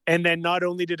 fuck. And then not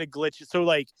only did it glitch, so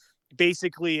like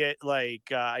basically it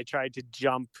like I tried to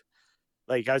jump.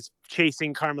 Like I was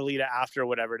chasing Carmelita after or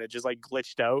whatever, and it just like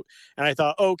glitched out. And I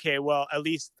thought, okay, well, at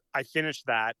least I finished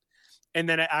that. And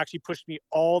then it actually pushed me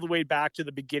all the way back to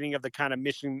the beginning of the kind of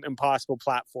Mission Impossible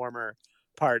platformer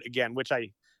part again, which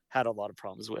I had a lot of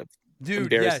problems with.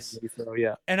 Dude, yes. So,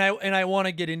 yeah. And I want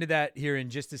to get into that here in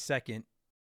just a second.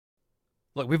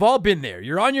 Look, we've all been there.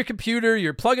 You're on your computer,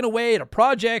 you're plugging away at a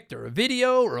project or a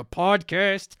video or a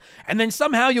podcast, and then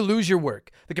somehow you lose your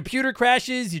work. The computer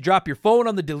crashes, you drop your phone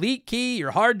on the delete key,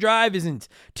 your hard drive isn't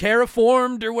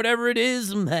terraformed or whatever it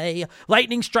is. Hey,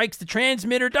 lightning strikes the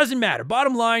transmitter, doesn't matter.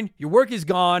 Bottom line, your work is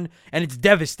gone, and it's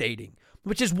devastating.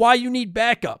 Which is why you need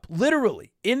backup,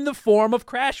 literally, in the form of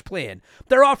CrashPlan.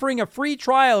 They're offering a free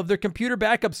trial of their computer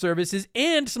backup services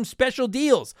and some special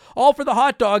deals, all for the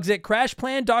hot dogs at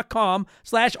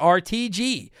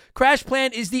crashplan.com/RTG.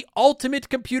 CrashPlan is the ultimate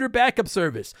computer backup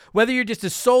service. Whether you're just a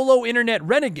solo internet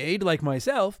renegade like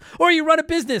myself, or you run a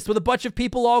business with a bunch of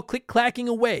people all click-clacking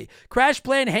away,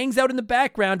 CrashPlan hangs out in the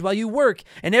background while you work,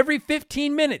 and every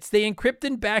 15 minutes they encrypt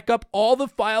and back up all the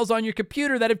files on your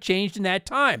computer that have changed in that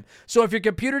time. So if your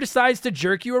computer decides to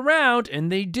jerk you around, and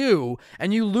they do,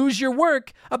 and you lose your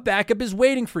work, a backup is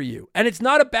waiting for you. And it's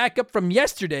not a backup from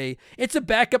yesterday, it's a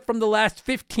backup from the last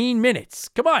 15 minutes.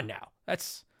 Come on now.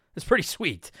 That's pretty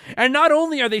sweet. And not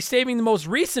only are they saving the most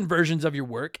recent versions of your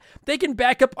work, they can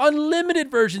back up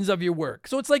unlimited versions of your work.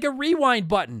 So it's like a rewind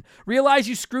button. Realize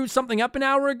you screwed something up an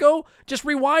hour ago? Just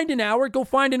rewind an hour, go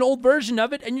find an old version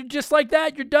of it, and you're just like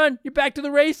that. You're done. You're back to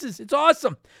the races. It's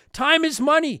awesome. Time is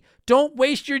money. Don't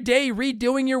waste your day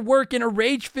redoing your work in a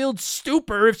rage-filled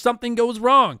stupor if something goes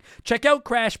wrong. Check out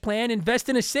CrashPlan, invest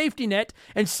in a safety net,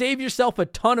 and save yourself a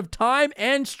ton of time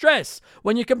and stress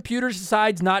when your computer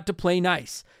decides not to play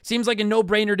nice. Seems like a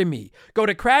no-brainer to me. Go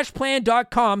to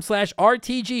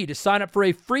crashplan.com/RTG to sign up for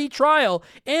a free trial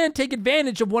and take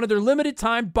advantage of one of their limited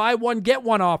time buy one, get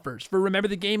one offers for Remember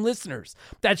the Game listeners.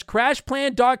 That's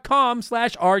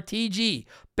crashplan.com/RTG.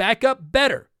 Back up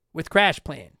better with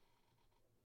CrashPlan.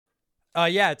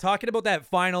 Yeah, talking about that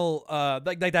final,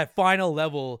 like that final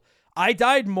level, I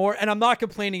died more, and I'm not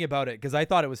complaining about it because I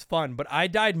thought it was fun, but I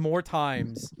died more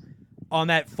times on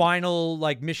that final,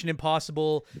 like, Mission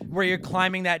Impossible where you're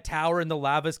climbing that tower and the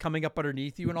lava's coming up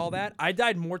underneath you and all that. I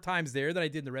died more times there than I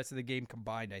did in the rest of the game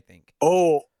combined, I think.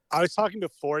 Oh, I was talking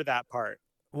before that part.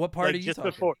 What part like are you just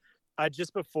talking?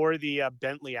 Just before the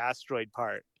Bentley asteroid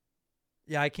part.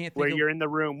 Yeah, I can't think where of... you're in the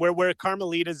room where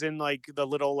Carmelita's in like the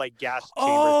little like gas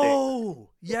chamber thing.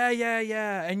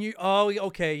 Yeah. And you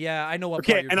okay, yeah, I know what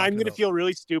part you're and I'm gonna about. Feel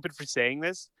really stupid for saying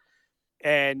this.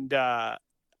 And I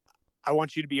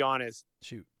want you to be honest.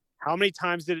 Shoot. How many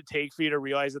times did it take for you to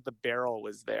realize that the barrel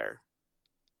was there?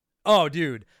 Oh,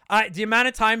 dude. The amount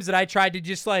of times that I tried to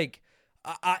just like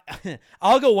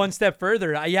I'll go one step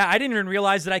further. I didn't even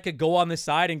realize that I could go on the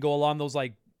side and go along those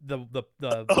like the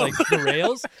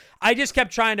rails. I just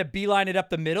kept trying to beeline it up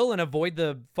the middle and avoid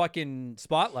the fucking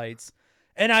spotlights.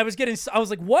 And I was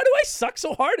like, why do I suck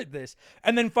so hard at this?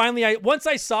 And then finally, once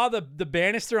I saw the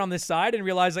banister on this side and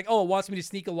realized like, oh, it wants me to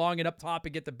sneak along and up top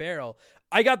and get the barrel.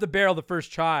 I got the barrel the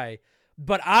first try,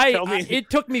 but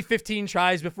it took me 15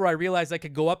 tries before I realized I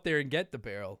could go up there and get the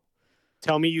barrel.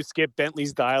 Tell me you skipped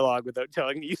Bentley's dialogue without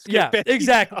telling me you skipped Bentley's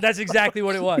exactly. dialogue. That's exactly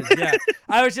what it was. Yeah.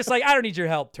 I was just like, I don't need your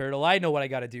help, Turtle. I know what I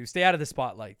got to do. Stay out of the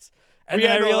spotlights. And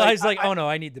then I realized oh no,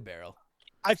 I need the barrel.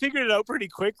 I figured it out pretty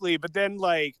quickly, but then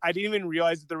like I didn't even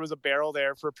realize that there was a barrel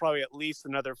there for probably at least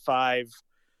another 5.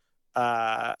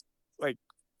 Like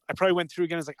I probably went through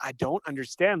again. I was like, I don't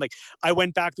understand. Like I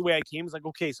went back the way I came. I was like,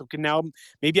 okay, so now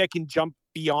maybe I can jump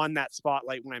beyond that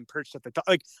spotlight when I'm perched at the top.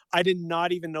 Like I did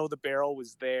not even know the barrel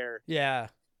was there. Yeah.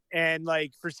 And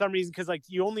like for some reason, because like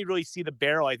you only really see the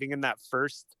barrel, I think, in that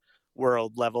first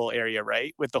world level area,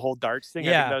 right? With the whole darts thing.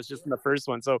 I think that was just in the first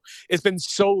one. So it's been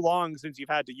so long since you've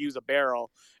had to use a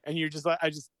barrel, and you're just like, I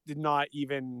just did not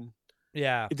even.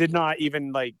 Yeah. It did not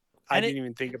even like. I didn't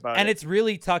even think about it. And it's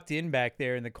really tucked in back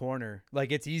there in the corner.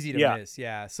 Like it's easy to miss.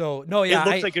 Yeah. So no, yeah. It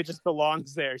looks like it just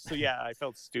belongs there. So yeah, I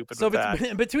felt stupid with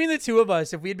that. Between the two of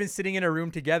us, if we had been sitting in a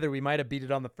room together, we might have beat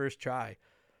it on the first try.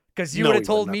 Because you would have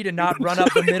told me to not run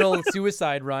up the middle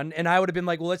suicide run, and I would have been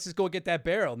like, well, let's just go get that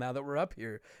barrel now that we're up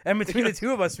here. And between the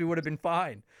two of us, we would have been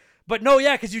fine. But no,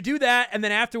 yeah, because you do that, and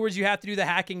then afterwards you have to do the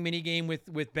hacking minigame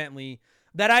with Bentley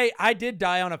that I did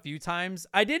die on a few times.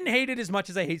 I didn't hate it as much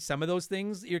as I hate some of those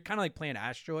things. You're kind of like playing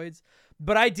asteroids.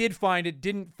 But I did find it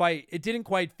didn't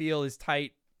quite feel as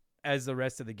tight as the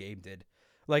rest of the game did.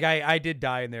 Like I did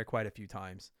die in there quite a few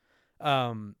times.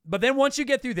 But then once you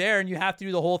get through there and you have to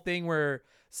do the whole thing where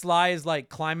Sly is like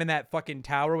climbing that fucking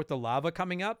tower with the lava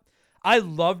coming up. I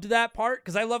loved that part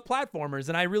because I love platformers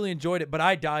and I really enjoyed it, but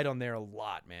I died on there a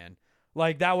lot, man.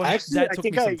 Like that one, that took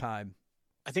me some time.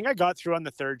 I think I got through on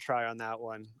the third try on that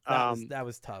one. That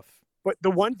was tough. But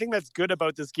the one thing that's good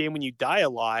about this game when you die a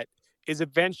lot is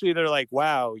eventually they're like,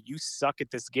 wow, you suck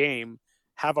at this game.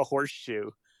 Have a horseshoe.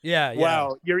 Yeah.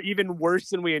 Wow, you're even worse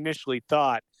than we initially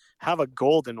thought. Have a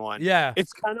golden one. Yeah.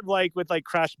 It's kind of like with like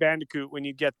Crash Bandicoot when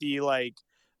you get the like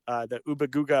the Uba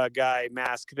Googa guy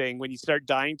mask thing when you start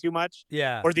dying too much.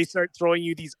 Yeah. Or they start throwing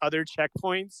you these other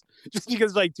checkpoints just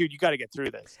because like, dude, you got to get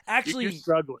through this. Actually, you're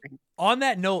struggling. On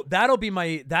that note,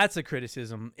 that's a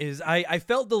criticism is I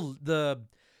felt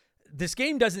this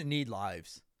game doesn't need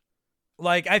lives.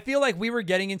 Like, I feel like we were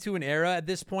getting into an era at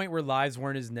this point where lives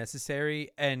weren't as necessary,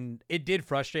 and it did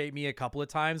frustrate me a couple of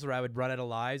times where I would run out of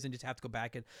lives and just have to go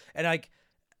back and like,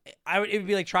 it would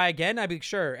be like, try again. I'd be like,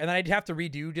 sure. And then I'd have to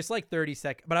redo just like 30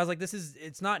 seconds. But I was like,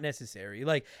 it's not necessary.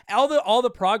 Like all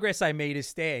the progress I made is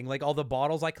staying. Like all the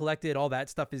bottles I collected, all that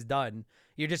stuff is done.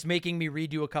 You're just making me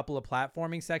redo a couple of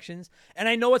platforming sections. And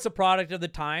I know it's a product of the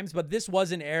times, but this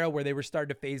was an era where they were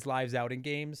starting to phase lives out in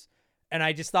games. And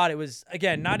I just thought it was,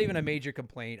 again, not even a major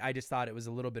complaint. I just thought it was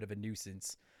a little bit of a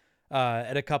nuisance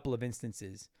at a couple of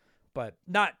instances, but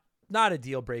not a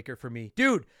deal breaker for me.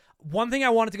 Dude, one thing I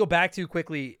wanted to go back to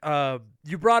quickly,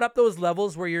 you brought up those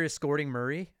levels where you're escorting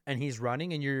Murray and he's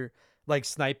running and you're like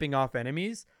sniping off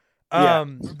enemies.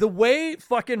 The way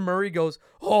fucking Murray goes,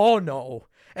 oh no,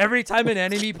 every time an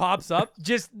enemy pops up,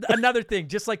 just another thing,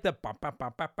 just like the bah, bah,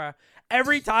 bah, bah, bah.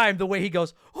 Every time the way he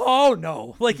goes, oh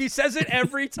no, like he says it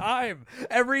every time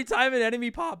an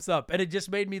enemy pops up, and it just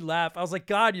made me laugh. I was like,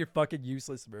 God, you're fucking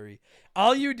useless, Murray.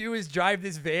 All you do is drive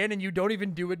this van and you don't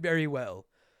even do it very well.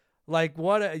 Like,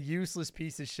 what a useless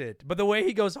piece of shit. But the way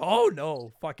he goes, oh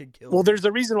no, fucking kills. Well, there's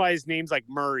a reason why his name's like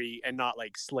Murray and not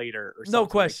like Slater or something. No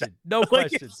question. Like no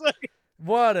question. Like...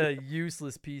 What a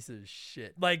useless piece of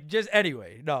shit. Like, just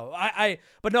anyway, no, I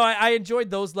enjoyed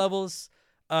those levels.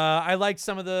 I liked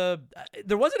some of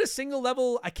there wasn't a single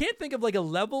level. I can't think of like a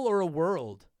level or a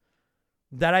world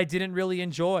that I didn't really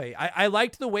enjoy. I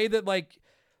liked the way that like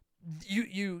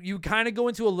you kind of go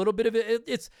into a little bit of it.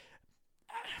 It's,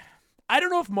 I don't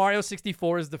know if Mario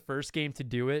 64 is the first game to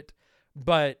do it,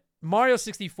 but Mario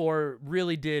 64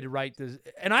 really did write this,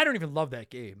 and I don't even love that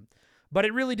game, but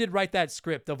it really did write that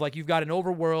script of like, you've got an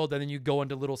overworld and then you go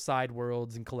into little side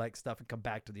worlds and collect stuff and come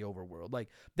back to the overworld. Like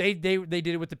they did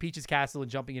it with the Peach's Castle and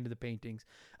jumping into the paintings.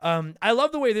 I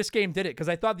love the way this game did it because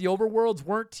I thought the overworlds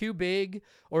weren't too big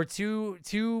or too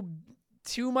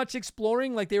much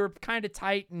exploring. Like they were kind of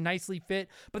tight and nicely fit,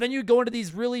 but then you go into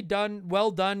these really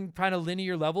well done kind of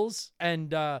linear levels.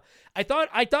 And I thought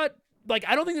like,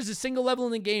 I don't think there's a single level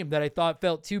in the game that I thought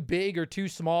felt too big or too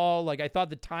small. Like I thought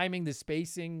the timing, the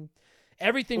spacing,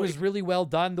 everything was really well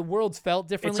done. The worlds felt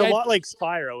differently. It's a lot like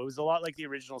Spyro. It was a lot like the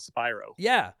original Spyro.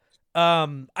 Yeah.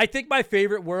 I think my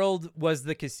favorite world was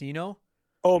the casino.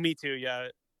 Oh, me too. Yeah.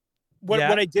 What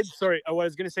I did, sorry, I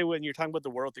was going to say when you're talking about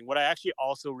the world thing, what I actually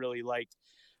also really liked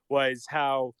was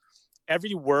how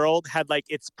every world had like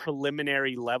its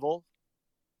preliminary level.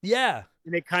 Yeah.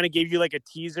 And it kind of gave you like a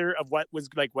teaser of what was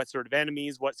like, what sort of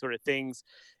enemies, what sort of things.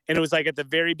 And it was like at the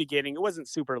very beginning, it wasn't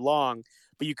super long,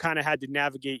 but you kind of had to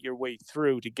navigate your way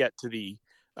through to get to the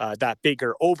that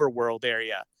bigger overworld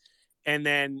area. And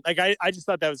then like, I just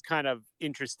thought that was kind of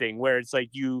interesting where it's like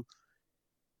you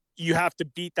have to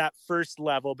beat that first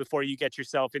level before you get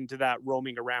yourself into that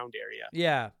roaming around area.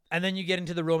 Yeah. And then you get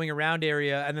into the roaming around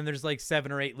area, and then there's like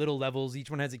 7 or 8 little levels. Each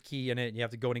one has a key in it, and you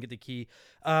have to go in and get the key.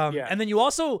 And then you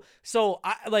also,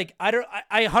 I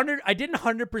didn't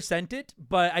 100% it,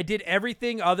 but I did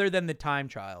everything other than the time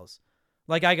trials.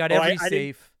 Like I got every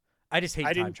safe. I just hate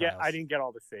time trials. I didn't get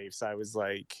all the safes. I was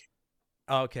like,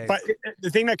 okay. But the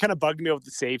thing that kind of bugged me with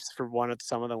the safes for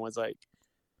some of them was like,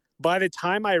 by the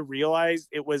time I realized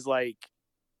it was like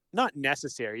not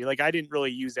necessary, like I didn't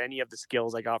really use any of the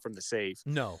skills I got from the safe.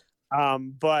 No.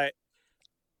 But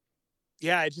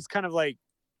yeah, it's just kind of like,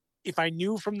 if I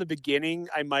knew from the beginning,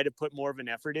 I might have put more of an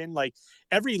effort in. Like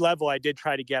every level I did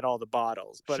try to get all the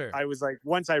bottles, but Sure. I was like,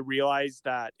 once I realized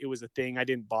that it was a thing, I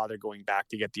didn't bother going back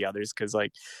to get the others. Cause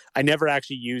like I never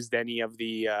actually used any of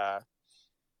the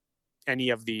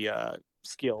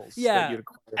skills that you'd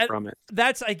acquire from it.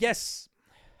 That's, I guess,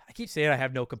 I keep saying I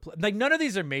have no complaint. Like none of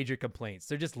these are major complaints.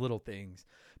 They're just little things.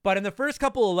 But in the first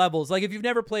couple of levels, like if you've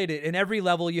never played it, in every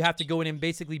level you have to go in and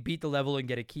basically beat the level and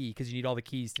get a key because you need all the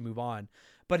keys to move on.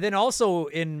 But then also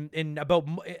in about,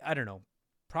 I don't know,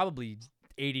 probably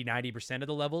 80-90% of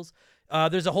the levels,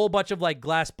 there's a whole bunch of like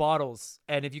glass bottles.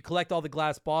 And if you collect all the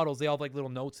glass bottles, they all have like little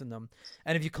notes in them.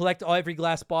 And if you collect every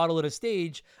glass bottle at a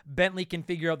stage, Bentley can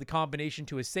figure out the combination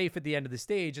to a safe at the end of the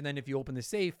stage. And then if you open the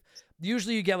safe,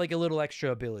 usually you get like a little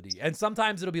extra ability. And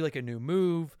sometimes it'll be like a new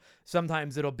move.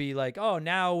 Sometimes it'll be like, oh,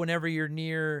 now whenever you're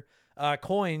near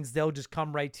coins, they'll just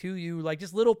come right to you. Like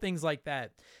just little things like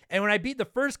that. And when I beat the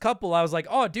first couple, I was like,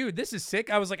 oh, dude, this is sick.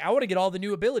 I was like, I want to get all the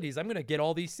new abilities. I'm going to get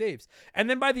all these saves. And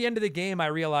then by the end of the game, I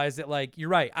realized that, like, you're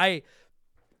right.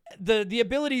 The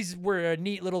abilities were a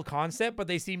neat little concept, but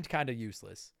they seemed kind of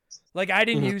useless. Like, I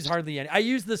didn't use hardly any. I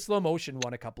used the slow motion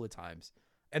one a couple of times,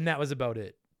 and that was about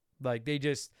it. Like,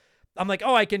 I'm like,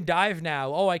 oh, I can dive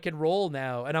now. Oh, I can roll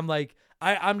now. And I'm like,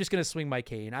 I'm just going to swing my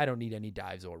cane. I don't need any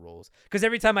dives or rolls. Because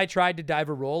every time I tried to dive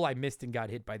or roll, I missed and got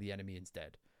hit by the enemy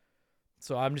instead.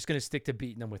 So I'm just going to stick to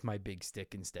beating them with my big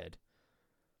stick instead.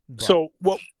 But. So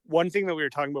one thing that we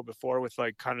were talking about before with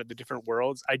like kind of the different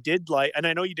worlds, I did like, and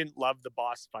I know you didn't love the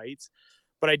boss fights,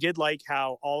 but I did like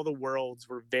how all the worlds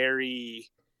were very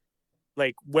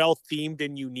like well themed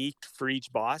and unique for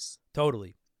each boss.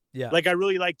 Totally. Yeah. Like I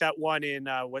really liked that one in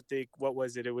what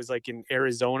was it? It was like in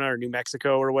Arizona or New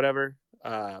Mexico or whatever.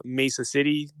 Mesa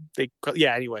City.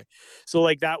 Anyway. So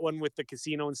like that one with the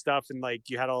casino and stuff, and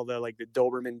like you had all the like the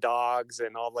Doberman dogs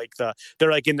and all like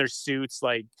they're like in their suits,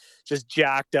 like just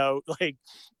jacked out, like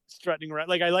strutting around.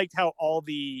 Like I liked how all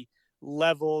the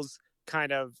levels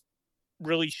kind of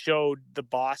really showed the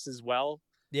boss as well.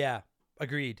 Yeah.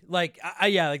 Agreed. Like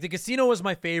like the casino was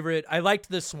my favorite. I liked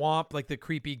the swamp, like the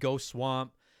creepy ghost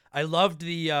swamp. I loved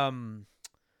the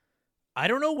I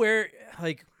don't know where,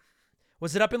 like,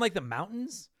 was it up in like the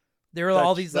mountains? There were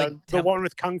all these like the one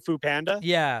with Kung Fu Panda.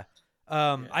 Yeah.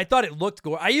 I thought it looked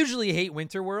gorgeous. I usually hate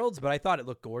winter worlds, but I thought it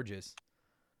looked gorgeous.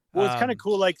 Well, it's kind of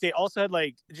cool. Like they also had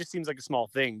like, it just seems like a small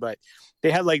thing, but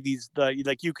they had like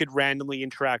like you could randomly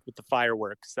interact with the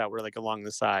fireworks that were like along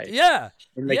the side. Yeah.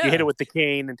 And like you hit it with the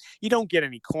cane and you don't get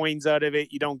any coins out of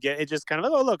it. You don't get, it just kind of,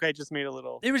 oh, look, I just made a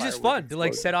little. It was just fun to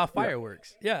like set off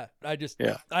fireworks. Yeah.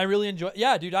 I really enjoy.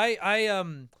 Yeah, dude.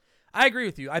 I agree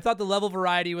with you. I thought the level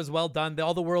variety was well done.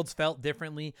 All the worlds felt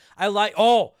differently. I like,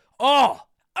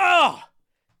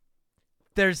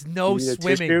 there's no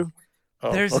swimming.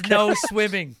 There's no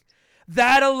swimming.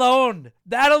 That alone,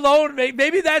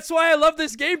 maybe that's why I love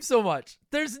this game so much.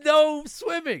 There's no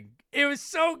swimming. It was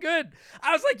so good.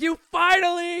 I was like, you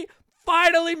finally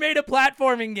made a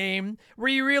platforming game where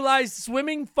you realize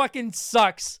swimming fucking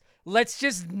sucks. Let's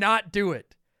just not do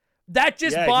it. That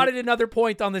just bought it another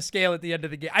point on the scale at the end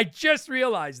of the game. I just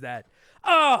realized that.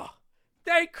 Oh,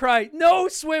 thank Christ. No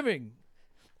swimming.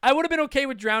 I would have been okay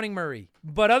with drowning Murray,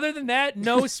 but other than that,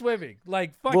 no swimming.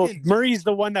 Like fucking. Well, Murray's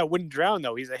the one that wouldn't drown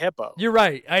though. He's a hippo. You're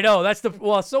right. I know. That's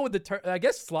so would I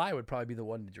guess Sly would probably be the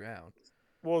one to drown.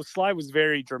 Well, Sly was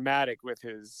very dramatic with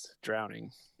his drowning.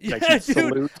 Like, yeah,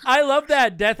 dude. I love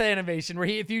that death animation where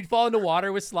if you fall into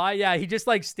water with Sly, he just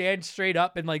like stands straight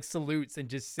up and like salutes and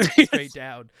just sits straight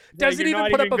down. Doesn't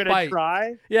even put up a fight.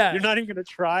 Try? Yeah, you're not even gonna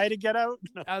try to get out.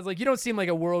 No. I was like, you don't seem like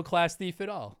a world-class thief at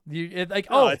all.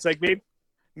 It's like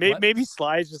maybe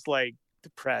Sly's just like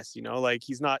depressed, you know, like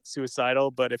he's not suicidal,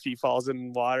 but if he falls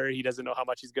in water, he doesn't know how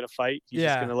much he's gonna fight. He's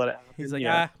just gonna let it happen. He's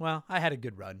like, well, I had a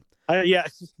good run. Yeah.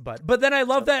 But then I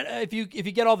love that if you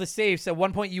get all the saves, at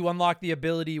one point you unlock the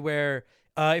ability where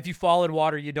if you fall in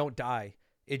water, you don't die.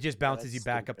 It just bounces you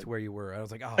back up to where you were. I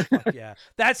was like, oh fuck yeah.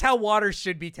 That's how water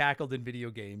should be tackled in video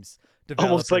games.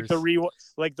 Almost like the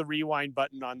rewind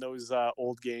button on those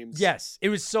old games. Yes, it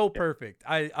was so perfect.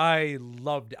 I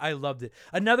loved it.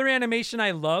 Another animation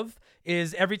I love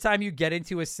is every time you get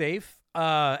into a safe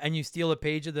and you steal a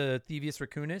page of the Thievius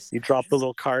Raccoonus, you drop the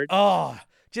little card. Oh,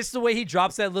 just the way he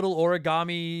drops that little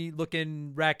origami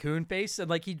looking raccoon face, and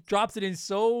like he drops it in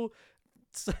so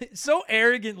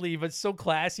arrogantly but so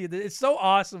classy. It's so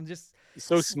awesome. Just He's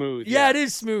so smooth. Yeah, it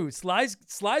is smooth.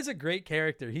 Sly's a great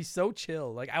character. He's so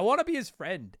chill. Like, I want to be his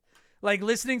friend. Like,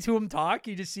 listening to him talk,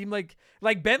 he just seemed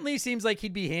like Bentley seems like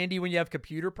he'd be handy when you have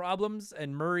computer problems,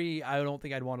 and Murray, I don't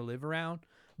think I'd want to live around.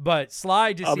 But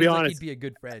Sly just seems like he'd be a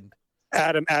good friend.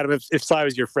 Adam, if Sly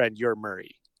was your friend, you're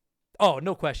Murray. Oh,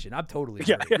 no question. I'm totally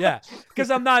Murray. Yeah.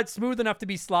 Because I'm not smooth enough to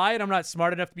be Sly, and I'm not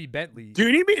smart enough to be Bentley. Do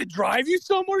you need me to drive you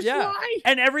somewhere, Sly?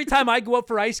 And every time I go out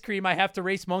for ice cream, I have to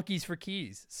race monkeys for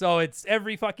keys. So it's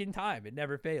every fucking time. It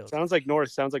never fails. Sounds like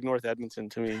North Edmonton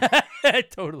to me.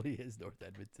 It totally is North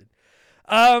Edmonton.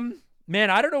 Man,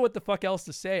 I don't know what the fuck else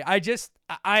to say. I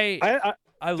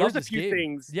love this game.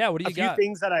 Things. Yeah, what do you got? A few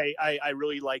things that I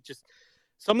really like. Just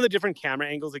some of the different camera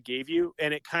angles it gave you,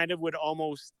 and it kind of would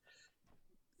almost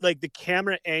like the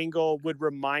camera angle would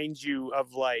remind you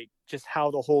of like just how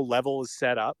the whole level is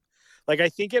set up. Like I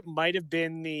think it might have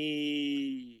been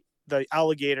the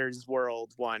Alligators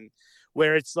World one,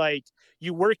 where it's like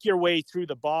you work your way through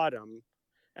the bottom,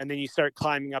 and then you start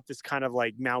climbing up this kind of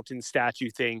like mountain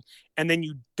statue thing, and then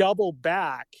you double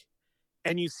back,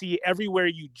 and you see everywhere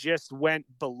you just went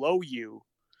below you.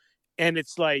 And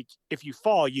it's like, if you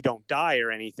fall, you don't die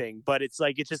or anything, but it's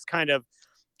like, it just kind of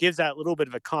gives that little bit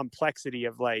of a complexity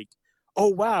of like, oh,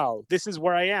 wow, this is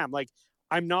where I am. Like,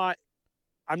 I'm not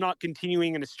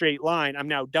continuing in a straight line. I'm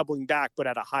now doubling back, but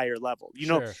at a higher level, you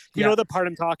know the part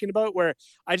I'm talking about, where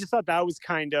I just thought that was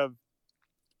kind of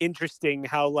interesting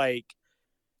how like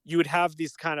you would have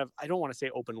these kind of, I don't want to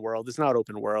say open world. It's not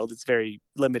open world. It's very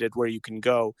limited where you can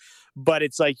go, but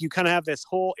it's like, you kind of have this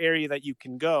whole area that you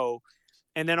can go.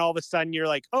 And then all of a sudden you're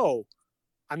like, oh,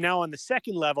 I'm now on the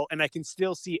second level and I can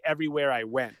still see everywhere I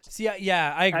went. See,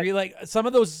 yeah, I agree. Like some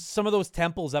of those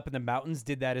temples up in the mountains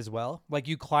did that as well. Like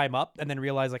you climb up and then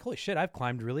realize like, holy shit, I've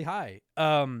climbed really high.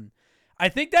 I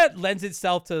think that lends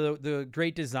itself to the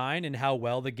great design and how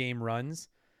well the game runs.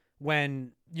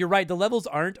 When you're right, the levels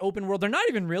aren't open world. There's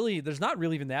not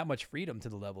really even that much freedom to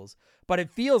the levels, but it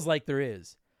feels like there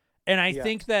is. And I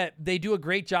think that they do a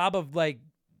great job of like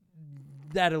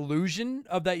that illusion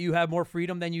of that you have more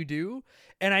freedom than you do.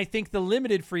 And I think the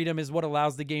limited freedom is what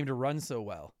allows the game to run so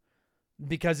well,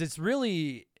 because it's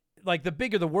really like the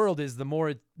bigger the world is, the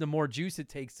more juice it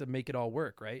takes to make it all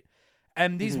work. Right.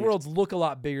 And these worlds look a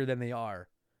lot bigger than they are.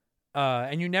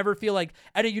 And you never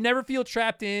feel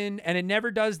trapped in, and it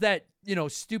never does that,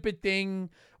 stupid thing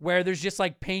where there's just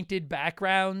like painted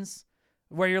backgrounds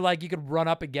where you're like, you could run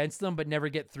up against them, but never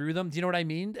get through them. Do you know what I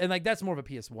mean? And like, that's more of a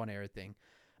PS1 era thing.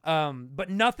 But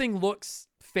nothing looks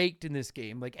faked in this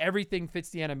game. Like everything fits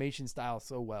the animation style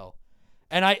so well.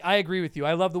 And I agree with you.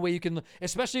 I love the way you can,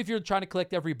 especially if you're trying to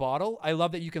collect every bottle. I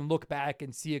love that you can look back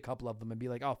and see a couple of them and be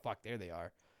like, oh fuck, there they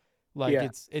are. Like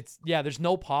it's there's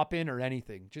no pop in or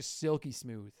anything, just silky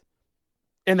smooth.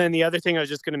 And then the other thing I was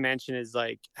just going to mention is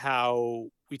like how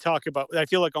we talk about, I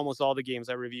feel like almost all the games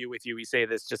I review with you, we say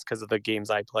this just because of the games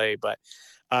I play, but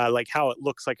like how it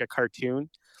looks like a cartoon.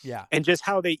 Yeah. And just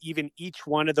how they each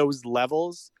one of those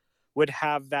levels would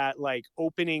have that like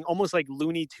opening, almost like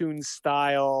Looney Tunes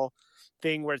style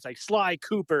thing where it's like Sly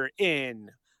Cooper in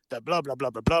the blah, blah, blah,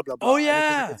 blah, blah, blah. Oh,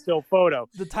 yeah. It's a still photo.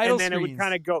 The title screen. And then it would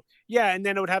kind of go, and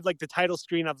then it would have like the title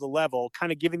screen of the level,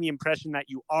 kind of giving the impression that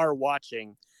you are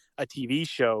watching a TV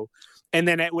show. And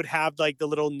then it would have like the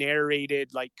little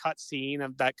narrated like cut scene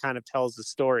of that kind of tells the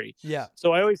story. Yeah.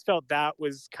 So I always felt that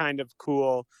was kind of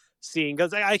cool seeing,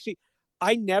 because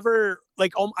I never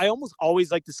like, I almost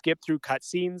always like to skip through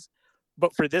cutscenes,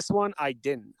 but for this one, I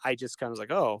didn't. I just kind of was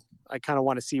like, oh, I kind of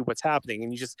want to see what's happening.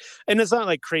 And it's not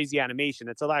like crazy animation.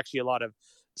 It's actually a lot of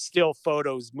still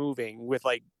photos moving with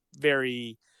like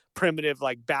very primitive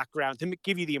like background to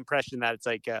give you the impression that it's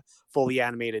like a fully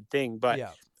animated thing. But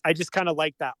I just kind of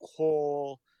like that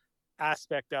whole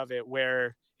aspect of it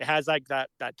where it has like that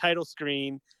title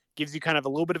screen, gives you kind of a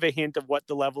little bit of a hint of what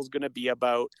the level's going to be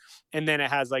about. And then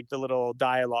it has like the little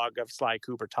dialogue of Sly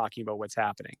Cooper talking about what's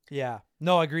happening. Yeah,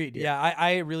 no, agreed. Yeah.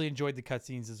 I really enjoyed the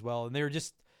cutscenes as well. And they were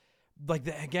just like,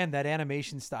 again, that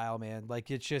animation style, man.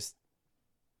 Like it's just,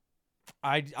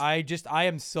 I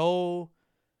am so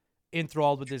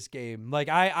enthralled with this game. Like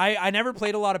I never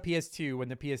played a lot of PS2 when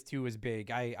the PS2 was big.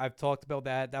 I've talked about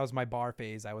that. That was my bar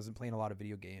phase. I wasn't playing a lot of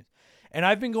video games. And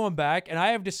I've been going back, and I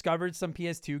have discovered some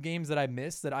PS2 games that I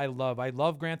missed that I love. I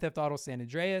love Grand Theft Auto San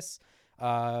Andreas.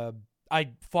 I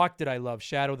love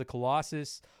Shadow of the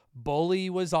Colossus. Bully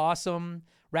was awesome.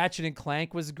 Ratchet and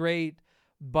Clank was great.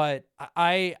 But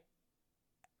I'd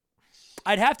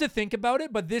have to think about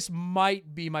it, but this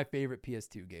might be my favorite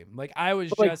PS2 game. Like I was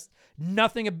just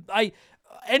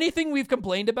anything we've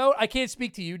complained about, I can't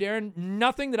speak to you, Darren.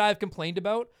 Nothing that I've complained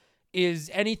about is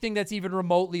anything that's even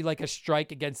remotely like a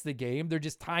strike against the game. They're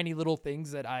just tiny little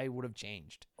things that I would have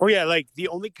changed. Oh yeah, like the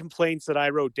only complaints that I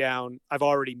wrote down, I've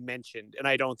already mentioned, and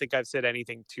I don't think I've said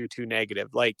anything too negative.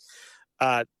 Like,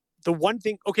 the one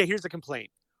thing. Okay, here's a complaint.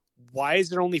 Why is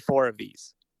there only 4 of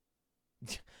these?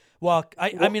 Well,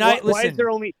 listen. Why is there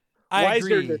only? Why is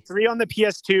agree. there 3 on the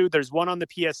PS2? There's 1 on the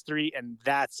PS3, and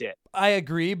that's it. I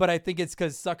agree, but I think it's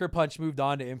because Sucker Punch moved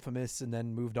on to Infamous and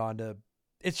then moved on to.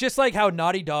 It's just like how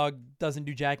Naughty Dog doesn't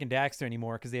do Jak and Daxter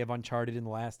anymore because they have Uncharted and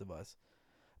The Last of Us.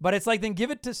 But it's like, then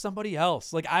give it to somebody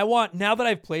else. Like, now that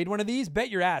I've played one of these, bet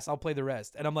your ass I'll play the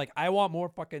rest. And I'm like, I want more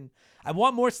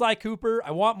Sly Cooper. I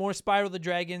want more Spyro the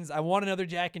Dragons. I want another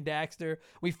Jak and Daxter.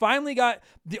 We finally got,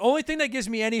 the only thing that gives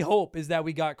me any hope is that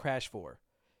we got Crash 4.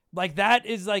 Like, that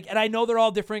is like, and I know they're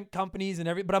all different companies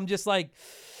and but I'm just like,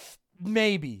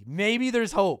 maybe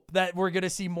there's hope that we're going to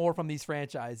see more from these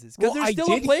franchises. Because there's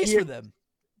still a place for them.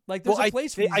 Like, there's a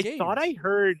place for these games. I thought I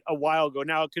heard a while ago.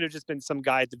 Now, it could have just been some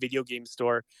guy at the video game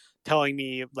store telling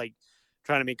me, like,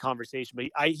 trying to make conversation. But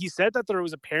he said that there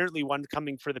was apparently one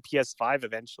coming for the PS5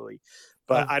 eventually.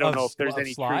 But I don't know if there's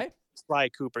any truth. Sly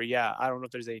Cooper, yeah. I don't know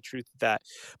if there's any truth to that.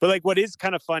 But, like, what is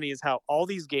kind of funny is how all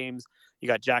these games, you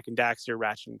got Jak and Daxter,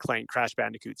 Ratchet and Clank, Crash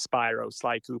Bandicoot, Spyro,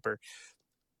 Sly Cooper.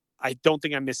 I don't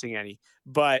think I'm missing any.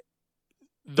 But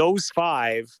those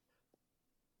 5,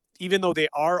 even though they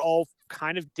are all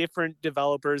kind of different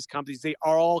developers, companies, they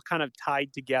are all kind of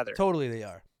tied together. Totally they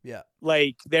are. Yeah.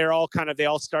 Like they all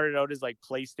started out as like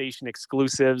PlayStation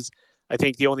exclusives. I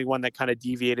think the only one that kind of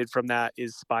deviated from that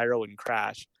is Spyro and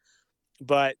Crash.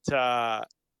 But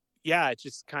yeah, it's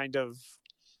just kind of,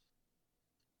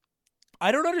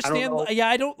 I don't understand.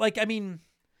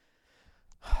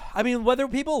 I mean, whether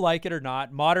people like it or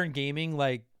not, modern gaming,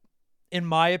 like, in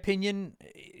my opinion,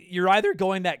 you're either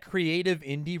going that creative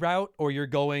indie route or you're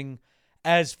going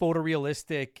as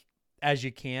photorealistic as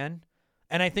you can.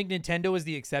 And I think Nintendo is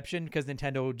the exception because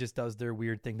Nintendo just does their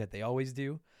weird thing that they always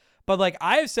do. But like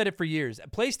I have said it for years,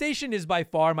 PlayStation is by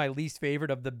far my least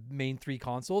favorite of the main 3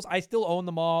 consoles. I still own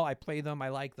them all. I play them. I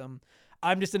like them.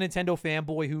 I'm just a Nintendo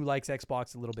fanboy who likes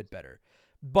Xbox a little bit better.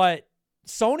 But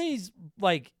Sony's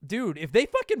like, dude, if they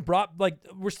fucking brought, like,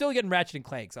 we're still getting Ratchet and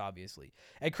Clanks, obviously.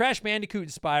 And Crash Bandicoot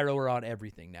and Spyro are on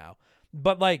everything now.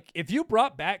 But, like, if you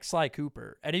brought back Sly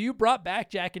Cooper and if you brought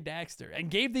back Jak and Daxter and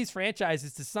gave these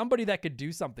franchises to somebody that could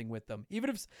do something with them,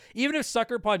 even if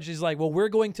Sucker Punch is like, well, we're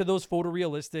going to those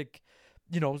photorealistic,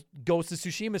 Ghost of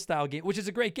Tsushima style game, which is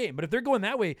a great game. But if they're going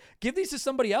that way, give these to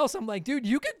somebody else. I'm like, dude,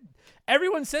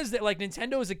 everyone says that like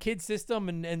Nintendo is a kid system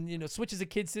and Switch is a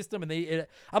kid system. And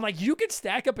I'm like, you could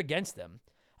stack up against them.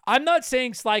 I'm not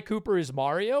saying Sly Cooper is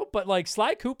Mario, but like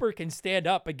Sly Cooper can stand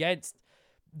up against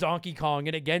Donkey Kong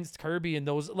and against Kirby and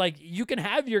those, like, you can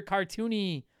have your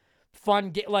cartoony fun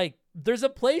game. Like, there's a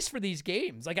place for these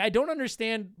games. Like, I don't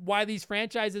understand why these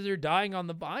franchises are dying on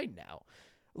the vine now.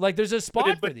 Like, there's a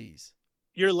spot for these.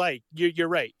 You're right.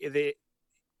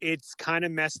 It's kind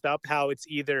of messed up how it's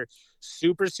either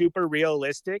super, super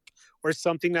realistic or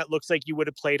something that looks like you would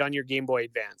have played on your Game Boy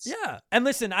Advance. Yeah. And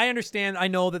listen, I understand. I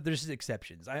know that there's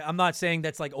exceptions. I'm not saying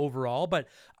that's like overall, but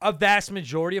a vast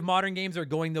majority of modern games are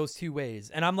going those 2 ways.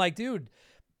 And I'm like, dude,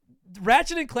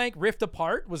 Ratchet and Clank Rift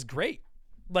Apart was great.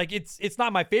 Like, it's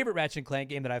not my favorite Ratchet and Clank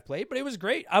game that I've played, but it was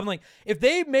great. I'm like, if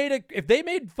they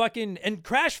made fucking, and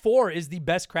Crash 4 is the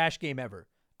best Crash game ever.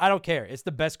 I don't care. It's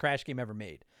the best Crash game ever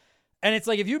made. And it's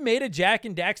like, if you made a Jak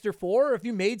and Daxter 4, or if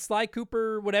you made Sly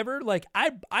Cooper, whatever, like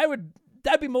that'd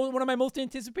be one of my most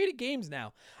anticipated games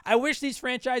now. I wish these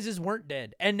franchises weren't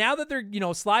dead. And now that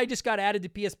they're, Sly just got added to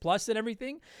PS Plus and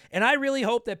everything. And I really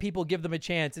hope that people give them a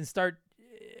chance and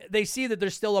they see that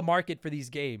there's still a market for these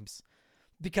games.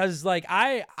 Because like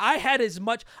I had as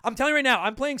much, I'm telling you right now,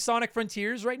 I'm playing Sonic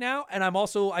Frontiers right now. And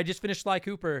I just finished Sly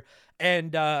Cooper,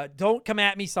 and don't come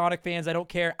at me, Sonic fans. I don't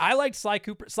care. I like Sly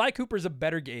Cooper. Sly Cooper is a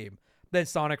better game than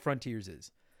Sonic Frontiers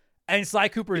is. And Sly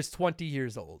Cooper is 20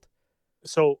 years old.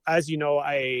 So as you know,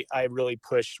 I really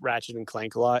push Ratchet and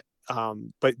Clank a lot.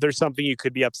 But there's something you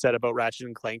could be upset about Ratchet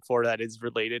and Clank for that is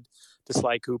related to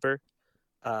Sly Cooper.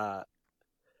 The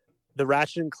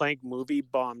Ratchet and Clank movie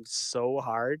bombed so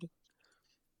hard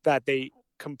that they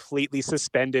completely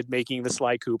suspended making the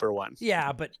Sly Cooper one.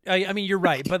 Yeah, but I mean, you're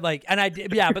right. But like,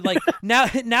 but like now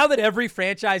that every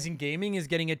franchise in gaming is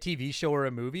getting a TV show or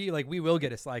a movie, like we will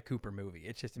get a Sly Cooper movie.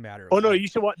 It's just a matter of. Oh no, you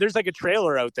should watch. There's like a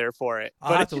trailer out there for it.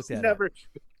 I'll have to look that up.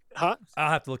 Huh?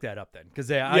 I'll have to look that up then, because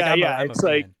it's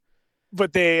like,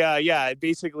 but they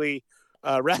basically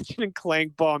Ratchet and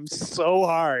Clank bombed so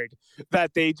hard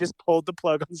that they just pulled the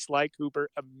plug on Sly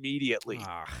Cooper immediately.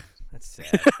 That's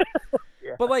sad.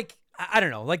 Yeah. But like, I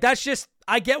don't know. Like, that's just,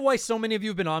 I get why so many of you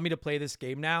have been on me to play this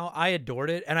game now. I adored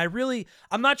it. And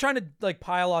I'm not trying to like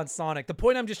pile on Sonic. The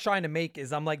point I'm just trying to make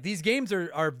is I'm like, these games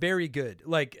are very good.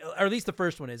 Like, or at least the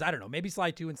first one is. I don't know. Maybe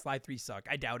Sly 2 and Sly 3 suck.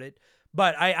 I doubt it.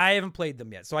 But I haven't played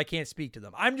them yet, so I can't speak to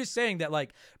them. I'm just saying that,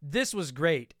 like, this was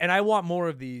great, and I want more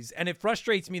of these. And it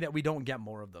frustrates me that we don't get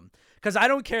more of them. Because I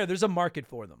don't care. There's a market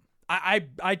for them.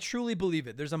 I truly believe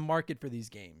it. There's a market for these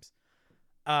games.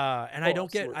 And I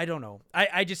don't know.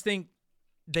 I just think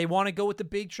they want to go with the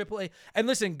big AAA. And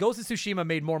listen, Ghost of Tsushima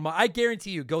made more money. I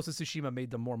guarantee you Ghost of Tsushima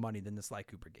made them more money than the Sly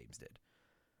Cooper games did.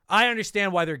 I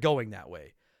understand why they're going that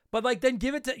way. But like, then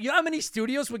give it to, you know how many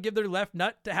studios would give their left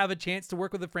nut to have a chance to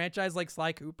work with a franchise like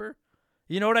Sly Cooper?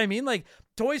 You know what I mean? Like,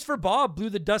 Toys for Bob blew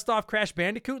the dust off Crash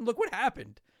Bandicoot, and look what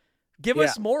happened. Give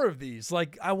us more of these.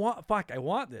 Like, I want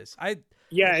this.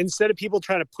 Instead of people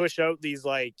trying to push out these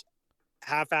like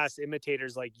half-ass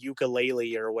imitators like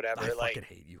Ukulele or whatever. I like, fucking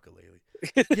hate Ukulele.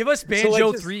 Give us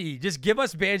Banjo 3. Just give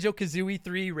us Banjo-Kazooie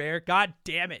 3 Rare. God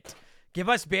damn it. Give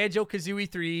us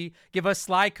Banjo-Kazooie 3, give us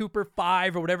Sly Cooper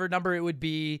 5 or whatever number it would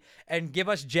be, and give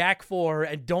us Jak 4,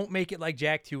 and don't make it like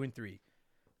Jak 2 and 3.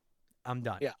 I'm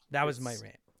done. Yeah, that was my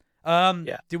rant.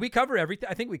 Did we cover everything?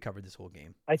 I think we covered this whole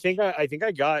game. I think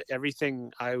I got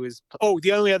everything I was... Oh,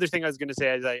 the only other thing I was going to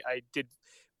say is I did,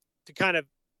 to kind of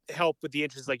help with the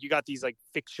interest, like, you got these like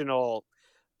fictional,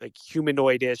 like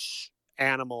humanoid-ish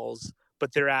animals,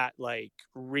 but they're at like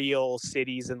real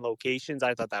cities and locations.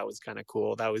 I thought that was kind of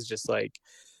cool. That was just like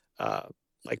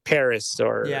Paris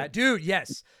or... Yeah, dude,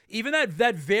 yes. Even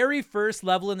that very first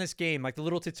level in this game, like the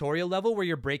little tutorial level where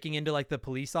you're breaking into like the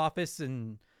police office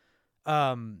and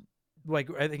like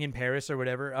I think in Paris or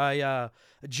whatever.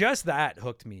 Just that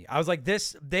hooked me. I was like,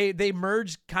 this, they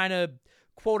merged kind of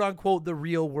quote unquote the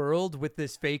real world with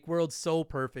this fake world so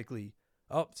perfectly.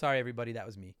 Oh, sorry everybody, that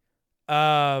was me.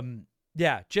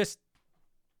 Yeah, just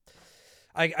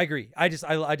I agree. I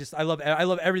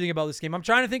love everything about this game. I'm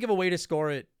trying to think of a way to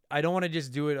score it. I don't want to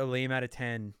just do it a lame out of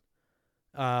 10.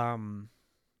 And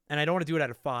I don't want to do it out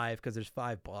of 5 because there's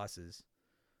 5 bosses.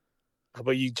 How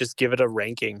about you just give it a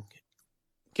ranking?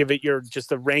 Give it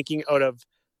just a ranking out of,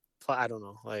 I don't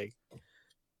know, like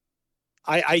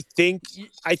I think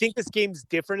this game's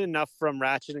different enough from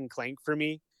Ratchet and Clank for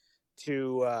me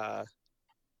to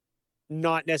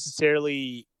not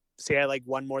necessarily say I like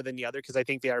one more than the other, because I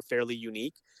think they are fairly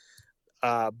unique.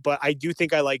 But I do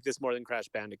think I like this more than Crash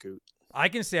Bandicoot. I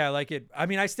can say I like it. I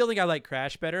mean, I still think I like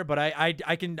Crash better, but I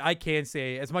can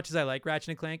say as much as I like Ratchet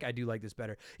and Clank, I do like this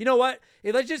better. You know what?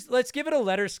 Let's give it a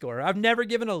letter score. I've never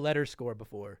given a letter score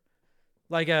before.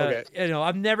 Like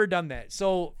I've never done that.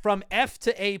 So from F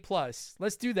to A+,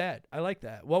 let's do that. I like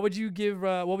that. What would you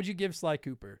give Sly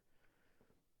Cooper?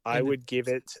 I would give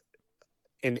it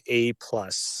an A+.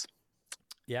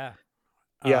 Yeah.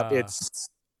 It's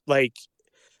like,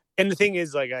 and the thing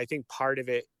is, like, I think part of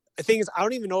it, the thing is, I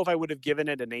don't even know if I would have given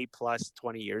it an A+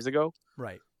 20 years ago.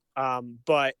 Right.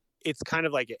 But it's kind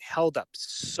of like it held up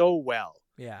so well.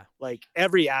 Yeah. Like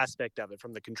every aspect of it,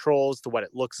 from the controls to what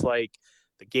it looks like,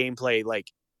 the gameplay, like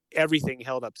everything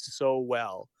held up so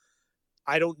well.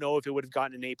 I don't know if it would have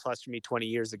gotten an A+ for me 20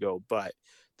 years ago, but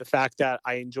the fact that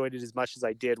I enjoyed it as much as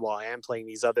I did while I am playing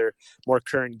these other more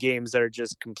current games that are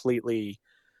just completely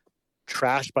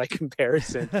trash by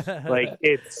comparison. Like,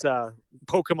 it's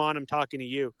Pokemon, I'm talking to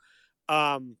you.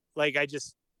 Like, I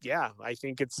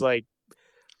think it's like,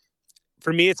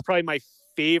 for me, it's probably my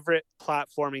favorite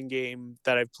platforming game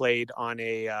that I've played on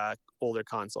a older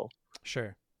console.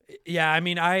 Sure. Yeah, I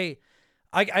mean, I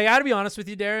gotta be honest with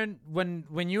you, Darren.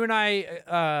 When you and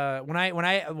I,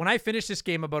 when I finished this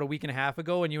game about a week and a half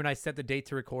ago, and you and I set the date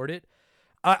to record it,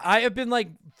 I have been like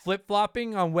flip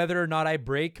flopping on whether or not I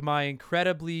break my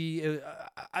incredibly,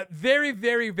 very,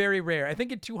 very, very rare. I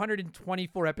think in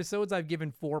 224 episodes, I've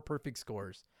given 4 perfect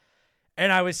scores,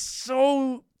 and I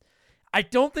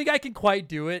don't think I can quite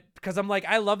do it because I'm like,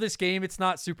 I love this game. It's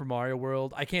not Super Mario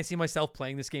World. I can't see myself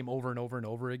playing this game over and over and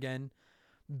over again.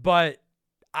 But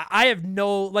I have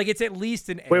no, like, it's at least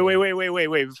an A.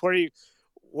 Wait. Before you,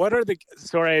 what are the,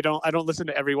 sorry, I don't listen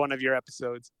to every one of your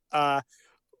episodes.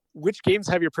 Which games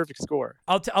have your perfect score?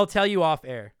 I'll tell you off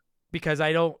air because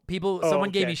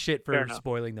someone gave me shit for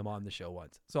spoiling them on the show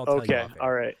once. So I'll tell you off air.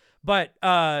 All right. But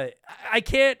I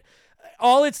can't,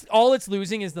 all it's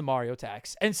losing is the Mario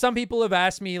tax. And some people have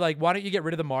asked me, like, why don't you get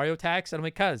rid of the Mario tax? And I'm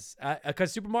like, cause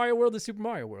Super Mario World is Super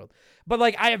Mario World. But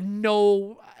like,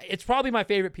 it's probably my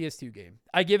favorite PS2 game.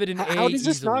 I give it an A. How does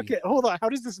this easily. How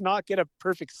does this not get a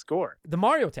perfect score? The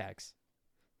Mario tax.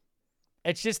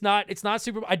 It's just not, it's not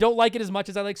super, I don't like it as much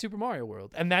as I like Super Mario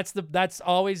World. And that's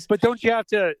always. But don't you have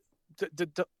to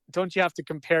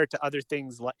compare it to other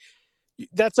things? Like,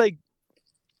 That's like,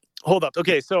 hold up.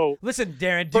 Okay, so listen,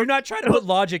 Darren, do not try to put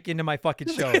logic into my fucking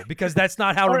show because that's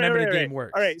not how Remember the Game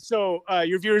works. All right, so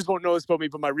your viewers won't know this about me,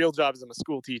 but my real job is I'm a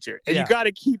school teacher, and Yeah. you got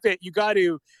to keep it.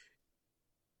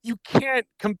 You can't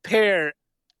compare.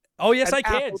 Oh yes, an I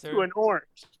can. apple Sir. to an orange.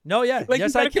 No, yeah, Like,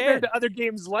 yes, you I gotta compare can. to other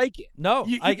games like it. No,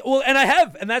 and I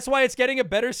have, and that's why it's getting a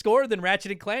better score than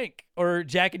Ratchet and Clank or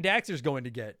Jack and Daxter's going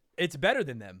to get. It's better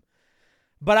than them.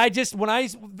 But I just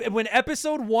when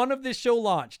episode 1 of this show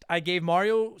launched, I gave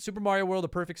Super Mario World a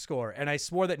perfect score, and I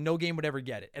swore that no game would ever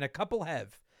get it, and a couple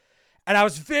have, and I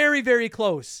was very, very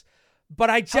close. But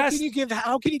I just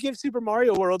how can you give Super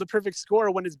Mario World a perfect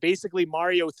score when it's basically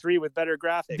Mario 3 with better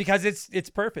graphics? Because it's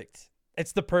perfect.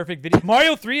 It's the perfect video.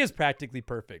 Mario 3 is practically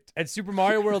perfect, and Super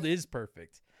Mario World is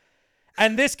perfect.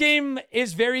 And this game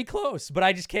is very close, but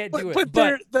I just can't do it.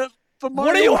 But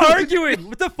what are you arguing?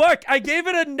 What the fuck? I gave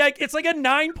it it's like a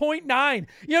 9.9.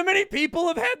 You know how many people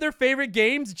have had their favorite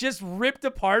games just ripped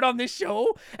apart on this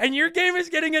show? And your game is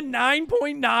getting a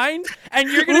 9.9? And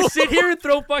you're going to sit here and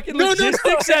throw fucking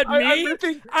logistics at me?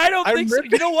 I don't think so.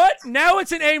 You know what? Now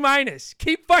it's an A-.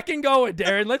 Keep fucking going,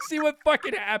 Darren. Let's see what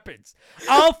fucking happens.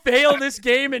 I'll fail this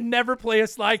game and never play a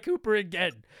Sly Cooper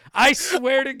again. I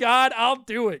swear to God, I'll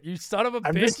do it. You son of a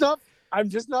bitch. I'm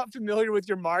just not familiar with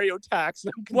your Mario tax.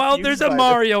 Well, there's a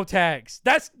Mario tax.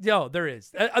 There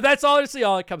is. That's honestly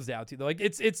all it comes down to, though. Like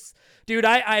it's, dude.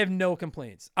 I have no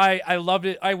complaints. I loved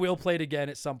it. I will play it again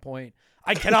at some point.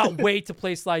 I cannot wait to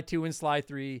play Sly 2 and Sly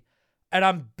 3, and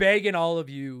I'm begging all of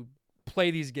you,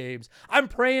 play these games. I'm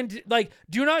praying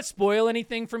do not spoil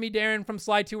anything for me, Darren, from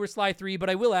Sly 2 or Sly 3, but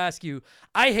I will ask you,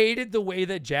 I hated the way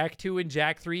that Jak 2 and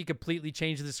Jak 3 completely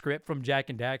changed the script from Jak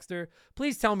and Daxter.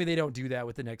 Please tell me they don't do that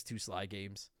with the next 2 Sly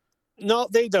games. No,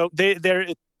 they don't.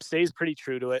 It stays pretty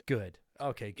true to it. Good.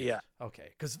 Okay, good. Yeah.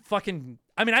 Okay. Cuz fucking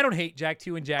I mean, I don't hate Jak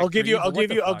 2 and Jak 3.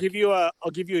 I'll give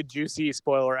you a juicy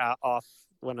spoiler off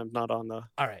when I'm not on the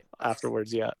all right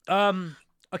afterwards. Yeah.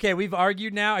 Okay, we've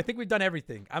argued now. I think we've done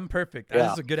everything. I'm perfect. Yeah.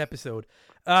 This is a good episode.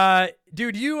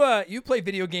 Dude, you play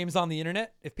video games on the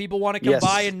internet. If people want to come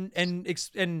by and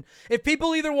if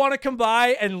people either want to come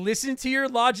by and listen to your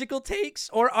logical takes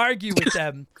or argue with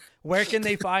them, where can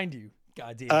they find you?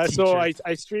 Goddamn. So I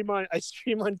stream on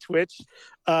Twitch.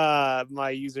 My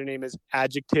username is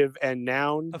adjective and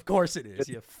noun. Of course it is.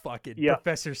 You fucking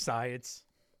Professor Science.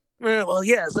 Well,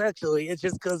 yes, actually, it's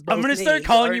just because I'm gonna start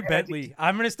calling you Bentley.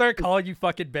 I'm gonna start calling you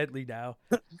fucking Bentley now.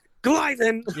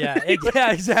 Glyven. Yeah,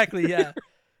 exactly. Yeah.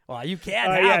 Well, you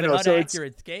can't have an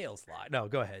inaccurate scale slot. No,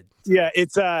 go ahead. Yeah,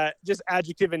 it's just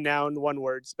adjective and noun, one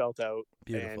word spelt out.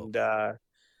 Beautiful. And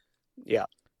yeah.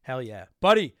 Hell yeah,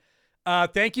 buddy.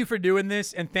 Thank you for doing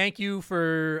this, and thank you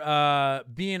for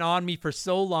being on me for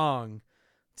so long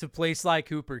to play Sly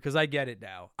Cooper, because I get it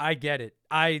now. I get it.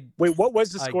 Wait, what was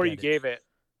the score you gave it?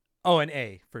 Oh, an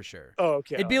A for sure. Oh,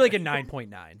 okay. It'd be like a 9.9.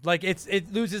 Like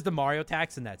it loses the Mario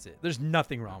tax, and that's it. There's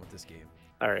nothing wrong with this game.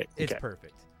 All right. It's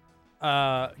perfect.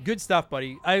 Good stuff,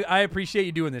 buddy. I appreciate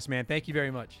you doing this, man. Thank you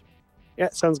very much. Yeah,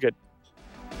 sounds good.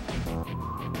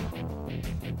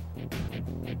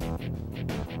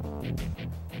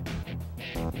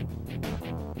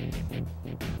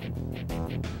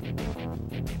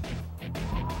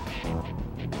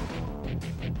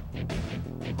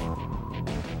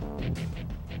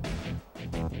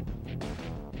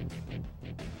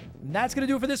 And that's going to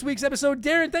do it for this week's episode.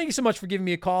 Darren, thank you so much for giving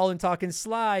me a call and talking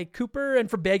Sly Cooper and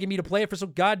for begging me to play it for so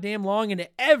goddamn long. And to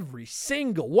every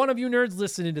single one of you nerds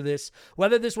listening to this,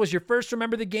 whether this was your first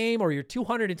Remember the Game or your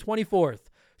 224th,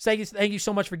 thank you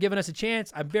so much for giving us a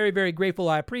chance. I'm very, very grateful.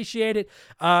 I appreciate it.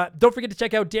 Don't forget to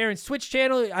check out Darren's Twitch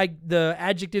channel. The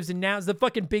adjectives and nouns, the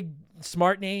fucking big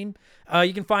smart name.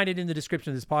 You can find it in the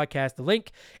description of this podcast, the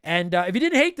link. And if you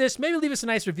didn't hate this, maybe leave us a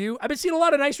nice review. I've been seeing a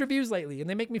lot of nice reviews lately, and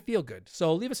they make me feel good.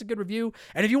 So leave us a good review.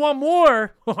 And if you want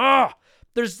more,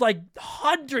 there's like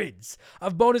hundreds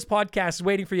of bonus podcasts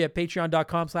waiting for you at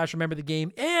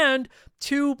patreon.com/rememberthegame and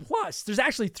 2+. There's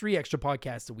actually 3 extra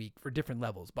podcasts a week for different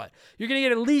levels, but you're going to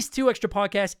get at least 2 extra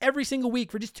podcasts every single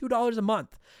week for just $2 a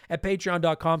month at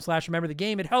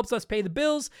patreon.com/rememberthegame. It helps us pay the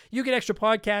bills. You get extra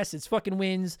podcasts. It's fucking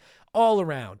wins all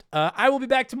around. I will be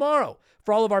back tomorrow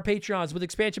for all of our Patreons with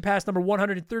Expansion Pass number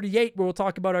 138, where we'll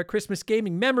talk about our Christmas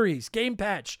gaming memories. Game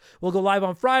Patch will go live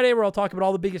on Friday, where I'll talk about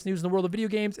all the biggest news in the world of video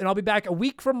games, and I'll be back a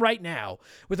week from right now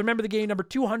with Remember the Game number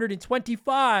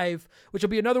 225, which will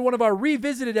be another one of our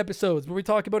revisited episodes, where we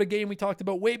talk about a game we talked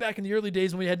about way back in the early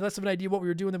days when we had less of an idea what we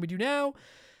were doing than we do now.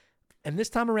 And this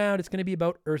time around, it's going to be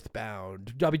about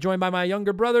Earthbound. I'll be joined by my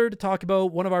younger brother to talk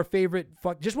about one of our favorite,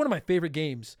 just one of my favorite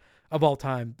games of all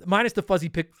time, minus the fuzzy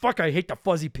pick. Fuck, I hate the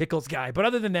fuzzy pickles guy. But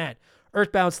other than that,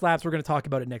 Earthbound slaps. We're going to talk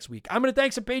about it next week. I'm going to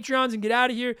thank some Patreons and get out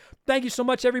of here. Thank you so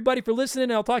much, everybody, for listening,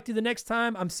 and I'll talk to you the next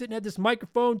time I'm sitting at this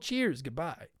microphone. Cheers.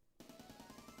 Goodbye.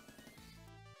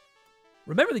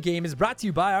 Remember the Game is brought to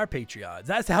you by our Patreons.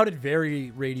 That sounded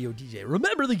very radio DJ.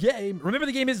 Remember the Game. Remember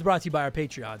the Game is brought to you by our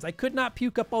Patreons. I could not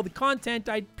puke up all the content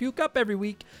I'd puke up every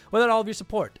week without all of your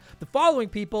support. The following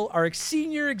people are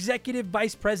senior executive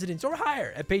vice presidents or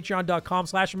higher at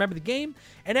patreon.com/rememberthegame.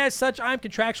 And as such, I'm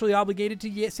contractually obligated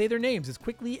to say their names as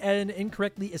quickly and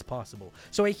incorrectly as possible.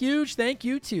 So a huge thank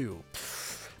you to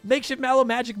Makeshift Mallow,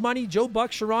 Magic Money, Joe Buck,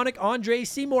 Sharonic, Andre,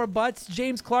 Seymour Butts,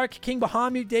 James Clark, King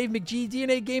Bahamut, Dave McGee,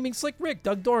 DNA Gaming, Slick Rick,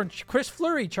 Doug Dorn, Chris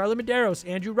Fleury, Charlie Medeiros,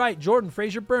 Andrew Wright, Jordan,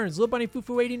 Fraser Burns, Lil Bunny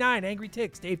Fufu 89, Angry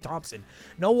Ticks, Dave Thompson,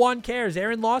 No One Cares,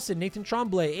 Aaron Lawson, Nathan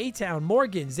Tremblay, A-Town,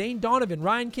 Morgan, Zane Donovan,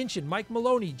 Ryan Kinchin, Mike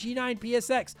Maloney,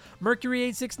 G9PSX, Mercury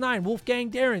 869,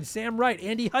 Wolfgang Darren, Sam Wright,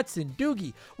 Andy Hudson,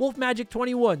 Doogie, Wolf Magic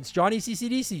 21, Johnny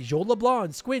CCDC, Joel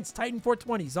LeBlanc, Squints, Titan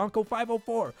 420, Zonko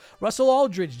 504, Russell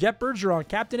Aldridge, Jeff Bergeron,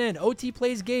 Captain N, OT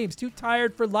Plays Games, Too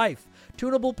Tired for Life,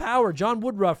 Tunable Power, John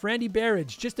Woodruff, Randy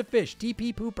Barrage, Just a Fish,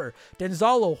 DP Pooper,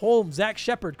 Denzalo, Holmes, Zach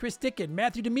Shepard, Chris Dickin,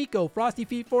 Matthew D'Amico, Frosty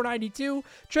Feet 492,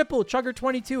 Triple, Chugger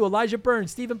 22, Elijah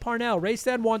Burns, Stephen Parnell, Ray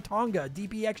San Juan Tonga,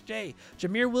 DPXJ,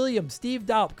 Jameer Williams, Steve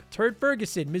Dalp, Turd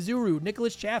Ferguson, Mizuru,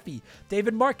 Nicholas Chaffee,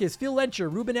 David Marcus, Phil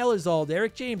Lencher, Ruben Elizalde,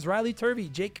 Eric James, Riley Turvey,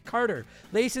 Jake Carter,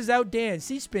 Laces Out Dan,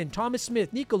 C-Spin, Thomas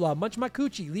Smith, Nicola, Munch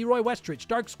Makuchi, Leroy Westrich,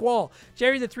 Dark Squall,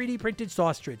 Jerry the 3D Printed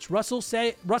Saustrich,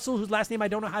 Russell, whose last name I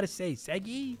don't know how to say,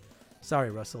 Segi?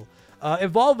 Sorry, Russell.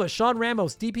 Evolva, Sean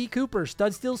Ramos, DP Cooper,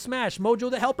 Stud Still Smash,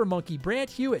 Mojo the Helper Monkey, Brant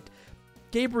Hewitt,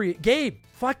 Gabe,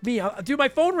 fuck me. Dude, my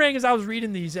phone rang as I was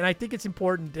reading these, and I think it's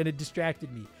important, and it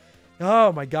distracted me.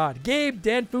 Oh, my God. Gabe,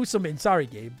 Dan Fusselman. Sorry,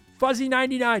 Gabe.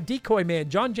 Fuzzy99, Decoy Man,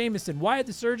 John Jameson, Wyatt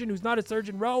the Surgeon, who's not a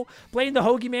surgeon, Rowe, Blaine the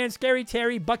Hoagie Man, Scary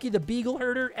Terry, Bucky the Beagle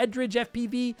Herder, Edridge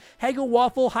FPV, Hegel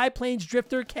Waffle, High Plains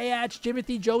Drifter, K-Atch,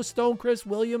 Jimothy, Joe Stone, Chris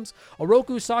Williams,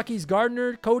 Oroku Saki's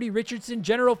Gardner, Cody Richardson,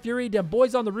 General Fury, Dem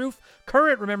Boys on the Roof,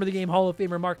 current Remember the Game Hall of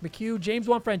Famer Mark McHugh, James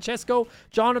Juan Francesco,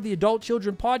 John of the Adult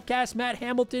Children Podcast, Matt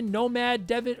Hamilton, Nomad,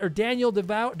 Daniel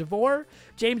DeVore,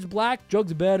 James Black,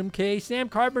 Jugs About Him K, Sam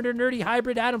Carpenter, Nerdy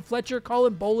Hybrid, Adam Fletcher,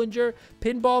 Colin Bollinger,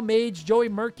 Pinball Mage, Joey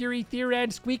Mercury,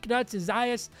 Theoran, Squeak Nuts,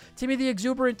 Isaias, Timmy the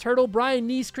Exuberant Turtle, Brian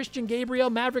Neese, Christian Gabriel,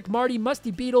 Maverick Marty,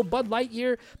 Musty Beetle, Bud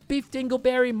Lightyear, Beef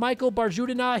Dingleberry, Michael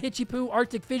Barjudina, Hitchipoo,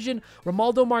 Arctic Vision,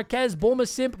 Romaldo Marquez, Bulma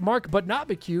Simp, Mark But Not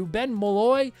McHugh, Ben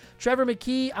Molloy, Trevor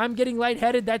McKee, I'm Getting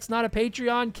Lightheaded, That's Not a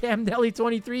Patreon, Cam Nelly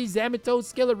 23, Zamato,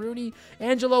 Skilla Rooney,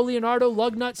 Angelo Leonardo,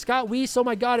 Lugnut, Scott Weiss, Oh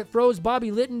My God, It Froze,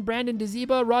 Bobby Litton, Brandon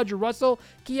DeZeba, Roger Russell,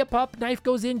 Kia Pup, Knife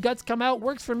Goes In, Guts Come Out,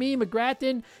 Works For Me,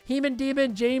 McGrattan, Heman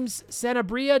Demon, James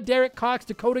Sanabria, Derek Cox,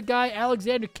 Dakota Guy,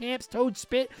 Alexander Camps, Toad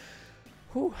Spit.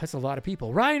 Whew, that's a lot of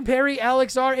people. Ryan Perry,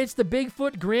 Alex R, It's the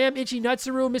Bigfoot, Graham, Itchy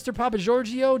Nutsaru, Mr. Papa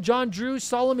Giorgio, John Drew,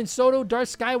 Solomon Soto,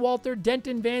 Darth Skywalter,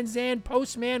 Denton Van Zandt,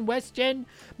 Postman, WestGen,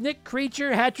 Nick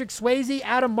Creature, Hatrick Swayze,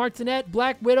 Adam Martinet,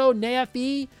 Black Widow,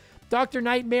 Nafi, Dr.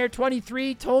 Nightmare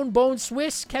 23, Tone Bone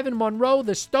Swiss, Kevin Monroe,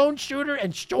 The Stone Shooter,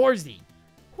 and Shorzy.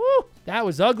 Whew, that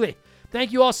was ugly.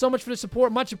 Thank you all so much for the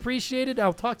support. Much appreciated.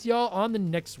 I'll talk to y'all on the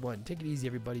next one. Take it easy,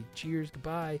 everybody. Cheers.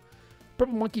 Goodbye.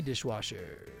 Purple Monkey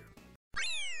Dishwasher.